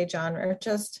about today, John, are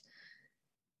just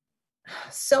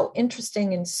so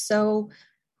interesting and so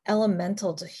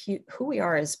elemental to who we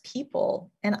are as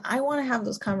people. And I want to have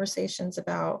those conversations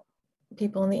about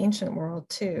people in the ancient world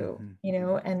too,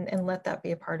 Mm-hmm. and let that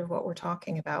be a part of what we're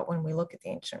talking about when we look at the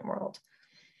ancient world.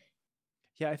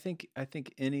 Yeah, I think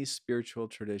any spiritual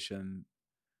tradition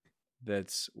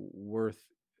that's worth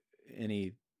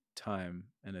any time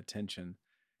and attention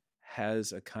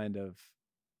has a kind of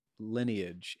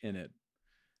lineage in it.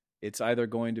 It's either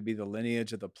going to be the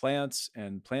lineage of the plants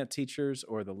and plant teachers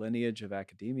or the lineage of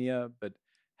academia, but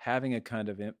having a kind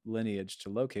of lineage to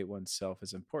locate oneself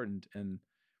is important. And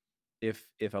if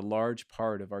a large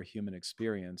part of our human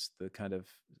experience, the kind of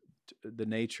the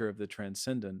nature of the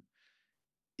transcendent,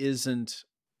 isn't,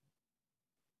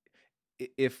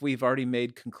 if we've already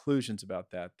made conclusions about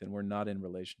that, then we're not in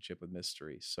relationship with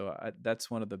mystery. So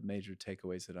that's one of the major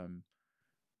takeaways that I'm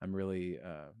really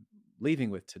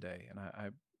leaving with today. And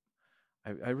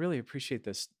I really appreciate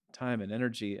this time and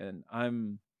energy. And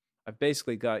I've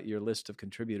basically got your list of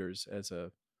contributors as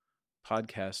a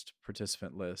podcast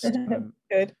participant list.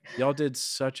 Good. Y'all did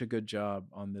such a good job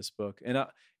on this book. And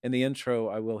in the intro,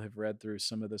 I will have read through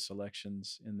some of the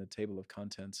selections in the table of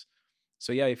contents.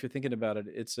 So yeah, if you're thinking about it,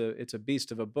 it's a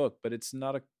beast of a book, but it's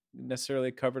not necessarily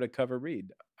a cover to cover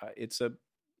read. It's a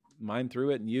mine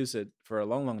through it and use it for a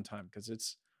long, long time, because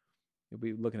you'll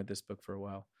be looking at this book for a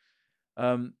while.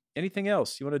 Anything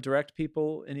else you want to direct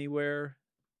people anywhere?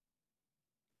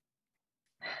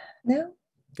 No.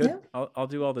 Good. No. I'll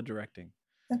do all the directing.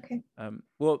 Okay.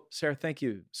 Well, Sarah, thank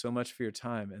you so much for your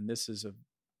time, and this is a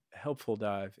helpful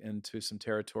dive into some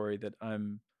territory that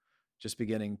I'm just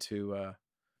beginning to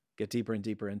get deeper and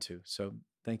deeper into. So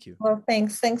thank you. Well,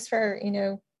 thanks for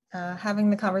having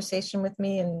the conversation with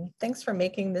me, and thanks for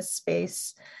making this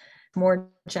space more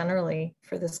generally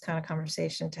for this kind of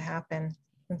conversation to happen.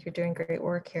 I think you're doing great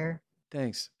work here.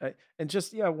 Thanks. And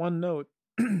just, yeah, one note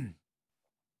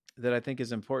that I think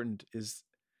is important is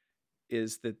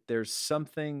that there's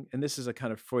something, and this is a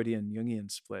kind of Freudian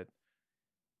Jungian split,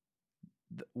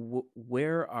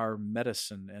 where our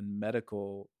medicine and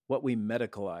what we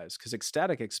medicalize, because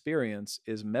ecstatic experience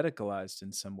is medicalized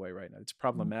in some way right now. It's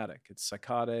problematic. It's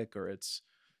psychotic, or it's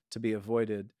to be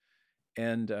avoided.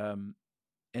 And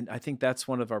I think that's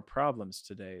one of our problems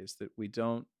today, is that we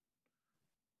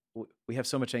have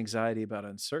so much anxiety about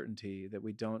uncertainty that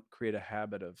we don't create a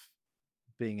habit of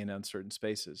being in uncertain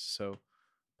spaces. So,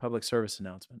 public service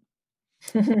announcement.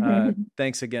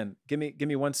 Thanks again. Give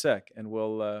me 1 sec, and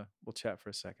we'll chat for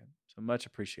a second. So much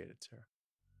appreciated, Sarah.